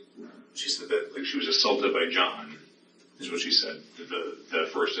night she said that like she was assaulted by John, is what she said. The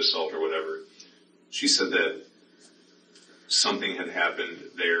first assault or whatever. She said that something had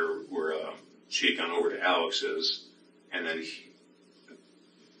happened there where she had gone over to Alex's, and then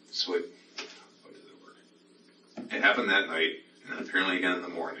what did it work? It happened that night, and then apparently again in the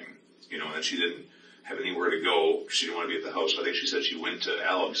morning, and then she didn't have anywhere to go. She didn't want to be at the house. So I think she said she went to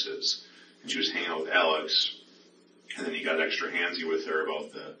Alex's, and she was hanging out with Alex, and then he got extra handsy with her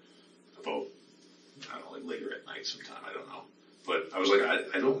about I don't know, like later at night sometime. I don't know. But I was like,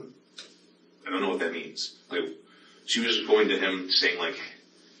 I don't know what that means. Like, she was just going to him saying like,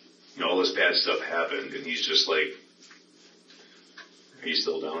 all this bad stuff happened, and he's just like, are you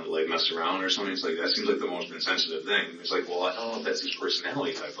still down to like mess around or something? It's like, that seems like the most insensitive thing. It's like, well, I don't know if that's his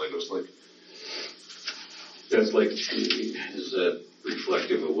personality type. Like, it was like, that's like, is that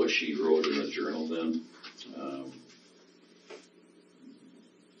reflective of what she wrote in the journal then?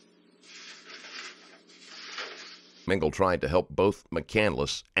 Mengel tried to help both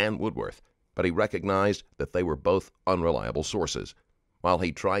McCandless and Woodworth, but he recognized that they were both unreliable sources. While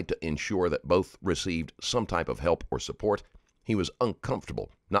he tried to ensure that both received some type of help or support, he was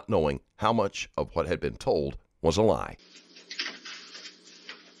uncomfortable not knowing how much of what had been told was a lie.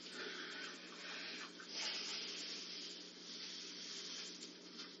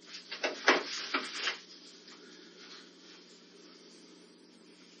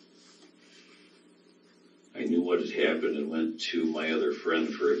 I knew what had happened and went to my other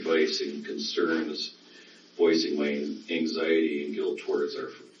friend for advice and concerns, voicing my anxiety and guilt towards our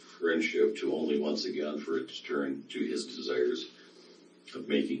friendship, to only once again for it to turn to his desires of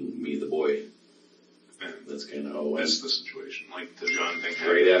making me the boy. Yeah. That's kind of how it went. That's the situation. Like the John thing.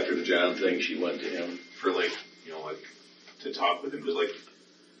 Right after the John thing, she went to him for like, like to talk with him. It was like,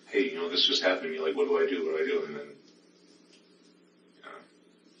 hey, this just happened to me. Like, what do I do? What do I do? And then,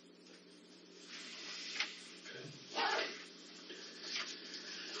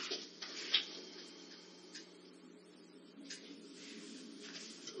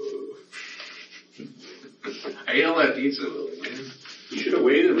 I ate all that pizza, Willie, man. You should have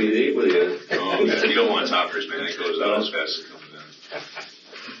waited. We ate with you. Oh, man. You don't want toppers, man. It goes out as fast as it comes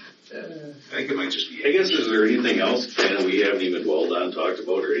in. I think it might just be... I guess, is there anything else kind of we haven't even dwelled on, talked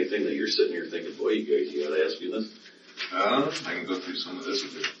about, or anything that you're sitting here thinking, boy, you guys, you got to ask me this? I can go through some of this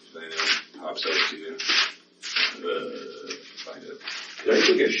if anything pops out to you. Find it. Could I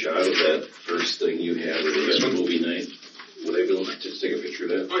take a shot of that first thing you had with the movie night? Would I be able to just take a picture of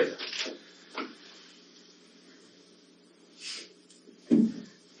that? Oh, yeah.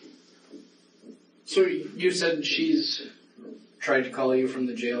 So you said she's tried to call you from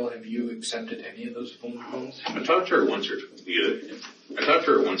the jail. Have you accepted any of those phone calls? I talked to her once or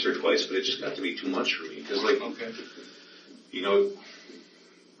twice, but it just got to be too much for me. Because, like, okay.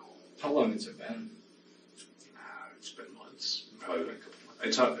 How long has it been? It's been months. Probably been a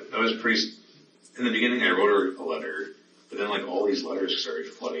couple months. I was pretty... In the beginning, I wrote her a letter, but then, like, all these letters started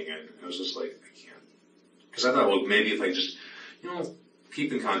flooding in. I was just like, I can't. Because I thought, well, maybe if I just,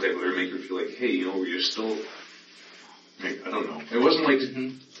 keep in contact with her, make her feel like, hey, you're still... I don't know. It wasn't like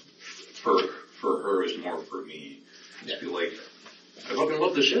for her, it was more for me. Just be like, I fucking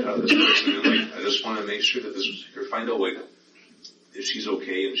love the shit out of this person. And, like, I just want to make sure that find out, like, if she's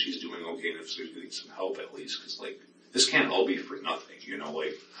okay and she's doing okay and if she's getting some help at least. Because, like, this can't all be for nothing,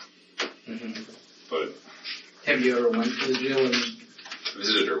 like. But. Have you ever went to the jail and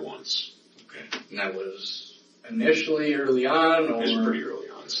visited her once? Okay. And that was initially early on, or? It was pretty early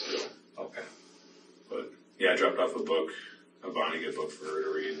on still. Okay. But, yeah, I dropped off a Vonnegut book for her to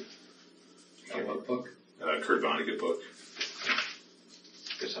read. What book? Kurt Vonnegut book.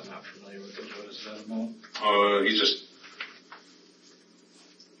 Guess I'm not familiar with it. What is that about? He's just,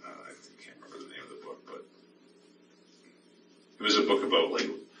 I can't remember it was a book about like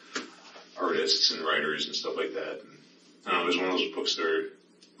artists and writers and stuff like that. And, I don't know, it was one of those books that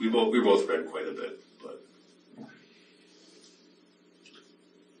we both read quite a bit. But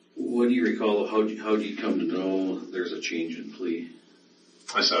what do you recall? How do you come to know there's a change in plea?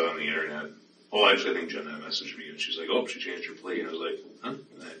 I saw it on the internet. Well, actually, I think Jenna messaged me, and she's like, "Oh, she changed her plea," and I was like, "Huh?"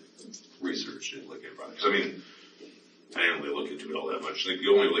 And I researched it, looking about it. Because I mean, I didn't really look into it all that much. Like,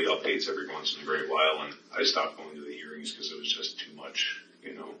 you only really updates every once in a great while, and I stopped going to the hearings because it was just too much,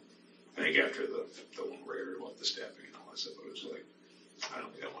 you know. I think after the one where I heard about the stabbing and all that stuff, I was like, I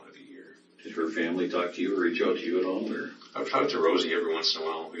don't think I want to be here. Did her family talk to you or reach out to you at all? Or I've talked to Rosie every once in a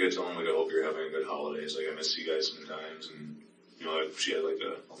while. Like, I tell them, like, I hope you're having a good holidays. Like, I miss you guys sometimes. And, you know, like, she had, like,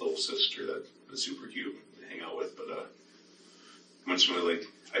 a little sister that's super cute to hang out with. But, once really, like,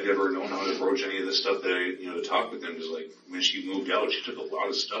 I'd never known how to approach any of this stuff that I, you know, to talk with them. Because, like, when she moved out, she took a lot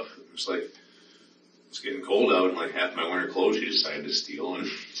of stuff. It was like, it's getting cold out, and, like, half my winter clothes she decided to steal. And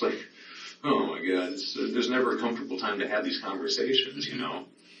it's like, oh, my God, there's never a comfortable time to have these conversations, you know?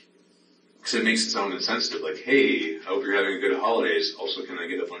 Because it makes it sound insensitive, like, hey, I hope you're having a good holidays. Also, can I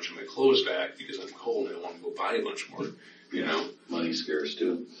get a bunch of my clothes back because I'm cold and I want to go buy a bunch more, you know? Money's scarce,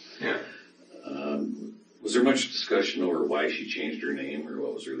 too. Yeah. Was there much discussion over why she changed her name or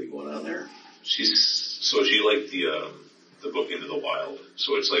what was really going on there? She liked the book Into the Wild.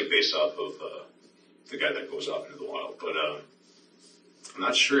 So it's, like, based off of the guy that goes off into the wild. But I'm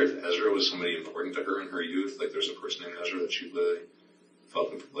not sure if Ezra was somebody important to her in her youth. Like, there's a person named Ezra that she really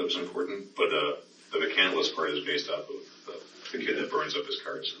felt that was important, but the McCandless part is based off of the kid that burns up his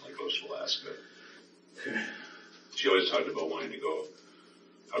cards and like goes to Alaska. Okay. She always talked about wanting to go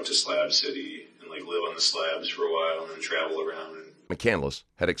out to Slab City and like live on the slabs for a while and then travel around. McCandless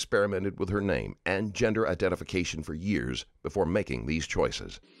had experimented with her name and gender identification for years before making these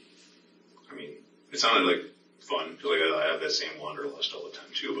choices. I mean, it sounded like fun because like I have that same wanderlust all the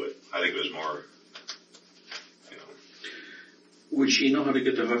time too, but I think it was more. Would she know how to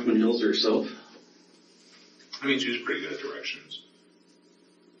get to Huffman Hills herself? I mean, she was pretty good at directions.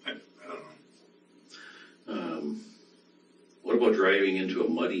 I don't know. What about driving into a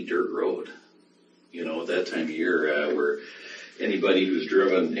muddy dirt road? You know, at that time of year where anybody who's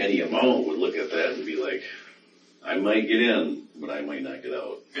driven any amount would look at that and be like, I might get in, but I might not get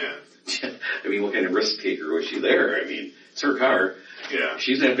out. Yeah. I mean, what kind of risk taker was she there? I mean, it's her car. Yeah.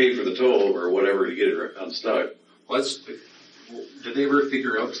 She's going to pay for the tow or whatever to get it unstuck. Well, did they ever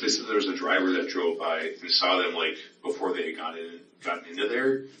figure out, because they said there was a driver that drove by and saw them, like, before they had gotten into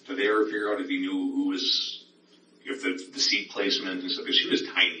there, did they ever figure out if he knew who was, if the seat placement and stuff, because she was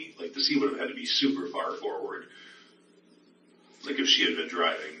tiny, like, the seat would have had to be super far forward, like, if she had been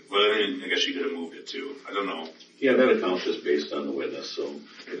driving. But, I mean, I guess she could have moved it, too. I don't know. Yeah, that account's just based on the witness, so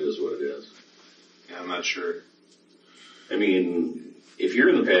it is what it is. Yeah, I'm not sure. I mean, if you're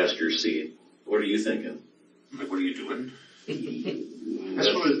in the passenger seat, what are you thinking? Like, what are you doing? That's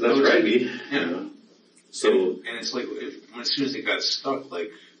where I'd be. Yeah. So, and it's like, as soon as they got stuck,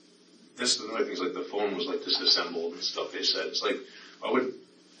 like, that's the other thing, is like the phone was like disassembled and stuff they said. It's like, why would,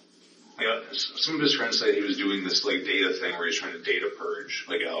 some of his friends say he was doing this like data thing where he's trying to data purge.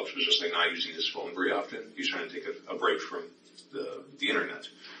 Like Alex was just like not using his phone very often. He's trying to take a break from the internet.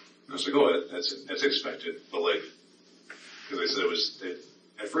 And I was like, oh, that's expected. But like, because they said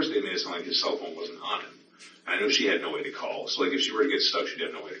at first they made it sound like his cell phone wasn't on him. I know she had no way to call. So, like, if she were to get stuck, she'd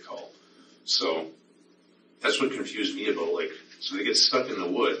have no way to call. So, that's what confused me about, like, so they get stuck in the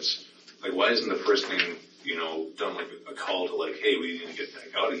woods. Like, why isn't the first thing, you know, done, like, a call to, like, hey, we need to get back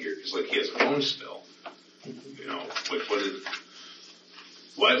out of here? Because, like, he has a phone still. You know, like,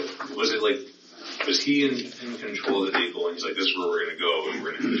 why, was it, like, was he in control of the vehicle and he's like, this is where we're going to go and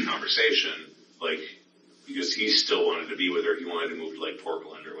we're going to have this conversation? Like, because he still wanted to be with her. He wanted to move to, like,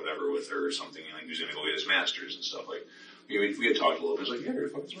 Portland or whatever with her or something. And, like, he was going to go get his master's and stuff. Like, we had talked a little bit. He was like, yeah, what the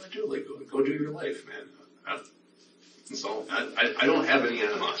fuck do you want to do? Like, go do your life, man. That's all. I don't have any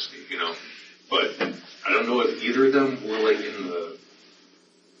animosity, you know. But I don't know if either of them were, like,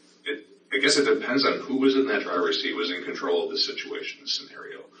 I guess it depends on who was in that driver's seat was in control of the situation, the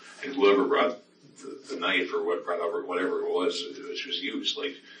scenario. And whoever brought the knife or whatever it was, which was used.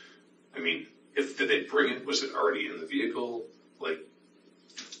 Like, I mean, did they bring it? Was it already in the vehicle? Like,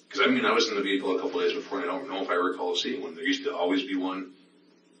 because I mean, I was in the vehicle a couple of days before, and I don't know if I recall seeing one. There used to always be one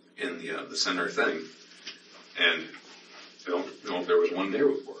in the center thing, and I don't know if there was one there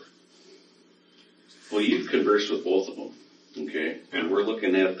before. Well, you've conversed with both of them, okay? Yeah. And we're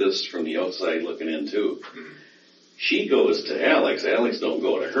looking at this from the outside looking in, too. Mm-hmm. She goes to Alex. Alex don't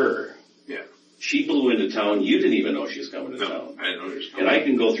go to her. Yeah. She flew into town. You didn't even know she was coming to town. I didn't know she was coming. And I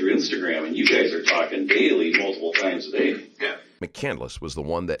can go through Instagram, and you guys are talking daily, multiple times a day. Yeah. McCandless was the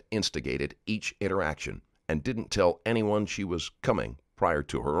one that instigated each interaction and didn't tell anyone she was coming prior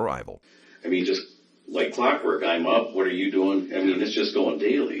to her arrival. I mean, just like clockwork, I'm up, what are you doing? I mean, it's just going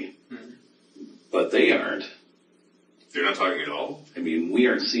daily. But they aren't. They're not talking at all? I mean, we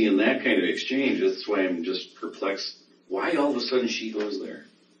aren't seeing that kind of exchange. That's why I'm just perplexed. Why all of a sudden she goes there?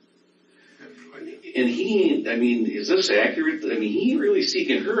 And he, I mean, is this accurate? I mean, he really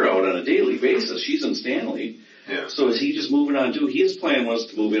seeking her out on a daily basis. She's in Stanley. Yeah. So is he just moving on too? His plan was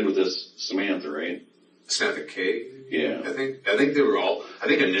to move in with this Samantha, right? Samantha K? Yeah. I think they were all, I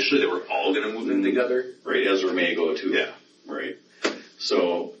think initially they were all going to move in together. Right, Ezra may go too. Yeah. Right.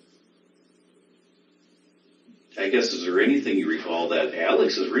 So, I guess, is there anything you recall that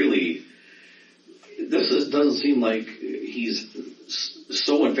Alex is really, doesn't seem like he's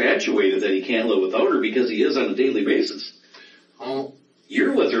so infatuated that he can't live without her, because he is on a daily basis. Oh.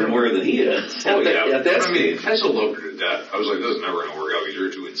 You're with her more than he is. Oh, yeah. At that I mean, stage. I still love her to death. I was like, this is never going to work out because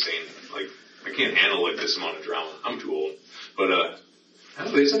you're too insane. Like, I can't handle, like, this amount of drama. I'm too old. But, I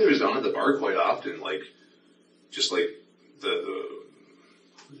don't know, they said he was down at the bar quite often, like, just like,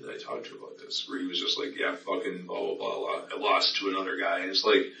 who did I talk to about this? Where he was just like, yeah, fucking blah, blah, blah, blah. I lost to another guy. And it's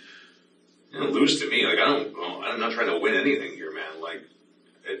like, you know, lose to me. Like, I'm not trying to win anything here, man. Like,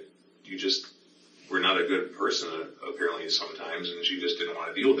 we're not a good person, apparently, sometimes, and she just didn't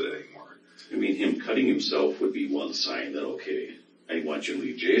want to deal with it anymore. I mean, him cutting himself would be one sign that, okay, I want you to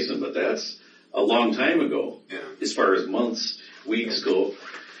leave Jason, but that's a long time ago. Yeah. As far as months, weeks go.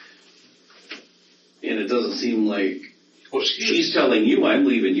 And it doesn't seem like, well, she's telling you, I'm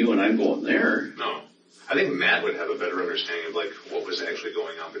leaving you and I'm going there. No. I think Matt would have a better understanding of, like, what was actually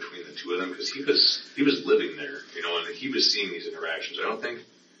going on between the two of them, because he was living there, you know, and he was seeing these interactions.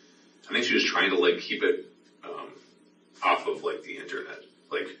 I think she was trying to, like, keep it off of, like, the internet.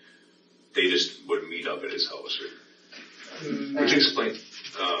 Like, they just would meet up at his house. Which explains,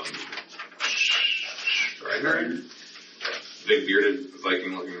 right? Big bearded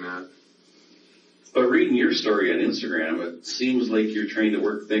Viking-looking Matt. But reading your story on Instagram, it seems like you're trying to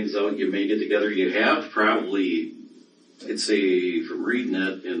work things out. You may get together. You have probably, I'd say, from reading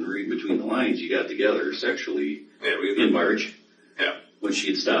it and reading between the lines, you got together sexually in March. Yeah. When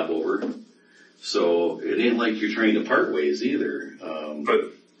she'd stop over. So it ain't like you're trying to part ways either.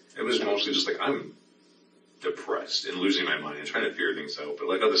 But it was mostly just like, I'm depressed and losing my mind and trying to figure things out. But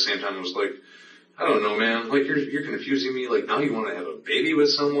like at the same time, it was like, I don't know, man. Like you're confusing me. Like now you want to have a baby with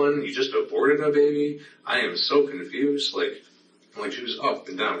someone. You just aborted a baby. I am so confused. Like she was up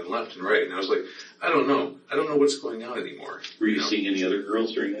and down and left and right. And I was like, I don't know. I don't know what's going on anymore. Were you seeing any other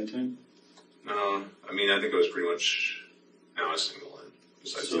girls during that time? No. I mean, I think it was pretty much, I was single.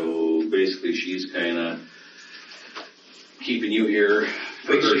 So basically she's kind of keeping you here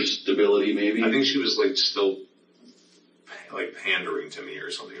for her stability maybe? I think she was like still like pandering to me or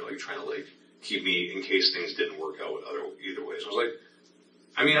something, like trying to like keep me in case things didn't work out either way. So I was like,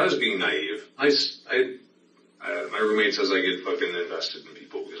 I mean, I was being naive. My roommate says I get fucking invested in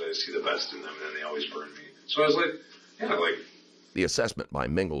people because I see the best in them and then they always burn me. So I was like, yeah, like. The assessment by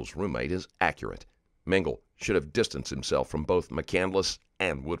Mengel's roommate is accurate. Mengel should have distanced himself from both McCandless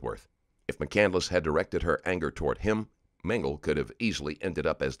and Woodworth. If McCandless had directed her anger toward him, Mengel could have easily ended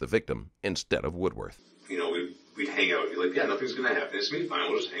up as the victim instead of Woodworth. You know, we'd hang out. You'd be like, yeah, nothing's going to happen. It's going to be fine.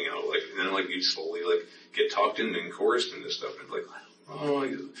 We'll just hang out. Like, and then, like, you'd slowly, like, get talked in and coerced into stuff. And like,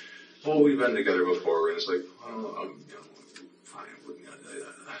 oh, we've been together before. And it's like, fine.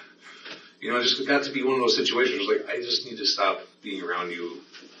 You know, it just got to be one of those situations where, like, I just need to stop being around you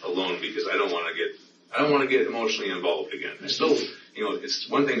alone because I don't want to get emotionally involved again. I still, you know, it's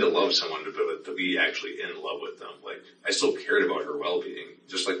one thing to love someone, but to be actually in love with them. Like, I still cared about her well-being,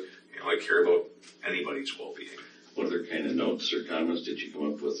 just like, you know, I care about anybody's well-being. What other kind of notes or comments did you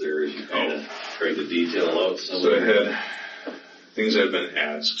come up with there as you kind of tried to detail out some of So I had things that had been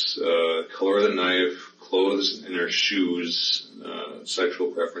asked, color of the knife, clothes and her shoes,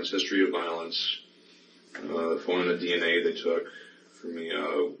 sexual preference, history of violence, the phone and the DNA they took for me,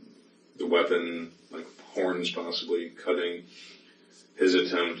 the weapon, like horns possibly, cutting, his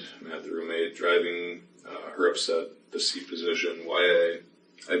attempt at the roommate, driving her upset, the seat position, why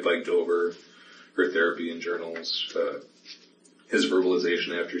I biked over, her therapy and journals, his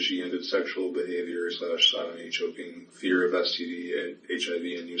verbalization after she ended sexual behavior / sodomy, choking, fear of STD,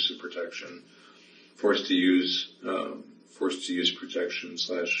 HIV, and use of protection, forced to use protection /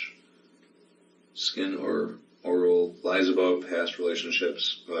 skin or oral, lies about past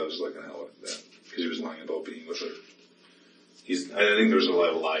relationships. Well, that was like an hell of that because he was lying about being with her. I think there's a lot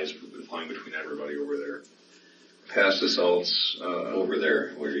of lies flying between everybody over there. Past assaults. over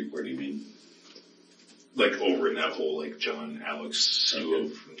there? Where do you mean? like over in that whole like John Alex slew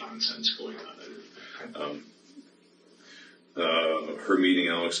of nonsense going on. Her meeting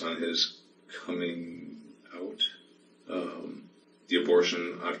Alex on his coming out. The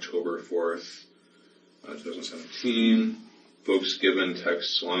abortion, October 4th, 2017. Folks given,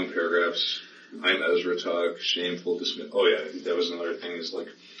 texts, long paragraphs. I'm Ezra talk, shameful, dismiss. Oh yeah, that was another thing is like,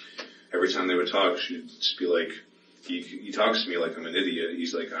 every time they would talk, she'd just be like, he talks to me like I'm an idiot.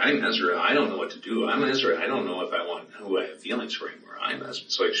 He's like, I'm Ezra, I don't know what to do. I'm Ezra, I don't know if I want who I have feelings for anymore. I'm Ezra.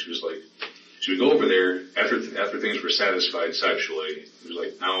 It's like, she would go over there after things were satisfied sexually. It was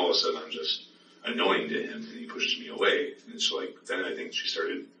like, now all of a sudden I'm just annoying to him and he pushes me away. And it's like, then I think she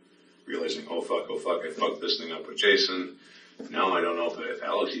started realizing, oh fuck, I fucked this thing up with Jason. Now I don't know if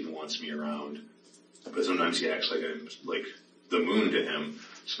Alex even wants me around. But sometimes he acts like I'm like the moon to him.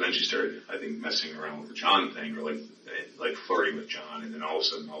 So then she started, I think, messing around with the John thing, or like flirting with John, and then all of a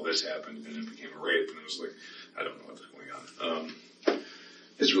sudden all this happened, and it became a rape, and it was like, I don't know what's going on.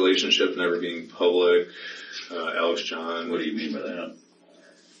 His relationship never being public, Alex John. What do you mean by that?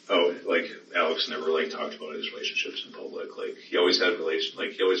 Oh, like Alex never like talked about his relationships in public. Like he always had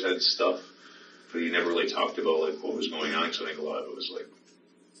he always had stuff, but he never really talked about like what was going on. So I think a lot of it was like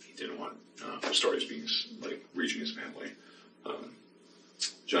he didn't want stories being like reaching his family.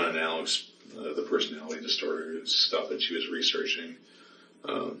 John and Alex, the personality disorder stuff that she was researching,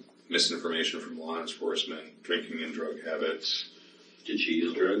 misinformation from law enforcement, drinking and drug habits. Did she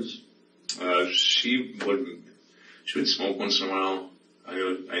use drugs? She would smoke once in a while. I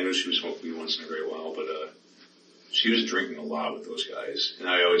know she would smoke weed once in a great while, but she was drinking a lot with those guys. And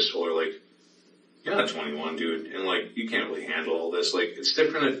I always told her, like, you're not 21, dude, and like you can't really handle all this. Like it's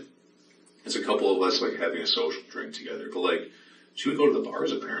different. It's a couple of us like having a social drink together, but like. She would go to the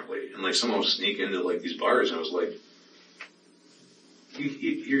bars apparently, and like someone would sneak into like these bars, and I was like,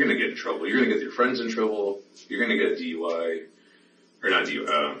 "You're gonna get in trouble. You're gonna get your friends in trouble. You're gonna get a DUI, or not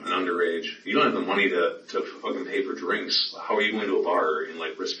DUI, an underage. You don't have the money to fucking pay for drinks. How are you going to a bar and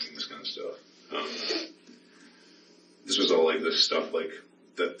like risking this kind of stuff?" This was all like this stuff like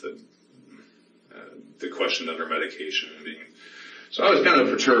that the question under medication and being. So I was kind of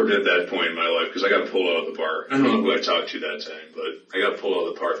perturbed at that point in my life because I got pulled out of the bar. I don't know who I talked to that time, but I got pulled out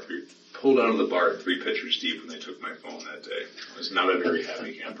of the bar 3 pitchers deep when they took my phone that day. I was not a very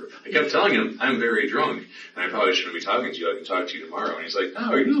happy camper. I kept telling him, I'm very drunk, and I probably shouldn't be talking to you. I can talk to you tomorrow. And he's like,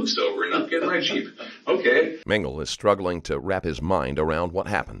 oh, you look sober enough. Get in my Jeep. Okay. Mengel is struggling to wrap his mind around what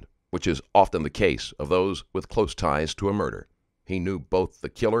happened, which is often the case of those with close ties to a murder. He knew both the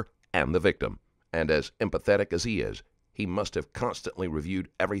killer and the victim, and as empathetic as he is, he must have constantly reviewed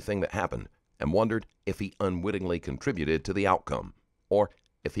everything that happened and wondered if he unwittingly contributed to the outcome, or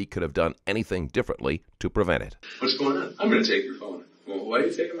if he could have done anything differently to prevent it. What's going on? I'm going to take your phone. Well, why are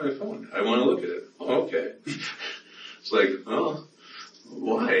you taking my phone? I want to look at it. Oh, okay. It's like, oh,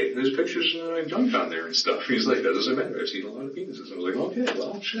 why? There's pictures of my junk on there and stuff. He's like, that doesn't matter. I've seen a lot of penises. I was like, okay,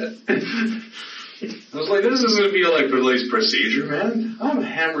 well, shit. I was like, this doesn't feel like police procedure, man. I'm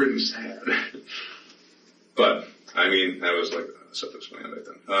hammered and sad. But, I mean, that was like stuff that was going on back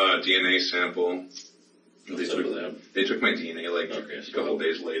then. DNA sample. They took my DNA like a couple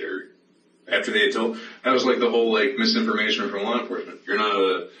days later. After they had told, that was like the whole like misinformation from law enforcement. We're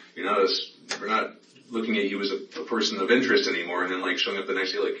not looking at you as a person of interest anymore. And then like showing up the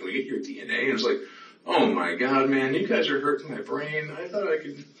next day, like, can we get your DNA? And it's like, oh my God, man, you guys are hurting my brain. I thought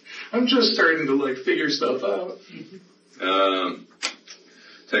I'm just starting to like figure stuff out.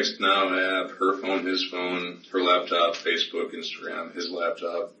 Text Now app, her phone, his phone, her laptop, Facebook, Instagram, his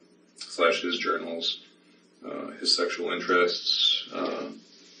laptop, / his journals, his sexual interests,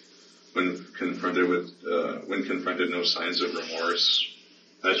 when confronted no signs of remorse.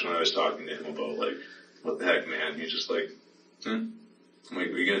 That's when I was talking to him about like, what the heck, man? He's just like, I'm like,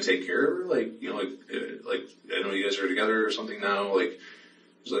 are you gonna take care of her? Like, you know, like I know you guys are together or something now. Like,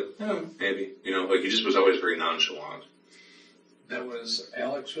 he's like, yeah, maybe. You know, like he just was always very nonchalant. That was,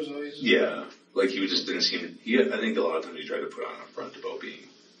 Alex was always? Yeah. Like he just didn't seem, I think a lot of times he tried to put on a front about being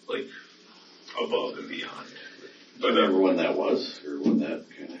like above and beyond. Do you remember when that was? Or when that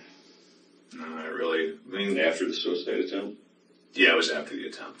kind of? No, not really. I mean, after the suicide attempt? Yeah, it was after the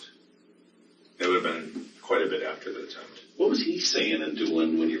attempt. It would have been quite a bit after the attempt. What was he saying and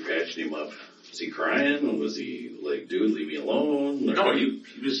doing when you patched him up? Was he crying? Or was he like, dude, leave me alone? Or no, he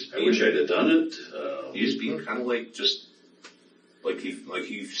was. I wish I'd have done it. He was being kind of like just. Like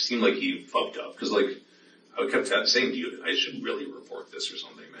he seemed like he fucked up. Cause like, I kept saying to you, I should really report this or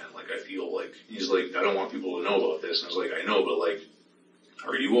something, man. Like I feel like, he's like, I don't want people to know about this. And I was like, I know, but like,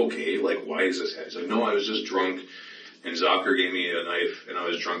 are you okay? Like, why is this happening? He's like, no, I was just drunk And Zocker gave me a knife, and I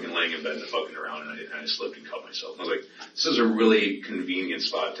was drunk and laying in bed and fucking around, and I slipped and cut myself. And I was like, this is a really convenient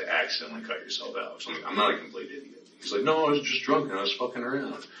spot to accidentally cut yourself out. So I'm like, I'm not a complete idiot. He's like, no, I was just drunk and I was fucking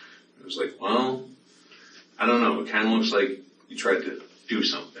around. I was like, well, I don't know. It kind of looks like you tried to do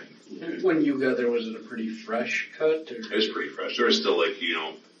something. When you got there, was it a pretty fresh cut? Or? It was pretty fresh. There was still like, you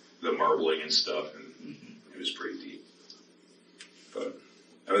know, the marbling and stuff, and it was pretty deep. But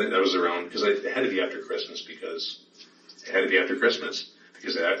I think that was around, because it had to be after Christmas, because Eric Zocker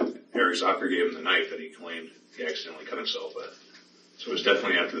gave him the knife that he claimed he accidentally cut himself with. So it was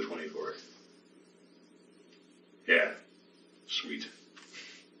definitely after the 24th. Yeah. Sweet.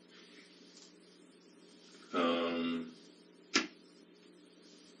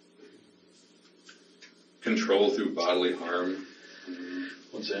 Control through bodily harm.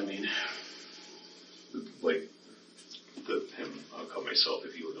 What's that mean? Like, I'll cut myself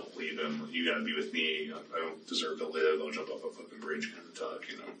if you don't leave him. You gotta be with me. I don't deserve to live. I'll jump off a fucking bridge kind of talk,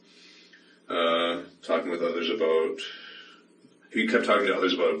 you know. Talking with others about, he kept talking to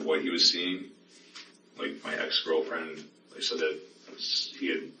others about what he was seeing. Like my ex-girlfriend, they said that he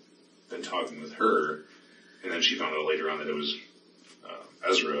had been talking with her, and then she found out later on that it was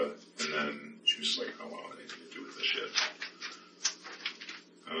Ezra, and then she was like, I don't want anything to do with this shit.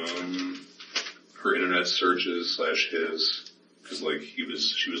 Her internet searches / his, because like she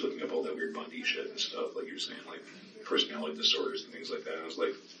was looking up all that weird Bundy shit and stuff, like you were saying, like personality disorders and things like that. And I was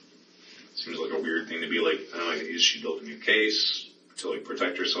like, seems like a weird thing to be like, I don't know, like, is she building a case to like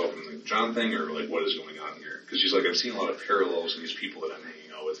protect herself from the John thing, or like what is going on here? Because she's like, I'm seeing a lot of parallels in these people that I'm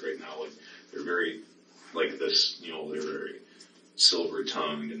hanging out with right now. Like they're very like this, you know, they're very silver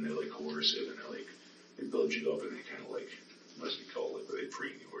tongued and they're like coercive and they're like they build you up and they kind of like, what's it called, like where they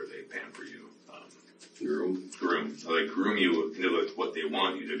preen you or they pamper you. Groom. They like groom you into like what they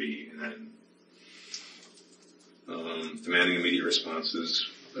want you to be, and then demanding immediate responses,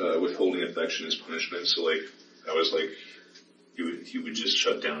 withholding affection as punishment. So like I was like, he would just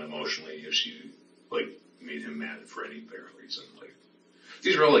shut down emotionally if she like made him mad for any apparent reason. Like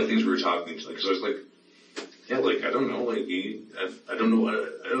these are all like things we were talking to, like, because I was like, yeah, like I don't know, like I don't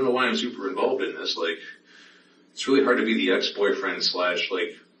know why I'm super involved in this. Like it's really hard to be the ex-boyfriend /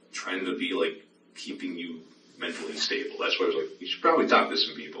 like trying to be like keeping you mentally stable. That's why I was like, you should probably talk to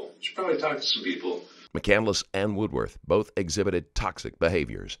some people. McCandless and Woodworth both exhibited toxic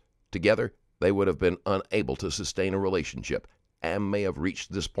behaviors. Together, they would have been unable to sustain a relationship and may have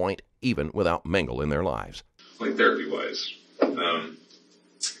reached this point even without Mengel in their lives. Like therapy-wise,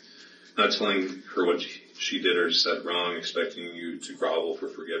 not telling her what she did or said wrong, expecting you to grovel for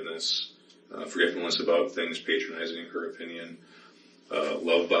forgiveness, forgetfulness about things, patronizing her opinion,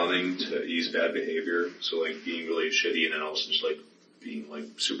 love bombing to ease bad behavior. So like being really shitty and then also just like being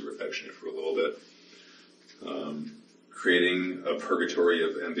like super affectionate for a little bit. Creating a purgatory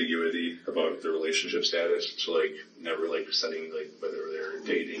of ambiguity about the relationship status. So like never like setting like whether they're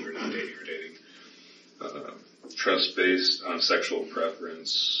dating or not dating or dating. Trust based on sexual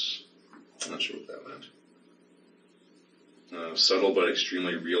preference. I'm not sure what that meant. Subtle but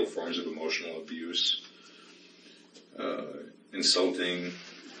extremely real forms of emotional abuse. Insulting,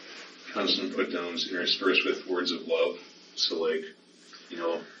 constant put downs interspersed with words of love. So like, you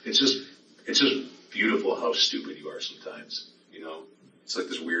know, it's just beautiful how stupid you are sometimes, you know? It's like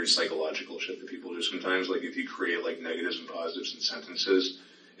this weird psychological shit that people do sometimes. Like if you create like negatives and positives in sentences,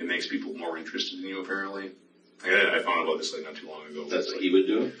 it makes people more interested in you apparently. I found out about this like not too long ago. That's what he would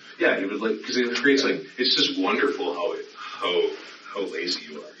do? Yeah, he would like, because it creates like, it's just wonderful how lazy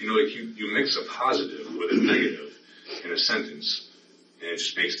you are. You know, like you mix a positive with a negative in a sentence, and it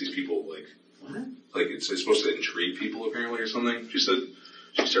just makes these people like, what? Like it's supposed to intrigue people apparently or something. She said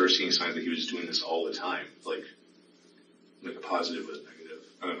she started seeing signs that he was doing this all the time, like a positive with a negative.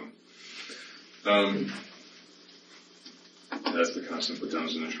 I don't know. That's the constant put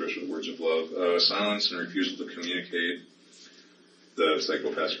downs and interspersed with words of love. Silence and refusal to communicate. The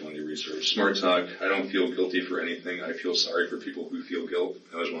psychopathology research. Smart talk. I don't feel guilty for anything. I feel sorry for people who feel guilt.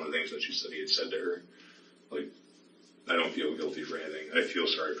 That was one of the things that she said he had said to her. Like, I don't feel guilty for anything. I feel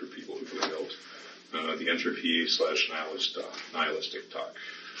sorry for people who feel guilt. The entropy / nihilistic talk.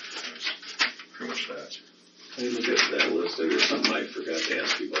 That's pretty much that. I look at that list. There's something I forgot to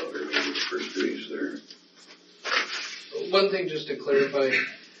ask you about, or maybe the first page there. One thing just to clarify,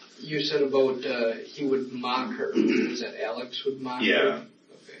 you said about he would mock her. Was that Alex would mock her? Yeah.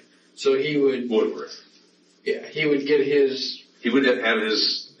 Okay. So he would... Woodworth. Yeah, he would get his... He would have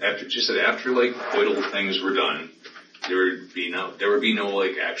his... She said after like coital things were done, there would be no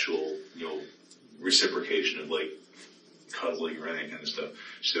like actual, you know, reciprocation of like cuddling or any kind of stuff.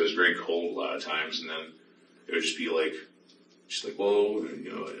 She said it was very cold a lot of times, and then it would just be like, she's like, well,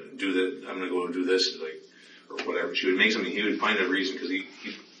 you know, do that. I'm going to go do this, like, or whatever. She would make something. He would find a reason because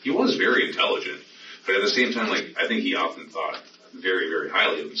he was very intelligent, but at the same time, like, I think he often thought very, very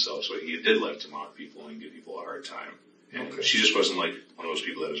highly of himself. So he did like to mock people and give people a hard time. And she just wasn't like one of those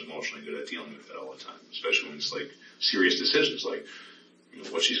people that was emotionally good at dealing with it all the time, especially when it's like serious decisions, like, you know,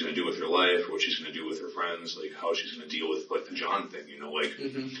 what she's going to do with her life, or what she's going to do with her friends, like how she's going to deal with like the John thing, you know, like,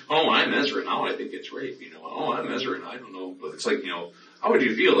 oh, I'm Ezra now, I think it's rape, you know, oh, I'm Ezra and I don't know, but it's like, you know, how would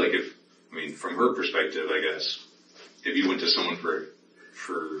you feel like if, I mean, from her perspective, I guess, if you went to someone for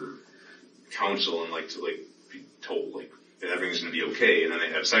counsel and like to like be told like that everything's going to be okay, and then they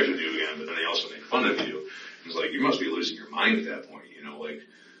have sex with you again, but then they also make fun of you. It's like, you must be losing your mind at that point, you know, like,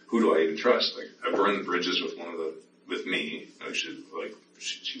 who do I even trust? Like, I burned the bridges with with me.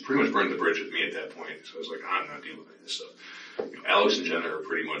 She pretty much burned the bridge with me at that point. So I was like, I'm not dealing with this stuff. You know, Alex and Jenna are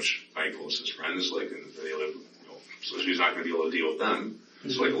pretty much my closest friends, like, and they live, you know, so she's not going to be able to deal with them.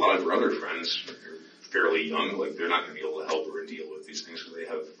 So like a lot of her other friends are fairly young, like, they're not going to be able to help her deal with these things because they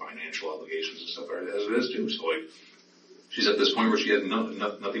have financial obligations and stuff as it is too. So like, she's at this point where she had nothing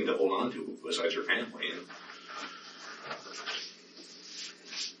to hold on to besides her family. And,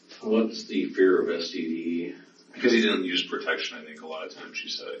 what's the fear of STD? because he didn't use protection, I think, a lot of times, she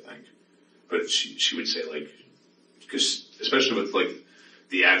said, I think. But she would say, like, because especially with, like,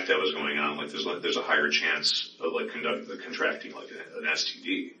 the act that was going on, like, there's a higher chance of, like, contracting, like, an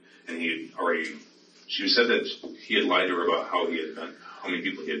STD. And she said that he had lied to her about how many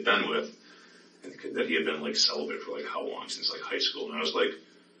people he had been with, and that he had been, like, celibate for, like, how long, since, like, high school. And I was like,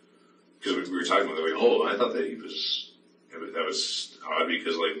 because we were talking about that, like, oh, I thought that that was odd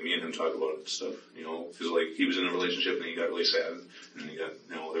because, like, me and him talk about stuff, you know, because, like, he was in a relationship and he got really sad, and he got,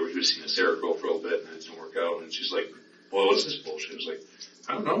 you know, he was seeing a Sarah girl for a little bit and it didn't work out, and she's like, well, what's this bullshit? I was like,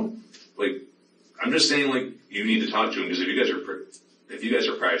 I don't know. Like, I'm just saying, like, you need to talk to him, because if you guys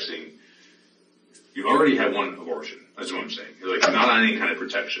are practicing, you've already had one abortion. That's what I'm saying. You're, like, not on any kind of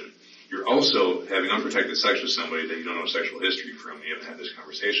protection. You're also having unprotected sex with somebody that you don't know sexual history from. You haven't had this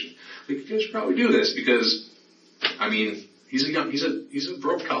conversation. Like, you guys should probably do this, because, I mean, he's a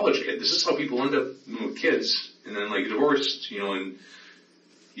broke college kid. This is how people end up, you know, with kids, and then, like, divorced, you know, and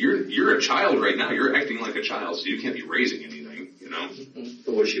you're a child right now. You're acting like a child, so you can't be raising anything, you know.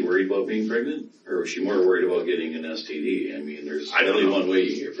 But was she worried about being pregnant, or was she more worried about getting an STD? I mean, there's only one way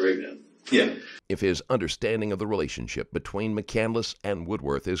you can get pregnant. Yeah. If his understanding of the relationship between McCandless and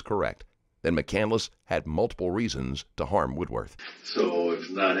Woodworth is correct, then McCandless had multiple reasons to harm Woodworth. So if it's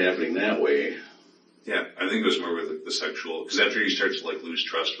not happening that way. Yeah, I think it was more with the sexual, because after you start to, like, lose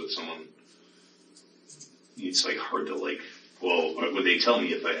trust with someone, it's, like, hard to, like, well, would they tell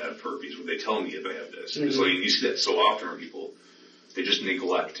me if I have herpes? Would they tell me if I have this? Because, like, you see that so often where people, they just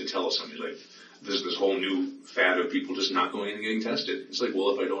neglect to tell somebody, like, there's this whole new fad of people just not going in and getting tested. It's like,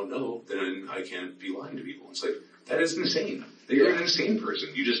 well, if I don't know, then I can't be lying to people. It's like, that is insane. You're an insane person.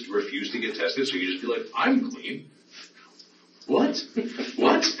 You just refuse to get tested, so you just be like, I'm clean. What?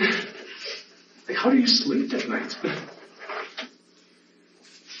 What? Like, how do you sleep at night?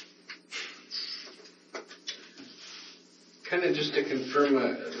 Kind of just to confirm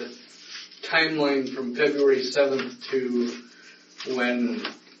the timeline from February 7th to when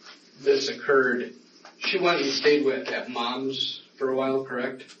this occurred, she went and stayed at Mom's for a while,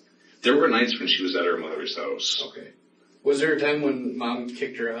 correct? There were nights when she was at her mother's house. Okay. Was there a time when Mom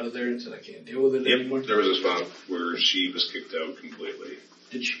kicked her out of there and said, I can't deal with it anymore? There was a spot where she was kicked out completely.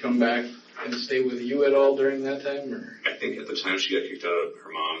 Did she come back and stay with you at all during that time? Or? I think at the time she got kicked out of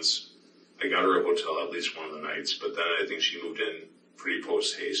her mom's, I got her a hotel at least one of the nights, but then I think she moved in pretty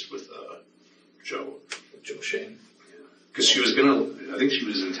post-haste with Joe. With Joe Shane. Because she was I think she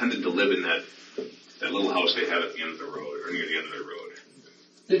was intended to live in that little house they had at the end of the road, or near the end of the road.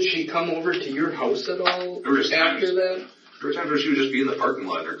 Did she come over to your house at all after that? There were times where she would just be in the parking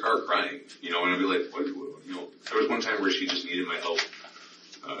lot in her car crying, you know, and I'd be like, what, you know, there was one time where she just needed my help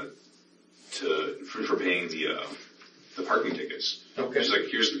for paying the parking tickets. Okay. She's like,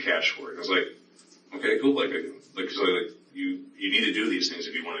 here's the cash for it. I was like, okay, cool. So you need to do these things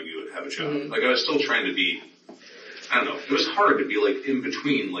if you want to have a job. Mm-hmm. Like, I was still trying to be, I don't know, it was hard to be, like, in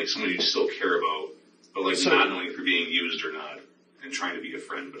between, like, someone you still care about, but, like, not knowing if you're being used or not, and trying to be a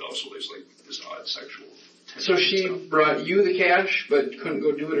friend, but also there's, like, this odd sexual tension. So she brought you the cash, but couldn't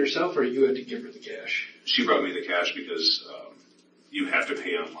go do it herself, or you had to give her the cash? She brought me the cash because you have to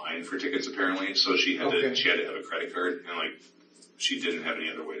pay online for tickets, apparently, so she had to have a credit card, and, like, she didn't have any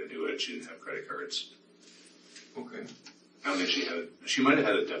other way to do it. She didn't have credit cards. Okay. I don't think she might have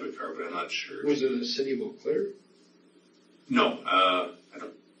had a debit card, but I'm not sure. Was it a City of Eau Claire? No,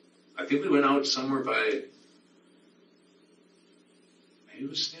 I think we went out somewhere by Maybe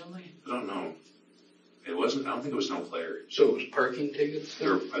it was Stanley? I don't know. It wasn't, I don't think it was no player. So it was parking tickets?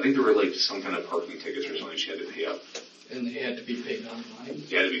 I think there were like some kind of parking tickets or something she had to pay up. And they had to be paid online?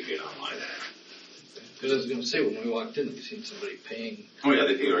 They had to be paid online. Because I was going to say, when we walked in, we seen somebody paying. Oh yeah,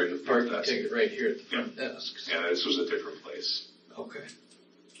 they paid right at the parking desk. ticket right here at the front desk. Yeah, this was a different place. Okay.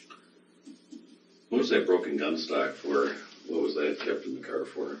 What was that broken gun stock for? What was that kept in the car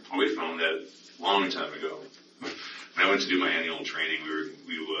for? Well, we found that a long time ago. When I went to do my annual training,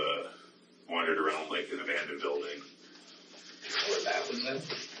 we wandered around like an abandoned building. Where that was at?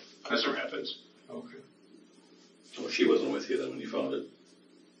 That's where Rapids. Okay. Oh, she wasn't with you then when you found it?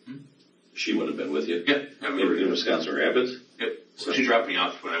 She would have been with you? Yeah. In Wisconsin Rapids? Yep. So she dropped me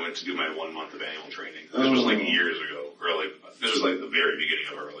off when I went to do my 1 month of annual training. This was like years ago. Or like, this was like the very beginning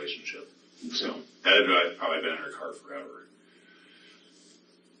of our relationship. So that had probably been in her car forever.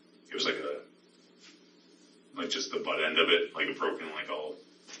 It was like just the butt end of it, like a broken, like all.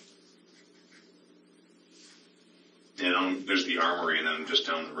 And there's the armory, and then just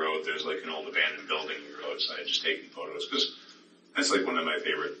down the road, there's like an old abandoned building on the roadside, just taking photos, because that's like one of my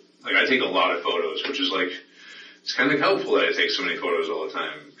favorite. Like I take a lot of photos, which is like, it's kind of helpful that I take so many photos all the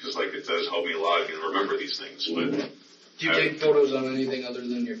time, because like it does help me a lot and remember these things. But do you take photos on anything other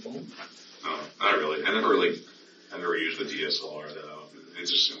than your phone? No, not really. I never use the DSLR. It's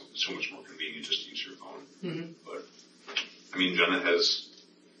just so much more convenient just to use your phone. Mm-hmm. But I mean, Jenna has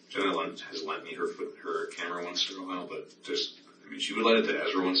lent me her camera once in a while, but she would let it to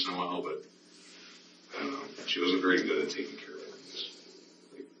Ezra once in a while, but I don't know. She wasn't very good at taking care of things.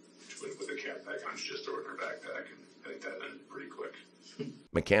 Like she went with a cat back on, she just threw it in her backpack, and I think that ended pretty quick.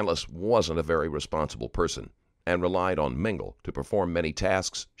 McCandless wasn't a very responsible person and relied on Mengel to perform many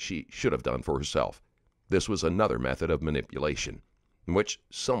tasks she should have done for herself. This was another method of manipulation, in which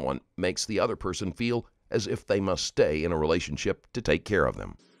someone makes the other person feel as if they must stay in a relationship to take care of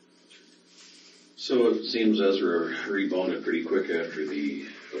them. So it seems Ezra rebounded pretty quick after the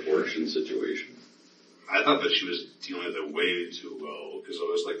abortion situation. I thought that she was dealing with it way too well, because I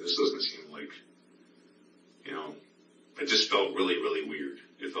was like, this doesn't seem like, it just felt really, really weird.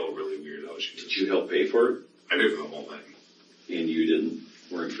 It felt really weird how she was. Did you help pay for it? I paid for the whole thing. And you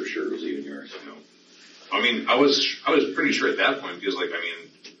weren't for sure it was even yours? No. I mean, I was pretty sure at that point, because I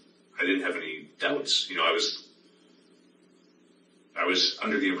didn't have any doubts. I was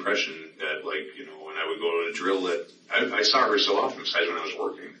under the impression that when I would go to a drill that I saw her so often besides when I was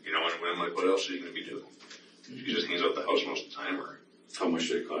working, and when I'm like, what else are you going to be doing? She just hangs out the house most of the time. Or how much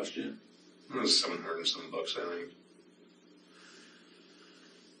did it cost you? It was $700 and some bucks, I think.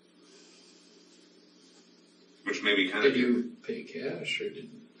 Which maybe kind of. Did you pay cash or did?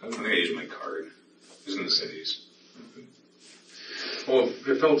 I think I used my card. It was in the cities. Okay. Well,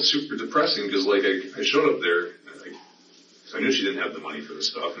 it felt super depressing because I showed up there. So I knew she didn't have the money for the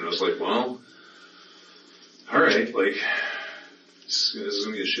stuff, and I was like, well, all right, this is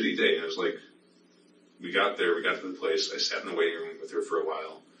gonna be a shitty day. And I was like, we got there, we got to the place. I sat in the waiting room with her for a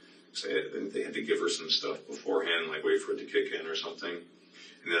while. So I think they had to give her some stuff beforehand, wait for it to kick in or something.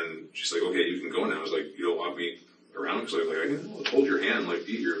 And then she's like, okay, you can go now. I was like, you don't want me around? Because I was like, I can hold your hand,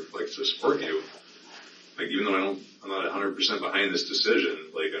 be here, to support you. Even though I'm not 100% behind this decision,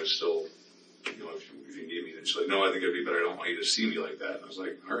 I'm still, if you need me. And she's like, no, I think it'd be better. I don't want you to see me like that. And I was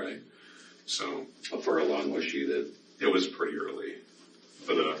like, all right. So. How far along was she then? It was pretty early.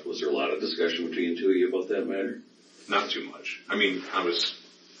 But, was there a lot of discussion between the two of you about that matter? Not too much. I mean,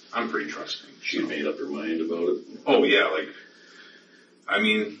 I'm pretty trusting. She made up her mind about it? Oh, yeah,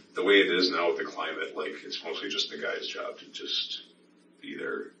 the way it is now with the climate, it's mostly just the guy's job to just be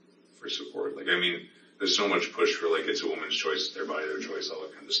there for support. There's so much push for, it's a woman's choice, their body, their choice, all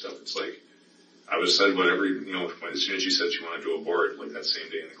that kind of stuff. It's I was said whatever, as soon as she said she wanted to abort, that same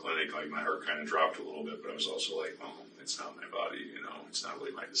day in the clinic, my heart kind of dropped a little bit, but I was also well, it's not my body, it's not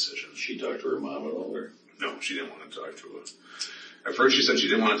really my decision. She talked to her mom at all, or? No, she didn't want to talk to her. At first she said she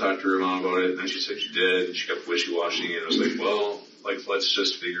didn't want to talk to her mom about it, and then she said she did, and she kept wishy-washy, and I was like, well, let's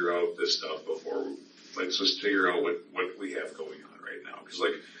just figure out this stuff let's just figure out what we have going on right now. Because,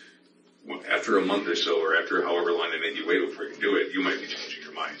 after a month or so, or after however long they make you wait before you can do it, you might be changing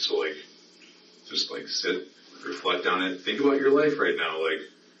your mind. So, just, sit, reflect on it, think about your life right now.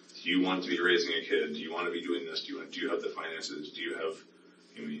 Do you want to be raising a kid? Do you want to be doing this? Do you have the finances? Do you have,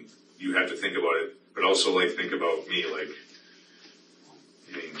 you have to think about it, but also, think about me,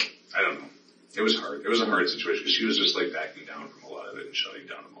 I don't know. It was hard. It was a hard situation because she was just backing down from a lot of it and shutting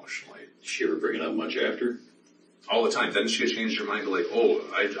down emotionally. Did she ever bring it up much after? All the time. Then she changed her mind to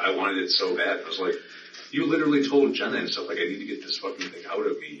I wanted it so bad. I was like, you literally told Jenna and stuff I need to get this fucking thing out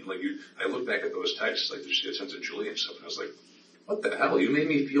of me. I look back at those texts, she had sent to Julie and stuff, and I was like, what the hell? You made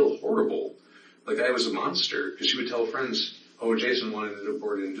me feel horrible. Like I was a monster. Because she would tell friends, oh, Jason wanted to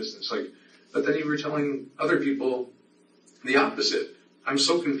abort it, and just, it's like, but then you were telling other people the opposite. I'm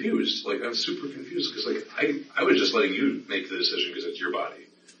so confused. Like, I'm super confused because, like, I was just letting you make the decision because it's your body.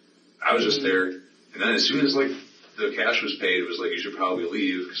 I was just there. And then as soon as, like, the cash was paid, it was like, you should probably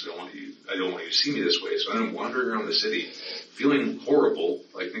leave because I don't want you to see me this way. So then I'm wandering around the city feeling horrible,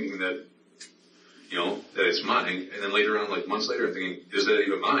 like thinking that, you know, that it's mine. And then later on, like months later, I'm thinking, is that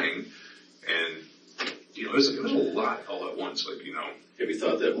even mine? And, you know, it was a lot all at once, like, you know. Have you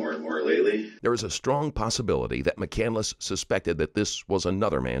thought that more and more lately? There is a strong possibility that McCandless suspected that this was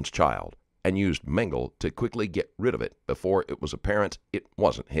another man's child and used Mengel to quickly get rid of it before it was apparent it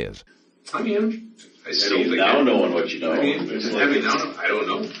wasn't his. I mean, I still think now knowing what you know. I mean, now I don't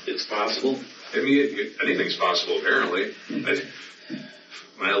know. It's possible. I mean, anything's possible, apparently.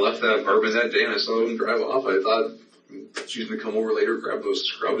 When I left that apartment that day and I saw him drive off, I thought she's going to come over later, grab those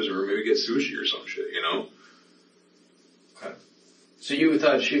scrubs, or maybe get sushi or some shit, you know? So you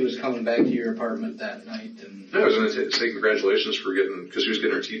thought she was coming back to your apartment that night? And I was going to say congratulations for because she was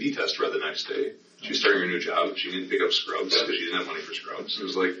getting her TB test read the next day. She was starting her new job. She didn't pick up scrubs because she didn't have money for scrubs. It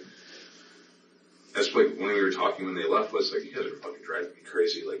was like, that's like when we were talking when they left, was like, you guys are fucking driving me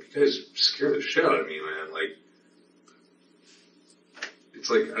crazy. Like, you guys scare the shit out of me, man. Like, it's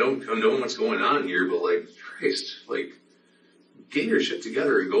like, I don't know what's going on here, but like, Christ, like, get your shit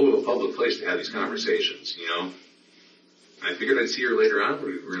together and go to a public place to have these conversations, you know? And I figured I'd see her later on.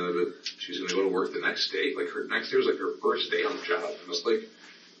 She's going to go to work the next day. Like, her next day was like her first day on the job. And I was like,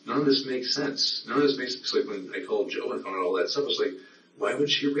 none of this makes sense. None of this makes sense. Like, when I called Joe and found out all that stuff, I was like, why would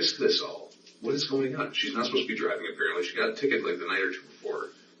she risk this all? What is going on? She's not supposed to be driving, apparently. She got a ticket like the night or two before.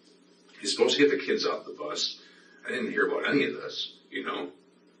 She's supposed to get the kids off the bus. I didn't hear about any of this, you know?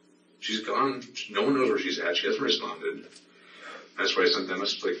 She's gone. No one knows where she's at. She hasn't responded. That's why I sent that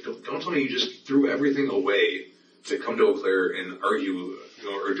message. Like, don't tell me you just threw everything away to come to Eau Claire and argue, you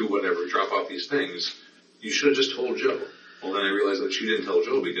know, or do whatever, drop off these things. You should have just told Joe. Well, then I realized that she didn't tell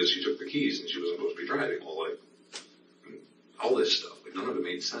Joe because she took the keys and she wasn't supposed to be driving. Well, like, all this stuff, like, none of it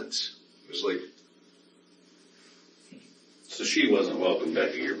made sense. It was like... So she wasn't welcome back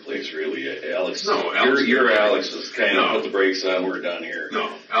at your place, really, Alex? No, Alex... Your Alex was kind of put the brakes on, we're done here.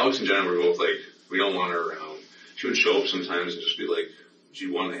 No, Alex and Jenna were both like, we don't want her around. She would show up sometimes and just be like,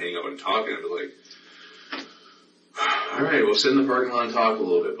 she'd want to hang out and talk, and I'd be like, all right, we'll sit in the parking lot and talk a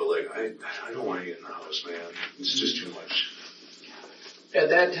little bit, but like, I don't want to get in the house, man. It's just too much. at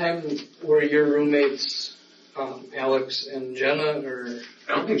that time, were your roommates Alex and Jenna, or?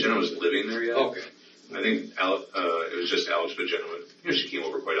 I don't think Jenna was living there yet. Okay. I think it was just Alex, but Jenna would, you know, she came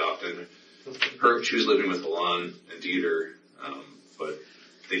over quite often. She was living with Alon and Dieter, but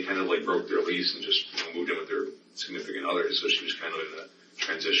they kind of like broke their lease and just moved in with their significant others, so she was kind of in the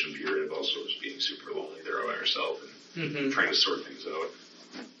transition period of also just being super lonely there by herself and trying to sort things out.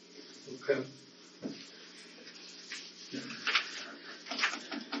 Okay.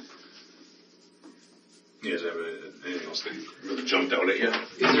 You guys have anything else that really jumped out at you?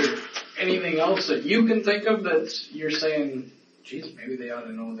 Is there anything else that you can think of that you're saying, geez, maybe they ought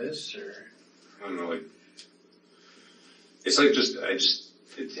to know this, or? I don't know, like, it's like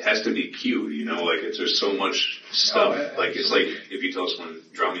it has to be cute, you know, like there's so much stuff. Like, it's like, if you tell someone,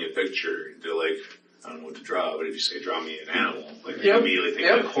 draw me a picture, they're like, I don't know what to draw, but if you say, draw me an animal, like, they immediately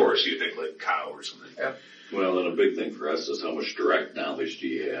think like horse, you think like cow or something. Yep. Well, and a big thing for us is how much direct knowledge do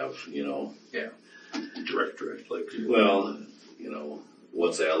you have, you know? Yeah. Direct, like. Well, you know,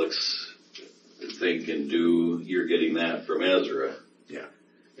 what's Alex think and do? You're getting that from Ezra. Yeah.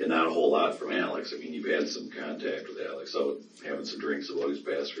 And not a whole lot from Alex. I mean, you've had some contact with Alex, out having some drinks about his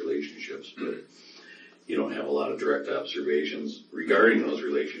past relationships, but you don't have a lot of direct observations regarding those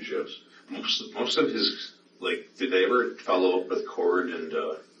relationships. Most of his, like, did they ever follow up with Cord and,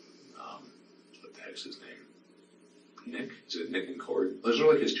 what the heck's his name? Nick? Is it Nick and Cord? Those are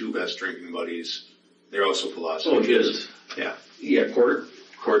like his two best drinking buddies. They're also philosophers. Oh, his? Yeah. Yeah, Cord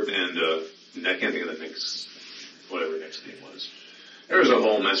and, I can't think of the Nick's, whatever Nick's name was. There was a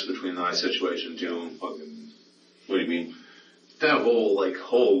whole mess between that situation too. Fucking, what do you mean? That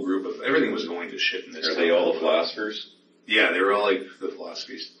whole group of, everything was going to shit in this Are town. they all the philosophers? Yeah, they were all like the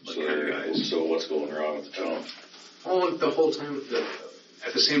philosophies kind of guys. So what's going wrong with the town? Oh, the whole time,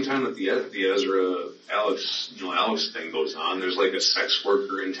 at the same time that the Ezra Alex thing goes on, there's like a sex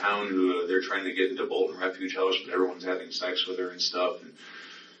worker in town who they're trying to get into Bolton Refuge House, but everyone's having sex with her and stuff, and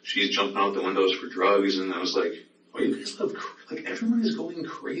she's jumping out the windows for drugs, and I was like, oh, you guys live, like, everyone is going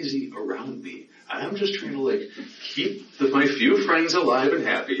crazy around me. I'm just trying to, like, keep my few friends alive and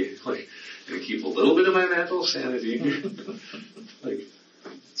happy, like, and keep a little bit of my mental sanity.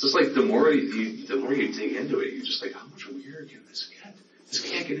 It's just like the more you dig into it, you're just like, how much weirder can this get? This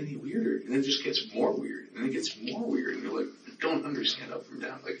can't get any weirder, and it just gets more weird, and it gets more weird, and you're like, I don't understand up from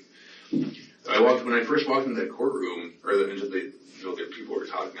down. Like, when I first walked into that courtroom, or into the, people were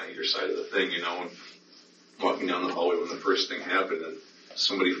talking on either side of the thing, and walking down the hallway when the first thing happened, and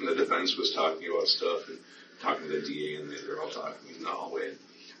somebody from the defense was talking about stuff, and talking to the DA, and they're all talking in the hallway. And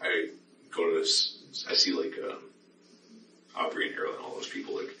I go to this, I see like Aubrey and Harold and all those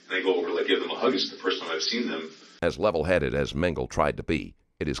people, like, and I go over, like, give them a hug. It's the first time I've seen them. As level-headed as Mengel tried to be,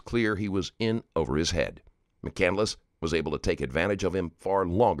 it is clear he was in over his head. McCandless was able to take advantage of him far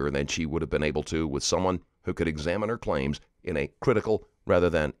longer than she would have been able to with someone who could examine her claims in a critical rather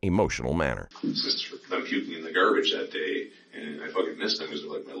than emotional manner. Since I'm puking in the garbage that day, and I fucking missed them because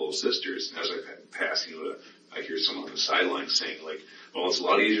they're like my little sisters. And as I pass, I hear someone on the sideline saying, like, well, it's a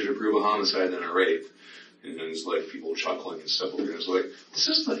lot easier to prove a homicide than a rape. And then it's like people chuckling and stuff. And it's like, this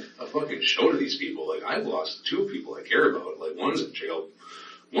is like a fucking show to these people. Like, I've lost 2 people I care about. Like, one's in jail,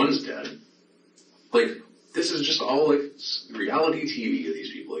 one's dead. Like, this is just all like reality TV of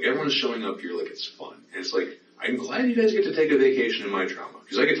these people. Like, everyone's showing up here like it's fun. And it's like, I'm glad you guys get to take a vacation in my trauma,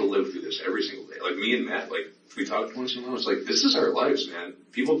 because I get to live through this every single day. Like, me and Matt, like, we talked once in a while. It's like, this is our lives, man.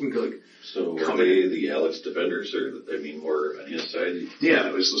 People can go, like, so are they the Alex defenders, or more on his side? Yeah,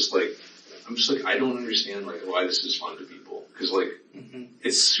 it was just like, I'm just like, I don't understand, like, why this is fun to people. Because, like,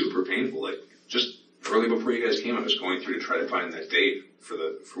 it's super painful. Like, just early before you guys came, I was going through to try to find that date for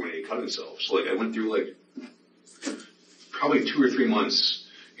when he cut himself. So, like, I went through, like, probably 2 or 3 months,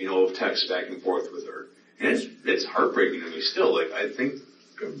 of text back and forth with her. And it's heartbreaking to me still. Like, I think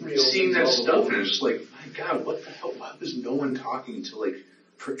seeing that stuff, and it's just like, my God, what the hell? Why was no one talking to, like,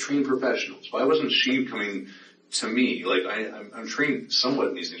 trained professionals? Why wasn't she coming to me? Like, I'm trained somewhat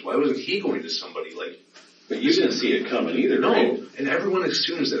in these things. Why wasn't he going to somebody? Like, but you didn't see it coming either, no. Right? And everyone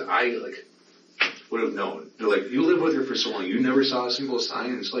assumes that I, like, would have known. They're like, you lived with her for so long, you never saw a single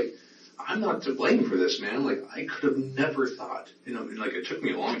sign. And it's like, I'm not to blame for this, man. Like, I could have never thought. And like, it took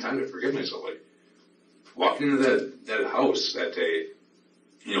me a long time to forgive myself. Like, walking into that house that day,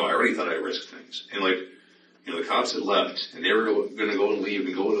 I already thought I risked things. And like, the cops had left, and they were going to go and leave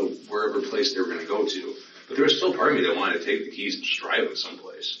and go to wherever place they were going to go to. But there was still part of me that wanted to take the keys and just drive them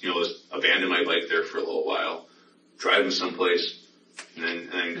someplace. Just abandon my bike there for a little while, drive them someplace, and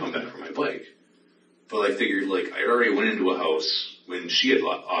then come back for my bike. But I figured, like, I already went into a house when she had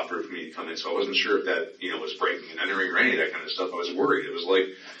offered for me to come in, so I wasn't sure if that, was breaking and entering or any of that kind of stuff. I was worried. It was like,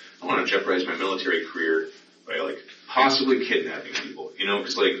 I want to jeopardize my military career by, like, possibly kidnapping people,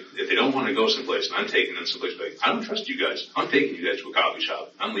 because, like, if they don't want to go someplace and I'm taking them someplace, like, I don't trust you guys. I'm taking you guys to a coffee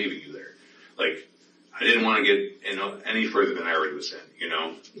shop. I'm leaving you there. Like, I didn't want to get any further than I already was in,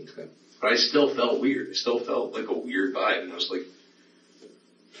 Okay. But I still felt weird. I still felt like a weird vibe, and I was like...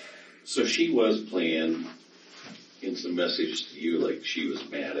 So she was playing in some messages to you like she was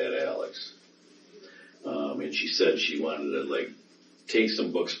mad at Alex. And she said she wanted to, like, take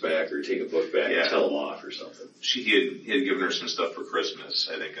some books back or take a book back and tell them off or something. He had given her some stuff for Christmas,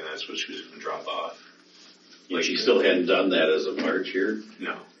 I think, and that's what she was going to drop off. Like, she still hadn't done that as of March here?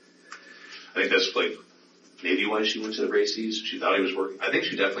 No. I think that's, like, maybe why she went to the races. She thought he was working. I think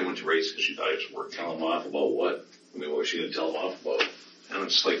she definitely went to races because she thought he was working. Tell him off about what? I mean, what was she going to tell him off about? And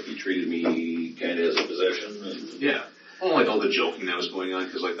it's like, he treated me kind of as a possession. And... Yeah. Well, like all the joking that was going on,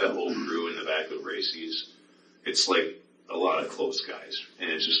 because like that whole crew in the back of races, it's like a lot of close guys. And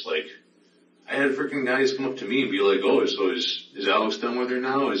it's just like, I had freaking guys come up to me and be like, oh, so is Alex done with her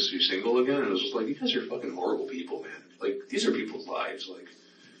now? Is she single again? And I was just like, you guys are fucking horrible people, man. Like, these are people's lives. Like,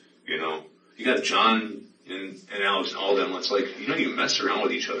 you got John and Alex and all of them. It's like, you mess around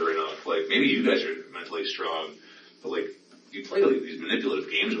with each other enough. Like, maybe you guys are mentally strong, but like, you play like these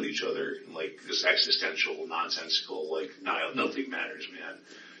manipulative games with each other, and like this existential, nonsensical, like, nothing matters, man.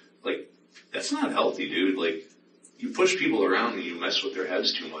 Like, that's not healthy, dude. Like, you push people around and you mess with their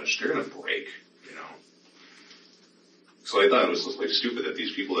heads too much, they're gonna break, So I thought it was just like stupid that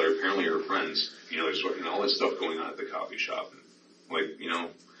these people that are apparently her friends, there's all this stuff going on at the coffee shop. And, like,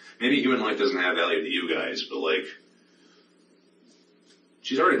 maybe human life doesn't have value to you guys, but like,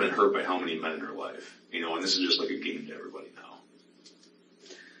 she's already been hurt by how many men in her life, and this is just like a game to everybody now.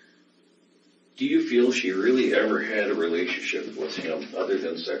 Do you feel she really ever had a relationship with him other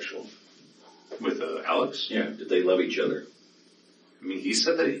than sexual? With Alex? Yeah. Did they love each other? I mean, he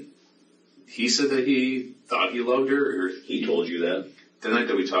said that he thought he loved her, or he told you that? The night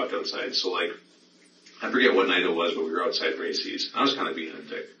that we talked outside. So, like, I forget what night it was, but we were outside Racy's. I was kind of being a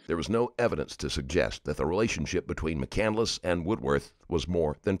dick. There was no evidence to suggest that the relationship between McCandless and Woodworth was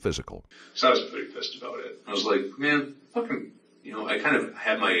more than physical. So I was pretty pissed about it. I was like, man, fucking you know, I kind of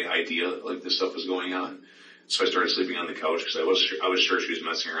had my idea like this stuff was going on. So I started sleeping on the couch because I was sure she was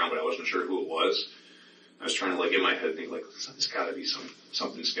messing around, but I wasn't sure who it was. I was trying to like in my head think like, there's gotta be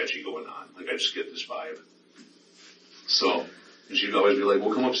something sketchy going on. Like I just get this vibe. So, and she'd always be like,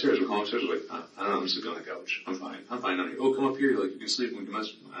 well, come upstairs. We'll come upstairs. I was like, I don't know, I'm sleeping on the couch. I'm fine down here. Oh, come up here. Like, you can sleep and we can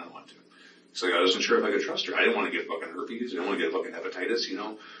mess. I don't want to. So like, I wasn't sure if I could trust her. I didn't want to get fucking herpes. I didn't want to get fucking hepatitis, you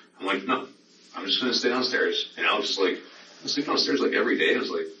know? I'm like, no, I'm just going to stay downstairs. And Alex was like, I sleep downstairs like every day. I was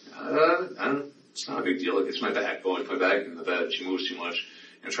like, I don't know. It's not a big deal. Like, it's my back. Going my back in the bed. She moves too much.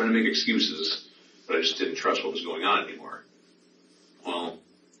 I'm trying to make excuses, but I just didn't trust what was going on anymore. Well,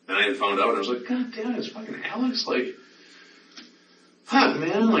 then I found out and I was like, God damn, it's fucking Alex. Like, fuck,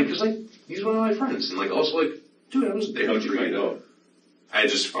 man. Like, cause like, he's one of my friends. And like, also like, dude, I was there. How'd you find out? I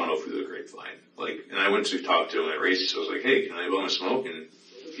just found out through the grapevine. Like, and I went to talk to him at races. So I was like, hey, can I bum a smoke? And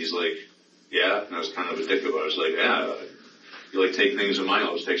he's like, yeah. And I was kind of a dick about it. I was like, yeah, you like take things of mine,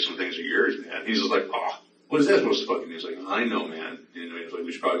 I'll just take some things of yours, man. He's just like, oh, what is that supposed to fucking mean? He's like, I know, man. And he was like,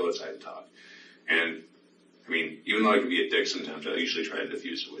 we should probably go outside and talk. And, I mean, even though I can be a dick sometimes, I usually try to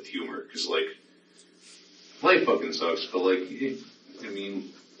diffuse it with humor. Cause like, life fucking sucks, but like, I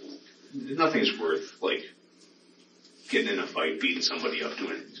mean, nothing's worth like, getting in a fight, beating somebody up,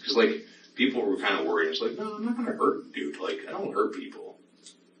 doing it. Cause like, people were kind of worried. It's like, no, I'm not gonna hurt dude. Like, I don't hurt people.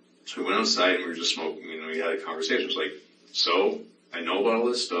 So we went outside and we were just smoking, you know, we had a conversation. It was like, so, I know about all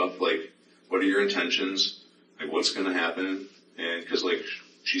this stuff, like, what are your intentions? Like, what's gonna happen? And, cause like,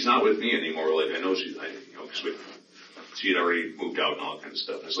 she's not with me anymore, like, I know she's, you know, cause she had already moved out and all that kind of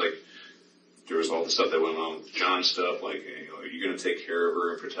stuff. And it's like, there was all the stuff that went on with John's stuff, like, you know, are you gonna take care of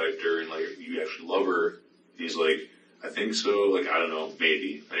her and protect her and like, you actually love her? He's like, I think so, like, I don't know,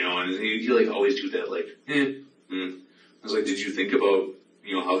 maybe. You know, and he like always do that, like, I was like, did you think about,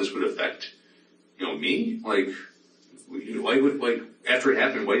 you know, how this would affect, you know, me? Like, why would, like, after it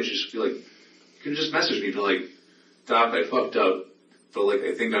happened, why did you just be like, you could just message me, be like, Doc, I fucked up, but like,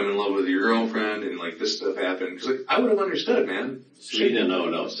 I think I'm in love with your girlfriend, and like, this stuff happened. Cause like, I would have understood, man. So he didn't know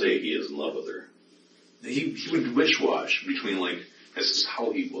enough to say he is in love with her. He would wish-wash between like, this is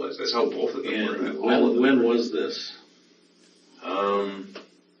how he was. That's how both of them were. And when was this?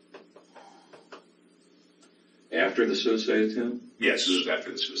 After the suicide attempt? Yes, this was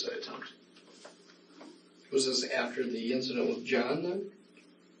after the suicide attempt. Was this after the incident with John then?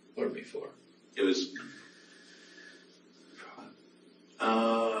 Or before? It was,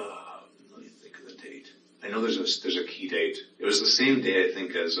 let me think of the date. I know there's a key date. It was the same day, I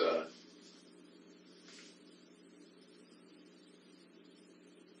think, as,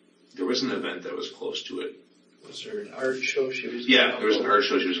 there was an event that was close to it. Was there an art show she was Yeah, there was an art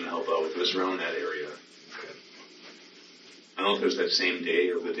show she was going to help out with. It was around that area. Okay. I don't know if it was that same day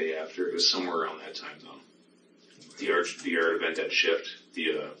or the day after. It was somewhere around that time, though. The art event at Shift,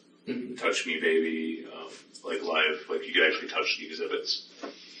 the Touch Me Baby, like live, like you could actually touch the exhibits.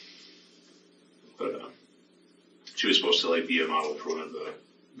 But she was supposed to like be a model for one of the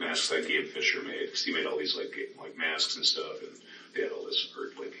masks that Gabe Fisher made, because he made all these like masks and stuff, and they had all this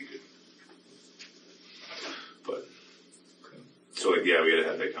art like you could. But so like yeah, we had to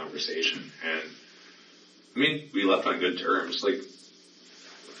have that conversation, and I mean we left on good terms. Like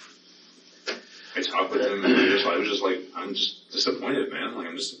I talked with him, and I was just like, I'm just disappointed, man. Like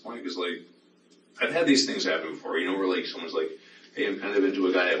I'm disappointed because like I've had these things happen before. You know, where like someone's like, hey, I'm kind of into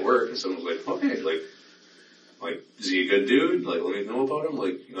a guy at work, and someone's like, okay, like is he a good dude? Like let me know about him.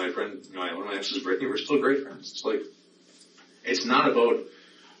 Like you know, my friend, you know, one of my exes, Brittany, we're still great friends. It's like it's not about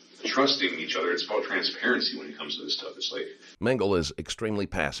trusting each other. It's about transparency when it comes to this stuff. It's like Mengel is extremely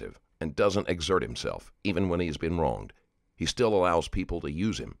passive and doesn't exert himself, even when he has been wronged. He still allows people to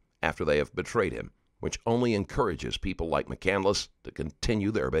use him after they have betrayed him, which only encourages people like McCandless to continue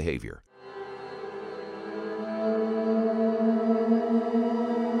their behavior.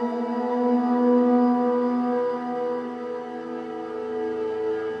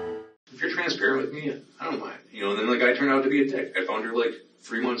 If you're transparent with me, I don't mind. You know, and then like I turned out to be a dick. I found her like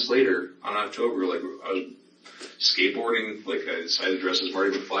 3 months later on October, like I was skateboarding, like I decided to dress as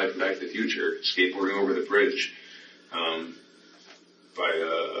Marty McFly from Back to the Future, skateboarding over the bridge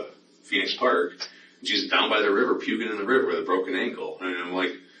by Phoenix Park. And she's down by the river, puking in the river with a broken ankle. And I'm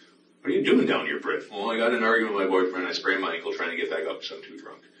like, what are you doing down here, Britt? Well, I got in an argument with my boyfriend. I sprained my ankle trying to get back up because I'm too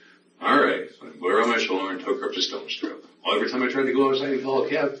drunk. All right. So I put her on my shoulder and took her up to Stone Strip. Well, every time I tried to go outside and call a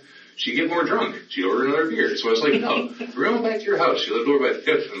cab, she'd get more drunk. She'd order another beer. So I was like, no, we're going back to your house. She lived over by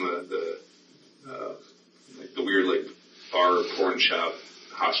 5th in the weird, like, bar, porn shop,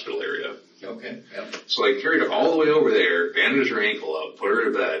 hospital area. Okay, yep. So I carried her all the way over there, bandaged her ankle up, put her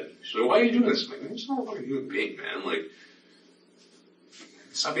to bed. She's like, why are you doing this? I'm like, I'm just not a fucking human being, man. Like,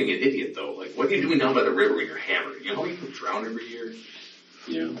 stop being an idiot, though. Like, what are you doing down by the river when you're hammered? You know how you can drown every year?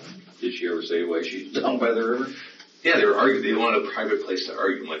 Yeah. Did she ever say why she's down by the river? Yeah, they were arguing. They wanted a private place to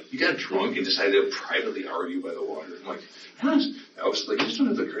argue. I'm like, you got drunk and decided to privately argue by the water. I'm like, I was like, you just don't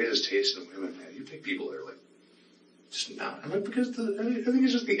have the greatest taste in women, man. You pick people that are like, just not. I'm like, because I think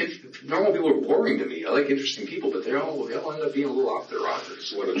it's just normal people are boring to me. I like interesting people, but they all end up being a little off their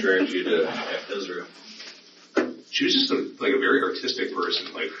rockers. What attracted you to Ezra? She was just a very artistic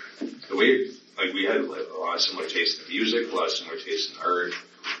person. Like, the way, like, we had like, a lot of similar taste in music, a lot of similar taste in art,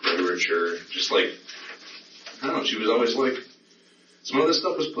 literature, just like, I don't know, she was always like, some of this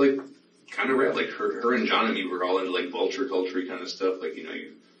stuff was like, kind of rad. Like, her and John and me were all into like vulture culture kind of stuff. Like, you know,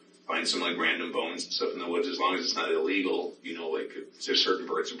 you find some like random bones and stuff in the woods, as long as it's not illegal, you know, like, there's certain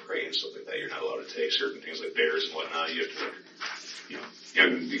birds of prey and stuff like that you're not allowed to take, certain things like bears and whatnot, you have to, like,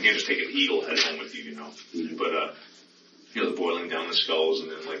 you can't just take an eagle head home with you, you know. Mm-hmm. But, you know, the boiling down the skulls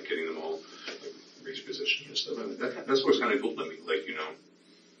and then, like, getting them all, like, repositioned and stuff. I mean, that's what's kind of cool to me, like, you know.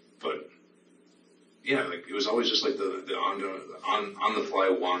 But, yeah, like, it was always just, like, the on-the-fly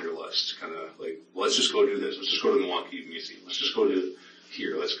wanderlust, kind of, like, well, let's just go do this. Let's just go to the Milwaukee Museum. Let's just go to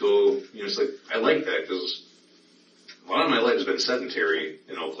here. Let's go, you know, it's like, I like that, because a lot of my life has been sedentary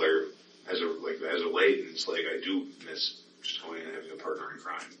in Eau Claire as of late, and it's like, I do miss just going and having a partner in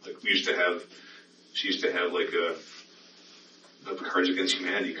crime. Like, she used to have like a Cards Against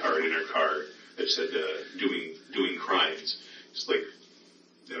Humanity card in her car that said, doing crimes. It's like,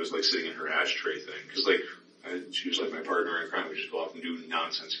 that was like sitting in her ashtray thing. Cause like, she was like my partner in crime. We just go off and do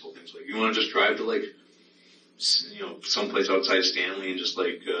nonsensical things. Like, you want to just drive to like, you know, someplace outside Stanley and just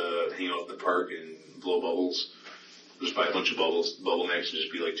like, hang out in the park and blow bubbles. Just buy a bunch of bubble necks and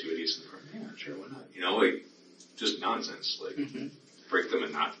just be like two idiots in the front. Yeah, sure, why not? You know, like, just nonsense, like, break the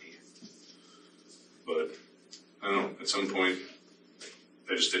monotony. But, I don't know, at some point,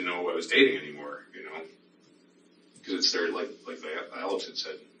 I just didn't know who I was dating anymore, you know? Because it started, like Alex had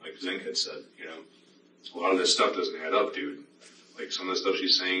said, like Zink had said, you know? A lot of this stuff doesn't add up, dude. Like, some of the stuff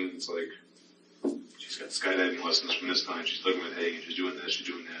she's saying, it's like, she's got skydiving lessons from this time, she's living with Hagen, she's doing this, she's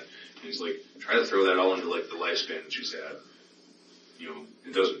doing that. And he's like, try to throw that all into, like, the lifespan that she's had. You know,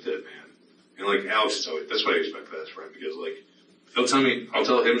 it doesn't fit, man. And, like, Alex is always, that's what I expect best friend, because, like, he'll tell me, I'll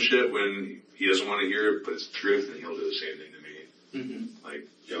tell him shit when he doesn't want to hear it, but it's the truth, and he'll do the same thing to me. Mm-hmm. Like,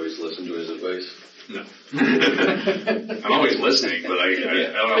 you always listen to his advice? No. I'm always listening, but I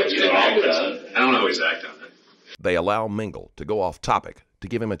don't always act on it. They allow Mengel to go off topic to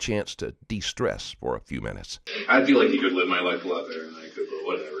give him a chance to de-stress for a few minutes. I feel like he could live my life a lot better than I could, but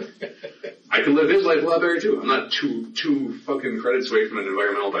whatever. I could live his life a lot better, too. I'm not two fucking credits away from an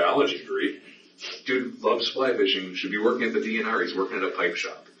environmental biology degree. Dude loves fly fishing, should be working at the DNR, he's working at a pipe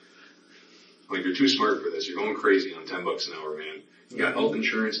shop. Like, you're too smart for this, you're going crazy on $10 an hour, man. You got health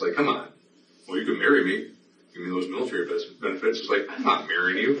insurance, like, come on. Well, you can marry me, give me those military benefits. It's like, I'm not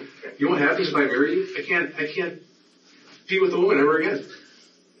marrying you. You know what happens if I marry you? I can't be with a woman ever again.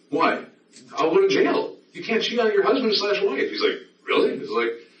 Why? I'll go to jail. You can't cheat on your husband/wife. He's like, really? It's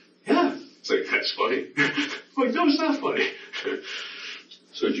like, yeah. It's like, that's funny. I'm like, no, it's not funny.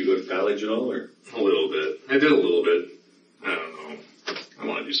 So did you go to college at all, or? A little bit. I did a little bit. I don't know. I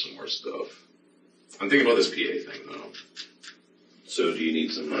want to do some more stuff. I'm thinking about this PA thing, though. So do you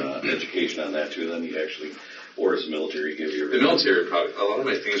need some education on that, too, then? You actually, or does the military give you? The military, probably, a lot of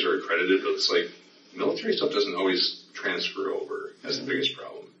my things are accredited, but it's like, military stuff doesn't always transfer over. That's the biggest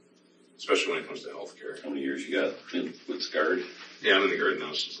problem. Especially when it comes to healthcare. How many years you got with Guard? Yeah, I'm in the Guard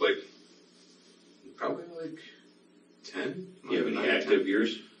now, so it's like, probably like 10. You have any active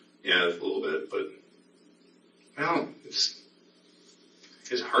years? Yeah, a little bit, but, well, it's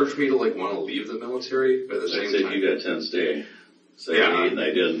hard for me to, like, want to leave the military, but at the same time. You got 10 stay. 7, 8, and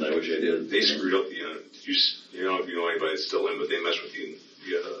I didn't. I wish I did. They screwed up, you know, you know, if you know anybody that's still in, but they messed with the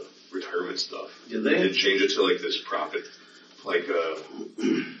retirement stuff. Did they? They changed it to, like, this profit, like,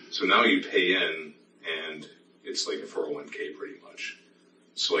 so now you pay in, and it's like a 401k pretty much.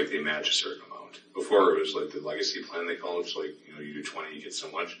 So, like, they match a certain amount. Before, it was like the legacy plan, they call it. It's like, you know, you do 20, you get so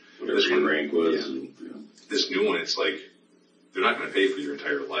much. Whatever your rank was. Yeah. This new one, it's like, they're not going to pay for your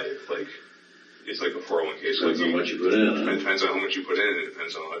entire life. Like, it's like a 401k. So depends on what you put in. It depends on how much you put in, and it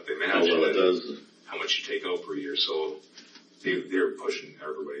depends on what they match. How well it does. How much you take out per year. So they're pushing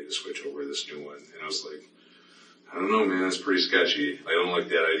everybody to switch over to this new one. And I was like, I don't know, man, it's pretty sketchy. I don't like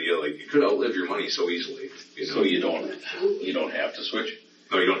that idea. Like, you could outlive your money so easily. You know? So you don't have to switch?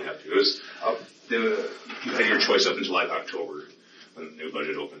 No, you don't have to. It was you had your choice up until like October when the new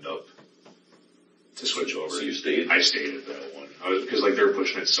budget opened up to switch over. So you stayed? I stayed at that one. Because like they were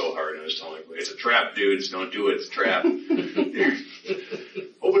pushing it so hard, and I was telling like, it's a trap, dudes. Don't do it. It's a trap.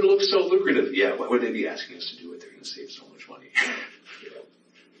 looks so lucrative. Yeah, why would they be asking us to do it? They're going to save so much money.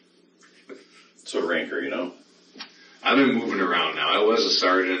 So rank are you now? I've been moving around now. I was a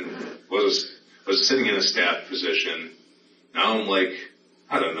sergeant, was sitting in a staff position. Now I'm like,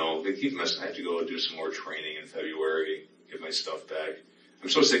 I don't know. They keep messing. I have to go do some more training in February, get my stuff back. I'm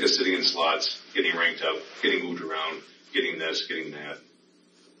so sick of sitting in slots, getting ranked up, getting moved around, getting this, getting that.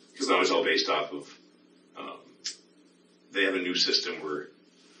 Because now it's all based off of, they have a new system where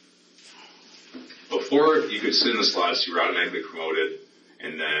before you could sit in the slots, you were automatically promoted,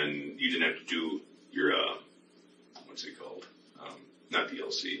 and then you didn't have to do your, what's it called? Not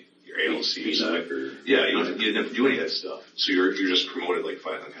DLC, your ALC. Yeah, you didn't have to do any of that stuff. So you're just promoted like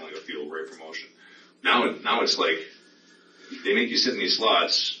kind of like a field rate promotion. Now it's like, they make you sit in these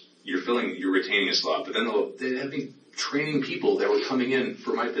slots, you're retaining a slot, but then they have me training people that were coming in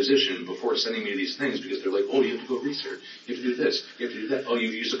for my position before sending me these things because they're like, oh, you have to go research, you have to do this, you have to do that, oh,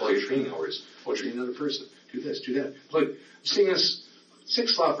 you've used up all your training hours, oh, train another person, do this, do that. Like, I'm sitting in a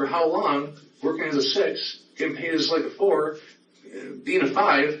 6 slot for how long, working as a 6, getting paid as like a 4, being a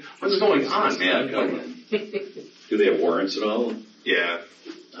 5, what's going on, man? Do they have warrants at all? Yeah.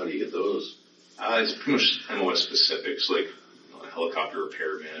 How do you get those? It's pretty much MOS specifics, like helicopter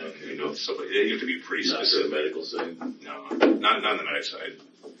repairman, stuff like that. You have to be pretty specific. Not the medical side? No, not on the medic side.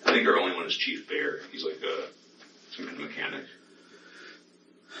 I think our only one is Chief Bear. He's like some kind of mechanic.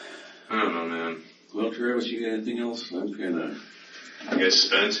 I don't know, man. Well, Travis, you got anything else? I'm kind of... You guys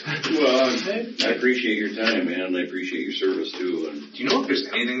spent? Well, I appreciate your time, man. I appreciate your service, too. And do you know if there's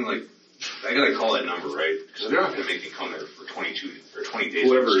anything like... I gotta call that number, right? Because they're not gonna make me come there for 22 or 20 days.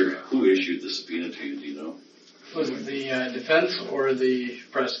 Who issued the subpoena to you, do you know? Was it the defense or the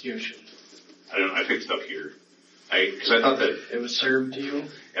prosecution? I don't know. I picked it up here. Because I thought that... It was served to you?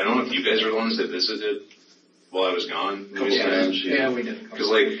 I don't know if you guys are the ones that visited while I was gone. Yeah, we did. Because,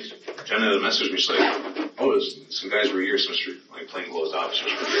 like, Jenna messaged me, she's like, oh, some guys were here, some like plainclothes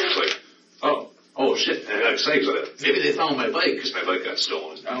officers were here. It's like, oh, shit. And I got excited because I thought, maybe they found my bike because my bike got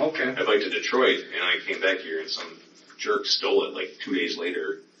stolen. Oh, okay. I biked to Detroit, and I came back here, and some jerk stole it, like, 2 days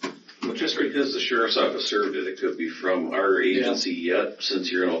later. Well, just because the sheriff's office served it, it could be from our agency yet,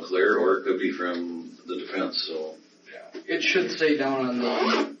 since you're in Eau Claire, or it could be from the defense, so. Yeah. It should say down on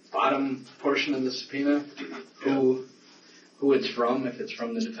the bottom portion of the subpoena who it's from, if it's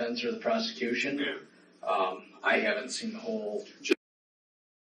from the defense or the prosecution. Yeah. I haven't seen the whole...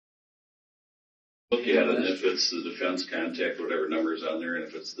 Look at it, and if it's the defense, contact whatever number's on there, and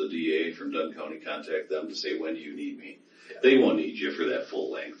if it's the DA from Dunn County, contact them to say, when do you need me? Yeah. They won't need you for that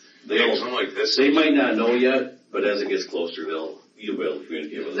full length. They might not know yet, but as it gets closer, you'll be able to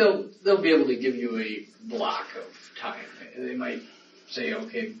communicate with them. They'll be able to give you a block of time. They might say,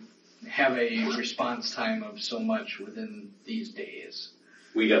 okay, have a response time of so much within these days.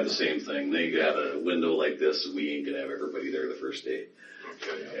 We got the same thing. They got a window like this, and we ain't going to have everybody there the first day.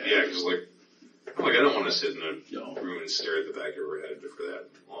 Okay. Yeah, because I don't want to sit in a room and stare at the back of her head for that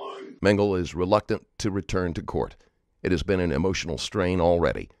long. Mengel is reluctant to return to court. It has been an emotional strain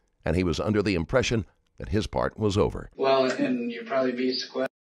already, and he was under the impression that his part was over. Well, and you'll probably be sequestered.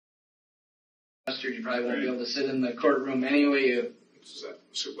 You probably won't be able to sit in the courtroom anyway. What's that?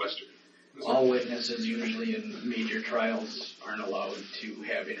 Sequestered? All witnesses usually in major trials aren't allowed to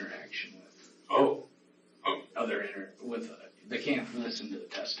have interaction with they can't listen to the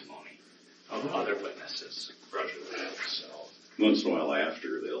testimony of other witnesses. Roger that. So once in a while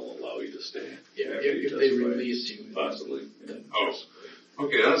after, they'll allow you to stay. Yeah, if they release you. Possibly.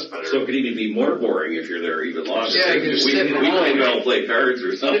 Okay, that's better. So it could even be more boring if you're there even longer. Yeah, you just sit in the hallway. We all play cards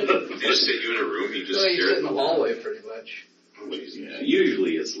or something. They just sit you in a room, you sit in the hallway pretty much. Yeah,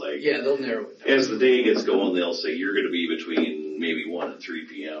 usually it's like... Yeah, they'll narrow it down. As the day gets going, they'll say you're going to be between maybe 1 and 3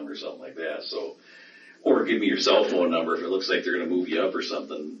 p.m. or something like that. So, or give me your cell phone number. If it looks like they're going to move you up or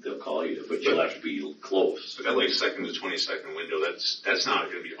something, they'll call you, but you'll have to be close. But that like 2nd to 22nd window, that's not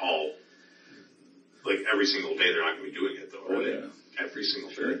going to be all... Like every single day they're not going to be doing it though, right? Oh, yeah. Every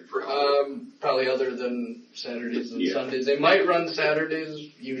single day? Probably other than Saturdays and Sundays. They might run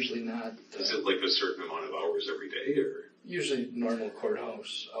Saturdays, usually not. Is it like a certain amount of hours every day, or? Usually normal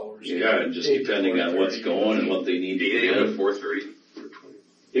courthouse hours. Yeah, and just depending on what's going and what they need to get 8 a.m. to 4:30?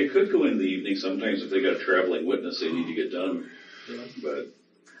 It could go in the evening sometimes if they got a traveling witness they need to get done. Yeah. But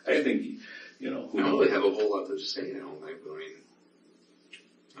I think, I don't really have a whole lot to say now.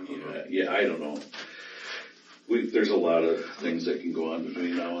 I don't know. There's a lot of things that can go on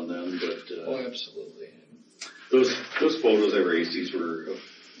between now and then, but absolutely. Those photos I raised, these were of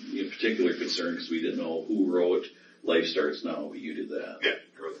particular concern because we didn't know who wrote Life Starts Now, but you did that. Yeah,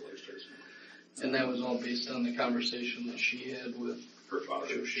 I wrote the Life Starts Now. And that was all based on the conversation that she had with her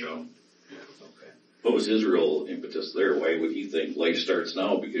father, Joe. Yeah. Okay. What was his real impetus there? Why would he think life starts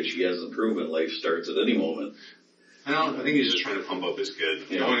now? Because she hasn't proven life starts at any moment. I think he's just trying to pump up his kid.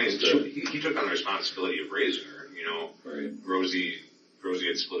 Yeah, he took on the responsibility of raising her. Right. Rosie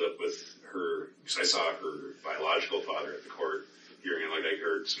had split up with her, because I saw her biological father at the court hearing, like, I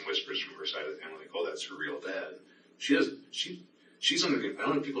heard some whispers from her side of the family, like, oh, that's her real dad. She's under the, I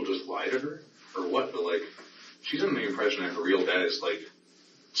don't know if people just lie to her or what, but, like, she's under the impression that her real dad is, like,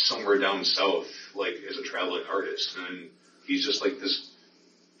 somewhere down south, like, as a traveling artist, and he's just, like, this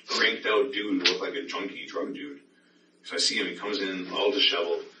cranked out dude who looked like a junkie drug dude. So I see him, he comes in all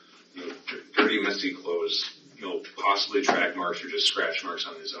disheveled, dirty, messy clothes, possibly track marks or just scratch marks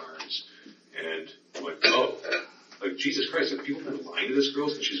on his arms. And I'm like, oh, like, Jesus Christ, have people been lying to this girl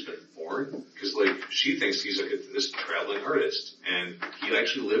since she's been born? Because, like, she thinks he's, like, this traveling artist, and he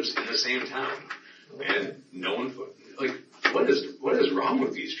actually lives in the same town. And no one, like, what is wrong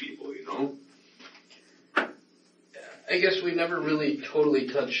with these people, I guess we never really totally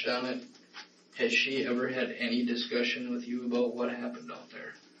touched on it. Has she ever had any discussion with you about what happened out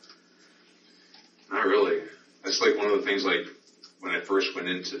there? Not really. That's like one of the things, like, when I first went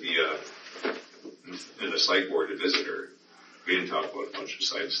into the psych ward to visit her, we didn't talk about much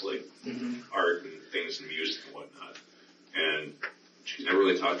besides, like, art and things and music and whatnot. And she never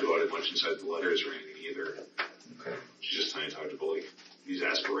really talked about it much inside the letters or anything either. Okay. She just kind of talked about, like, these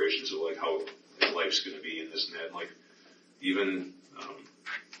aspirations of, like, how life's going to be and this and that. And, like, even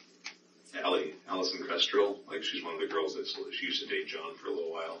Allison Kestrel, like, she's one of the girls she used to date John for a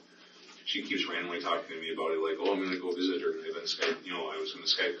little while. She keeps randomly talking to me about it, like, oh, I'm going to go visit her, and I've been Skype, I was in a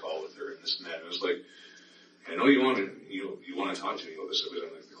Skype call with her, and this and that. And I was like, I know you want to talk to me about this, because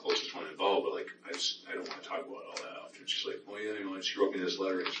I'm, like, the closest one involved, but, like, I don't want to talk about it all that often. She's like, well, yeah, and she wrote me this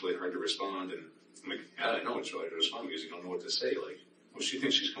letter, and it's really hard to respond, and I'm like, yeah, I know it's really hard to respond, because you don't know what to say. Like, well, she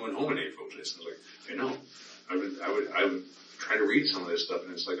thinks she's coming home in April. And I was like, I know. I would try to read some of this stuff,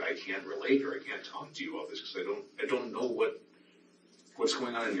 and it's like, I can't relate, or I can't talk to you about this, because I don't know what's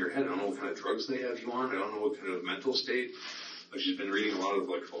going on in your head. I don't know what kind of drugs they have you on. I don't know what kind of mental state. Like, she's been reading a lot of,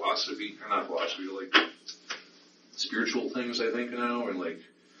 like, philosophy, or not philosophy, like, spiritual things, I think, now, and, like,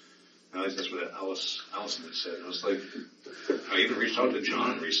 at least that's what Allison had said. And I was like, I even reached out to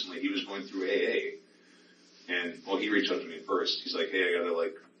John recently. He was going through AA, and, well, he reached out to me first. He's like, hey, I gotta,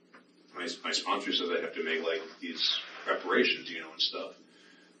 like, my sponsor says I have to make, like, these preparations, and stuff.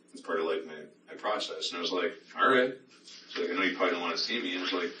 It's part of, like, my process. And I was like, all right. So, like, I know you probably don't want to see me. And I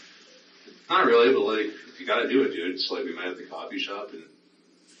was like, not really, but, like, if you got to do it, dude. It's like we met at the coffee shop, and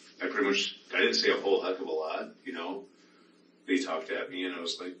I didn't say a whole heck of a lot, But he talked at me, and I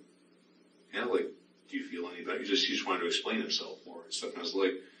was like, yeah, like, do you feel any better? He just wanted to explain himself more and stuff. And I was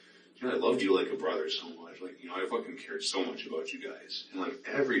like, I loved you like a brother so much. Like, I fucking cared so much about you guys. And, like,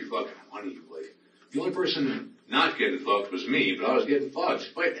 every fucking one of you, like, the only person not getting fucked was me, but I was getting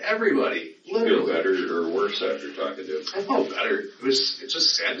fucked by everybody. Literally. Feel better or worse after talking to him? I felt better. It's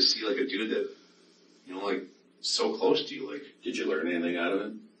just sad to see, like, a dude that, like, so close to you. Like, did you learn anything out of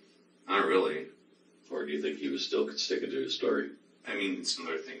it? Not really. Or do you think he was still sticking to his story? I mean, it's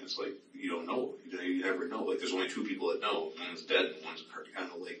another thing. It's like, you don't know. You never know. Like, there's only two people that know. One's dead and one's kind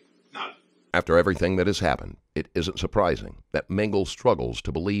of, like, not. After everything that has happened, it isn't surprising that Mengel struggles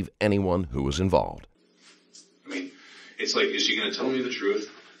to believe anyone who was involved. I mean, it's like, is she going to tell me the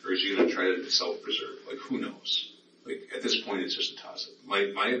truth, or is she going to try to self-preserve? Like, who knows? Like, at this point, it's just a toss-up.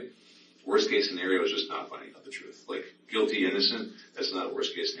 My worst-case scenario is just not finding out the truth. Like, guilty, innocent, that's not a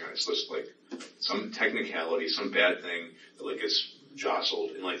worst-case scenario. It's just, like, some technicality, some bad thing that, like, gets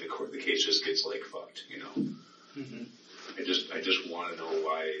jostled, and, like, the case just gets, like, fucked, Mm-hmm. I just want to know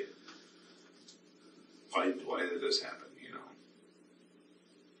why did this happen,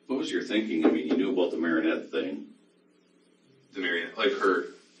 What was your thinking? I mean, you knew about the marionette thing. The marionette, like her.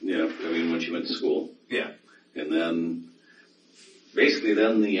 Yeah, I mean, when she went to school. Yeah. And then, basically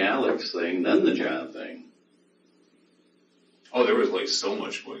then the Alex thing, then the John thing. Oh, there was, like, so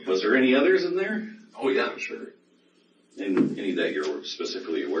much going on. Was there any others in there? Oh, yeah, I'm sure. And any that you're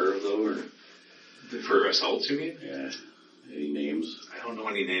specifically aware of, though, or? For assaults, you mean? Yeah. Any names? I don't know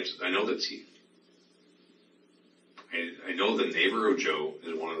any names. I know that I know the neighbor of Joe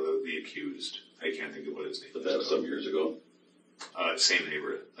is one of the accused. I can't think of what his name is. But that was some years ago? Same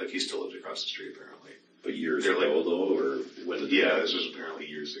neighbor. Like, he still lives across the street, apparently. But years ago, though, or when did yeah, this was apparently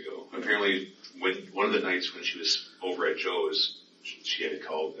years ago. Apparently, when one of the nights when she was over at Joe's, she had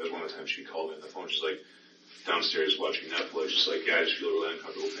called. That was one of the times she called me on the phone. She's like, downstairs watching Netflix. She's like, yeah, I just feel really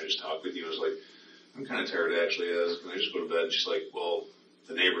uncomfortable. Can I just talk with you? I was like, I'm kind of tired, actually. Can I just go to bed? And she's like, well,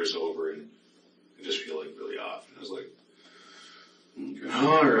 the neighbor's over, and I just feel, like, really off. And I was like, Okay.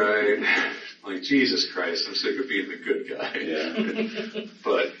 All right. Like, Jesus Christ, I'm sick of being the good guy. Yeah.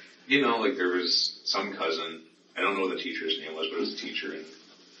 But, you know, like, there was some cousin, I don't know what the teacher's name was, but it was a teacher, and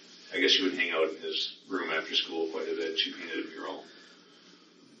I guess she would hang out in his room after school quite a bit. She painted a mural.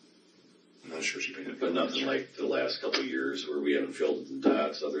 I'm not sure she painted a mural. But nothing like the last couple of years where we haven't filled the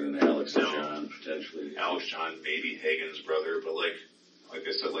dots other than Alex and John, potentially. Alex, John, maybe Hagen's brother, but like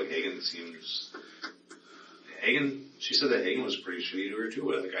I said, like, she said that Hagen was pretty shitty to her too.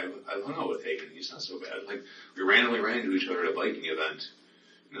 Like, I hung out with Hagen. He's not so bad. Like, we randomly ran into each other at a biking event.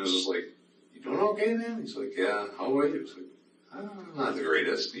 And it was just like, you doing okay, man? He's like, yeah, how are you? He was like, I'm not the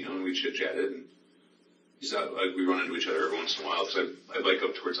greatest, you know, and we chit-chatted. And he's out, like, we run into each other every once in a while, because I bike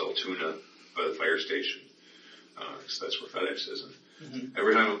up towards Altoona by the fire station, because that's where FedEx is. And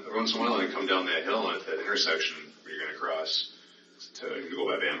every once in a while, I come down that hill at that intersection where you're going to cross to go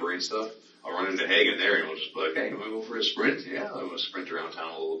by Banbury and stuff. I'll run into Hagen there, and we'll just be like, hey, you want to go for a sprint? Yeah, I'm going to sprint around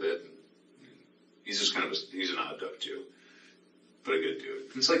town a little bit. And he's just he's an odd duck too, but a good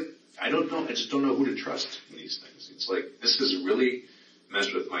dude. It's like, I just don't know who to trust in these things. It's like, this has really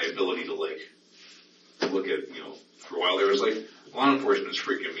messed with my ability to, like, look at, you know, for a while there was like, law enforcement's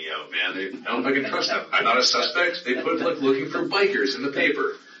freaking me out, man. I don't know if I can trust them. I'm not a suspect. They put, like, looking for bikers in the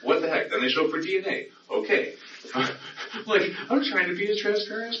paper. What the heck? Then they show up for DNA. Okay. Like, I'm trying to be as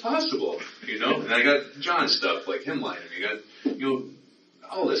transparent as possible, you know? And I got John stuff, like him lying to me. I got, you know,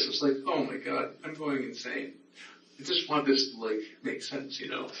 all this. It's like, oh my God, I'm going insane. I just want this to, like, make sense, you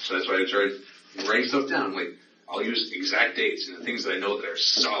know? So that's why I started writing stuff down. Like, I'll use exact dates and the things that I know that are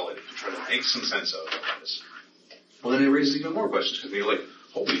solid to try to make some sense of this. Well, then it raises even more questions, because you're like,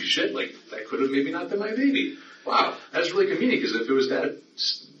 holy shit, like, that could have maybe not been my baby. Wow, that's really convenient, because if it was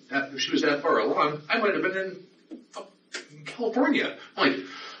if she was that far along, I might have been in California. Like,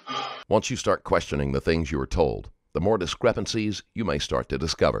 Once you start questioning the things you were told, the more discrepancies you may start to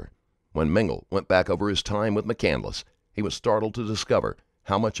discover. When Mengel went back over his time with McCandless, he was startled to discover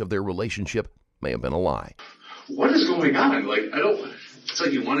how much of their relationship may have been a lie. what is going on? Like, it's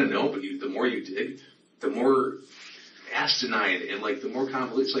like you want to know, but the more you dig, the more asinine and, like, the more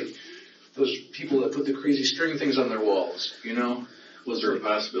convoluted. It's like those people that put the crazy string things on their walls, you know? Was there a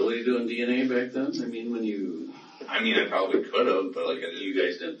possibility of doing DNA back then? I mean, I probably could have, but, like, you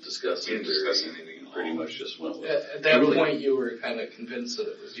guys didn't discuss it. We didn't discuss anything. Pretty much just went with At that point, you were kind of convinced that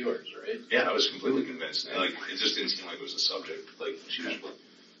it was yours, right? Yeah, I was completely convinced. And, like, it just didn't seem like it was a subject. Like,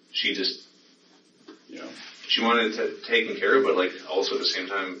 she just, you know, she wanted it taken care of, but, like, also at the same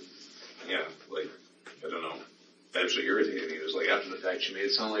time, yeah, like, I don't know. That's what irritated me. It was like, after the fact, she made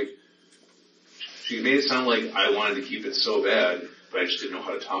it sound like I wanted to keep it so bad, but I just didn't know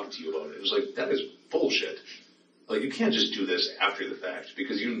how to talk to you about it. It was like, that is bullshit. Like, you can't just do this after the fact,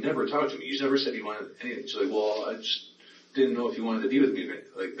 because you never talked to me. You never said you wanted anything. She's like, well, I just didn't know if you wanted to be with me,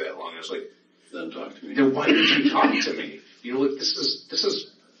 like, that long. I was like, then talk to me. Then why didn't you talk to me? You know, like, this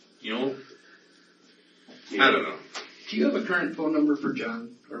is, you know, I don't know. Do you have a current phone number for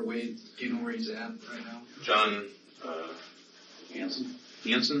John or Wade? Do you know where he's at right now? John, Hanson?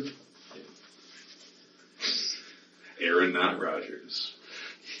 Hanson? Aaron, not Rogers.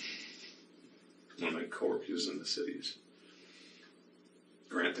 One of my coworkers in the cities.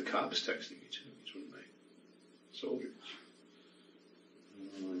 Grant the cop's texting me too. He's one of my soldiers.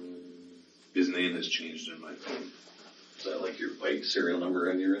 His name has changed in my phone. Is that like your bike serial number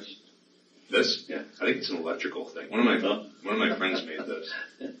on yours? This? Yeah. I think it's an electrical thing. One of my friends made this.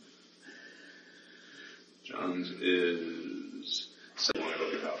 John's is somewhere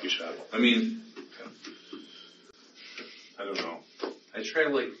at a coffee shop. I mean, I don't know. I try to,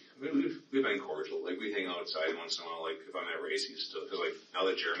 like, we've been cordial. Like, we hang outside once in a while. Like, if I'm at Racy's still, because, like, now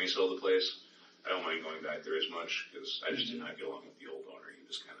that Jeremy sold the place, I don't mind going back there as much, because I just did not get along with the old owner. He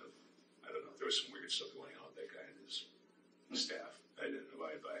was kind of, I don't know, there was some weird stuff going on with that guy and his staff I didn't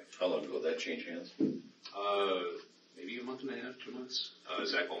abide by. How long ago did that change hands? Maybe a month and a half, 2 months.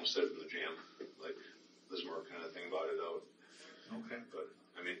 Zach Olmstead from the Jam, like, Lismore kind of thing about it out. Okay. But,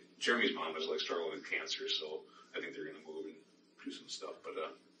 I mean, Jeremy's mom was, like, struggling with cancer, so I think they're going to move and do some stuff. But,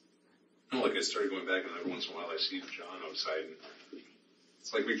 no, like, I started going back, and every once in a while I see John outside, and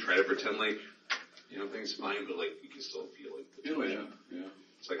it's like we try to pretend like, you know, things fine, but, like, you can still feel, like, the tension. Yeah.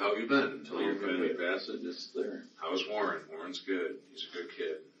 It's like, how have you been? Until you're going to pass it, it's there. How's Warren? Warren's good. He's a good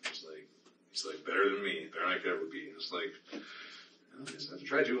kid. He's like better than me. Better than I could ever be. And it's like, well, I just have to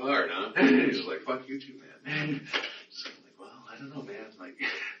try too hard, huh? He's just like, fuck you too, man. So I'm like, well, I don't know, man. Like,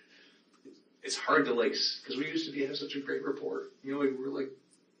 it's hard to, like, because we used to have such a great rapport. You know, like, we were like,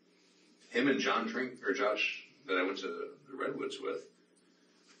 him and Josh that I went to the Redwoods with,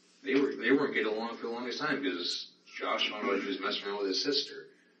 they weren't getting along for the longest time, because Josh found out he was messing around with his sister,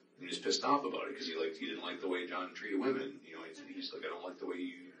 and he was pissed off about it because he didn't like the way John treated women. You know, he's like, I don't like the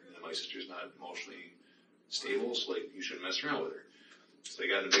way my sister's not emotionally stable, so like you shouldn't mess around with her. So they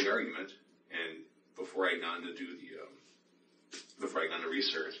got in a big argument, and before I had gone to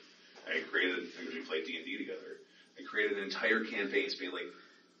research, we played D&D together. I created an entire campaign, spent like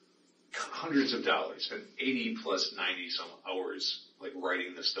hundreds of dollars, spent 80 plus 90 some hours like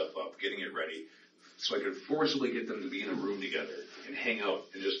writing this stuff up, getting it ready, so I could forcibly get them to be in a room together and hang out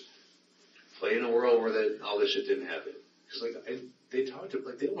and just play in a world where all this shit didn't happen. Because they talked to,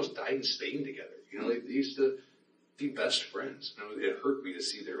 like, they almost died in Spain together. You know, like, they used to be best friends. And it hurt me to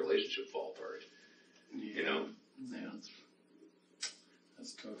see their relationship fall apart. Yeah. You know? Yeah.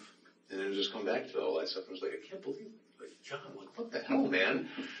 That's tough. And then just come back to all that stuff. I was like, I can't believe, like, John, like, what the hell, man?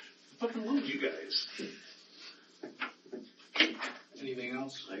 I fucking love you guys. Anything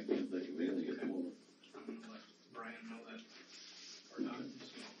else? I can't think of anything at the moment. I'm going to let Brian know that we're done.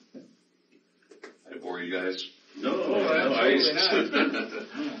 I bore you guys? No, absolutely not.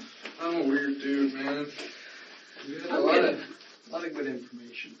 I'm a weird dude, man. You had a lot of good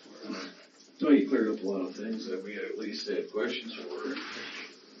information for us. No, you cleared up a lot of things that we at least had questions for.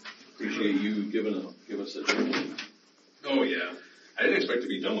 Appreciate you giving us a chance. Oh, yeah. I didn't expect to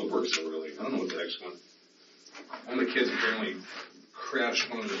be done with work so early. I don't know what the heck's going on. One of the kids apparently crashed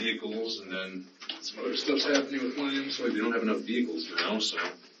one of the vehicles, and then some other stuff's happening with one of them, so we don't have enough vehicles now, so.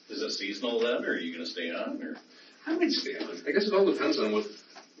 Is it seasonal then, or are you going to stay on? Or I might stay on. I guess it all depends on what,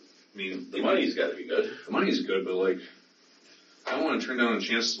 I mean. The money's got to be good. The money's good, but like, I don't want to turn down a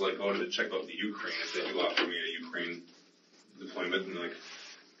chance to like go to check out the Ukraine if they do offer me a Ukraine deployment, and like,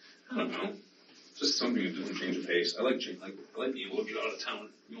 I don't know. Just something to do and change the pace. I like being able to get out of town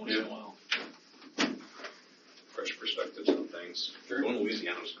once in a while. Fresh perspectives on things. Sure. Going to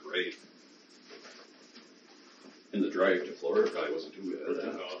Louisiana was great. And the drive to Florida probably wasn't too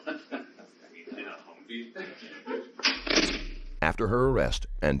bad. I mean, yeah, Humvee. After her arrest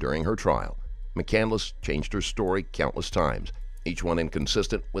and during her trial, McCandless changed her story countless times, each one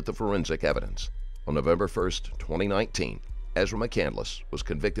inconsistent with the forensic evidence. On November 1st, 2019, Ezra McCandless was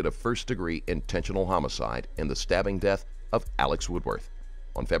convicted of first-degree intentional homicide in the stabbing death of Alex Woodworth.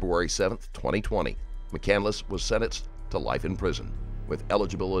 On February 7th, 2020, McCandless was sentenced to life in prison, with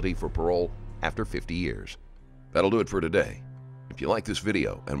eligibility for parole after 50 years. That'll do it for today. If you like this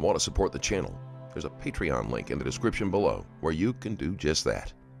video and want to support the channel, there's a Patreon link in the description below where you can do just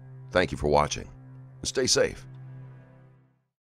that. Thank you for watching, and stay safe.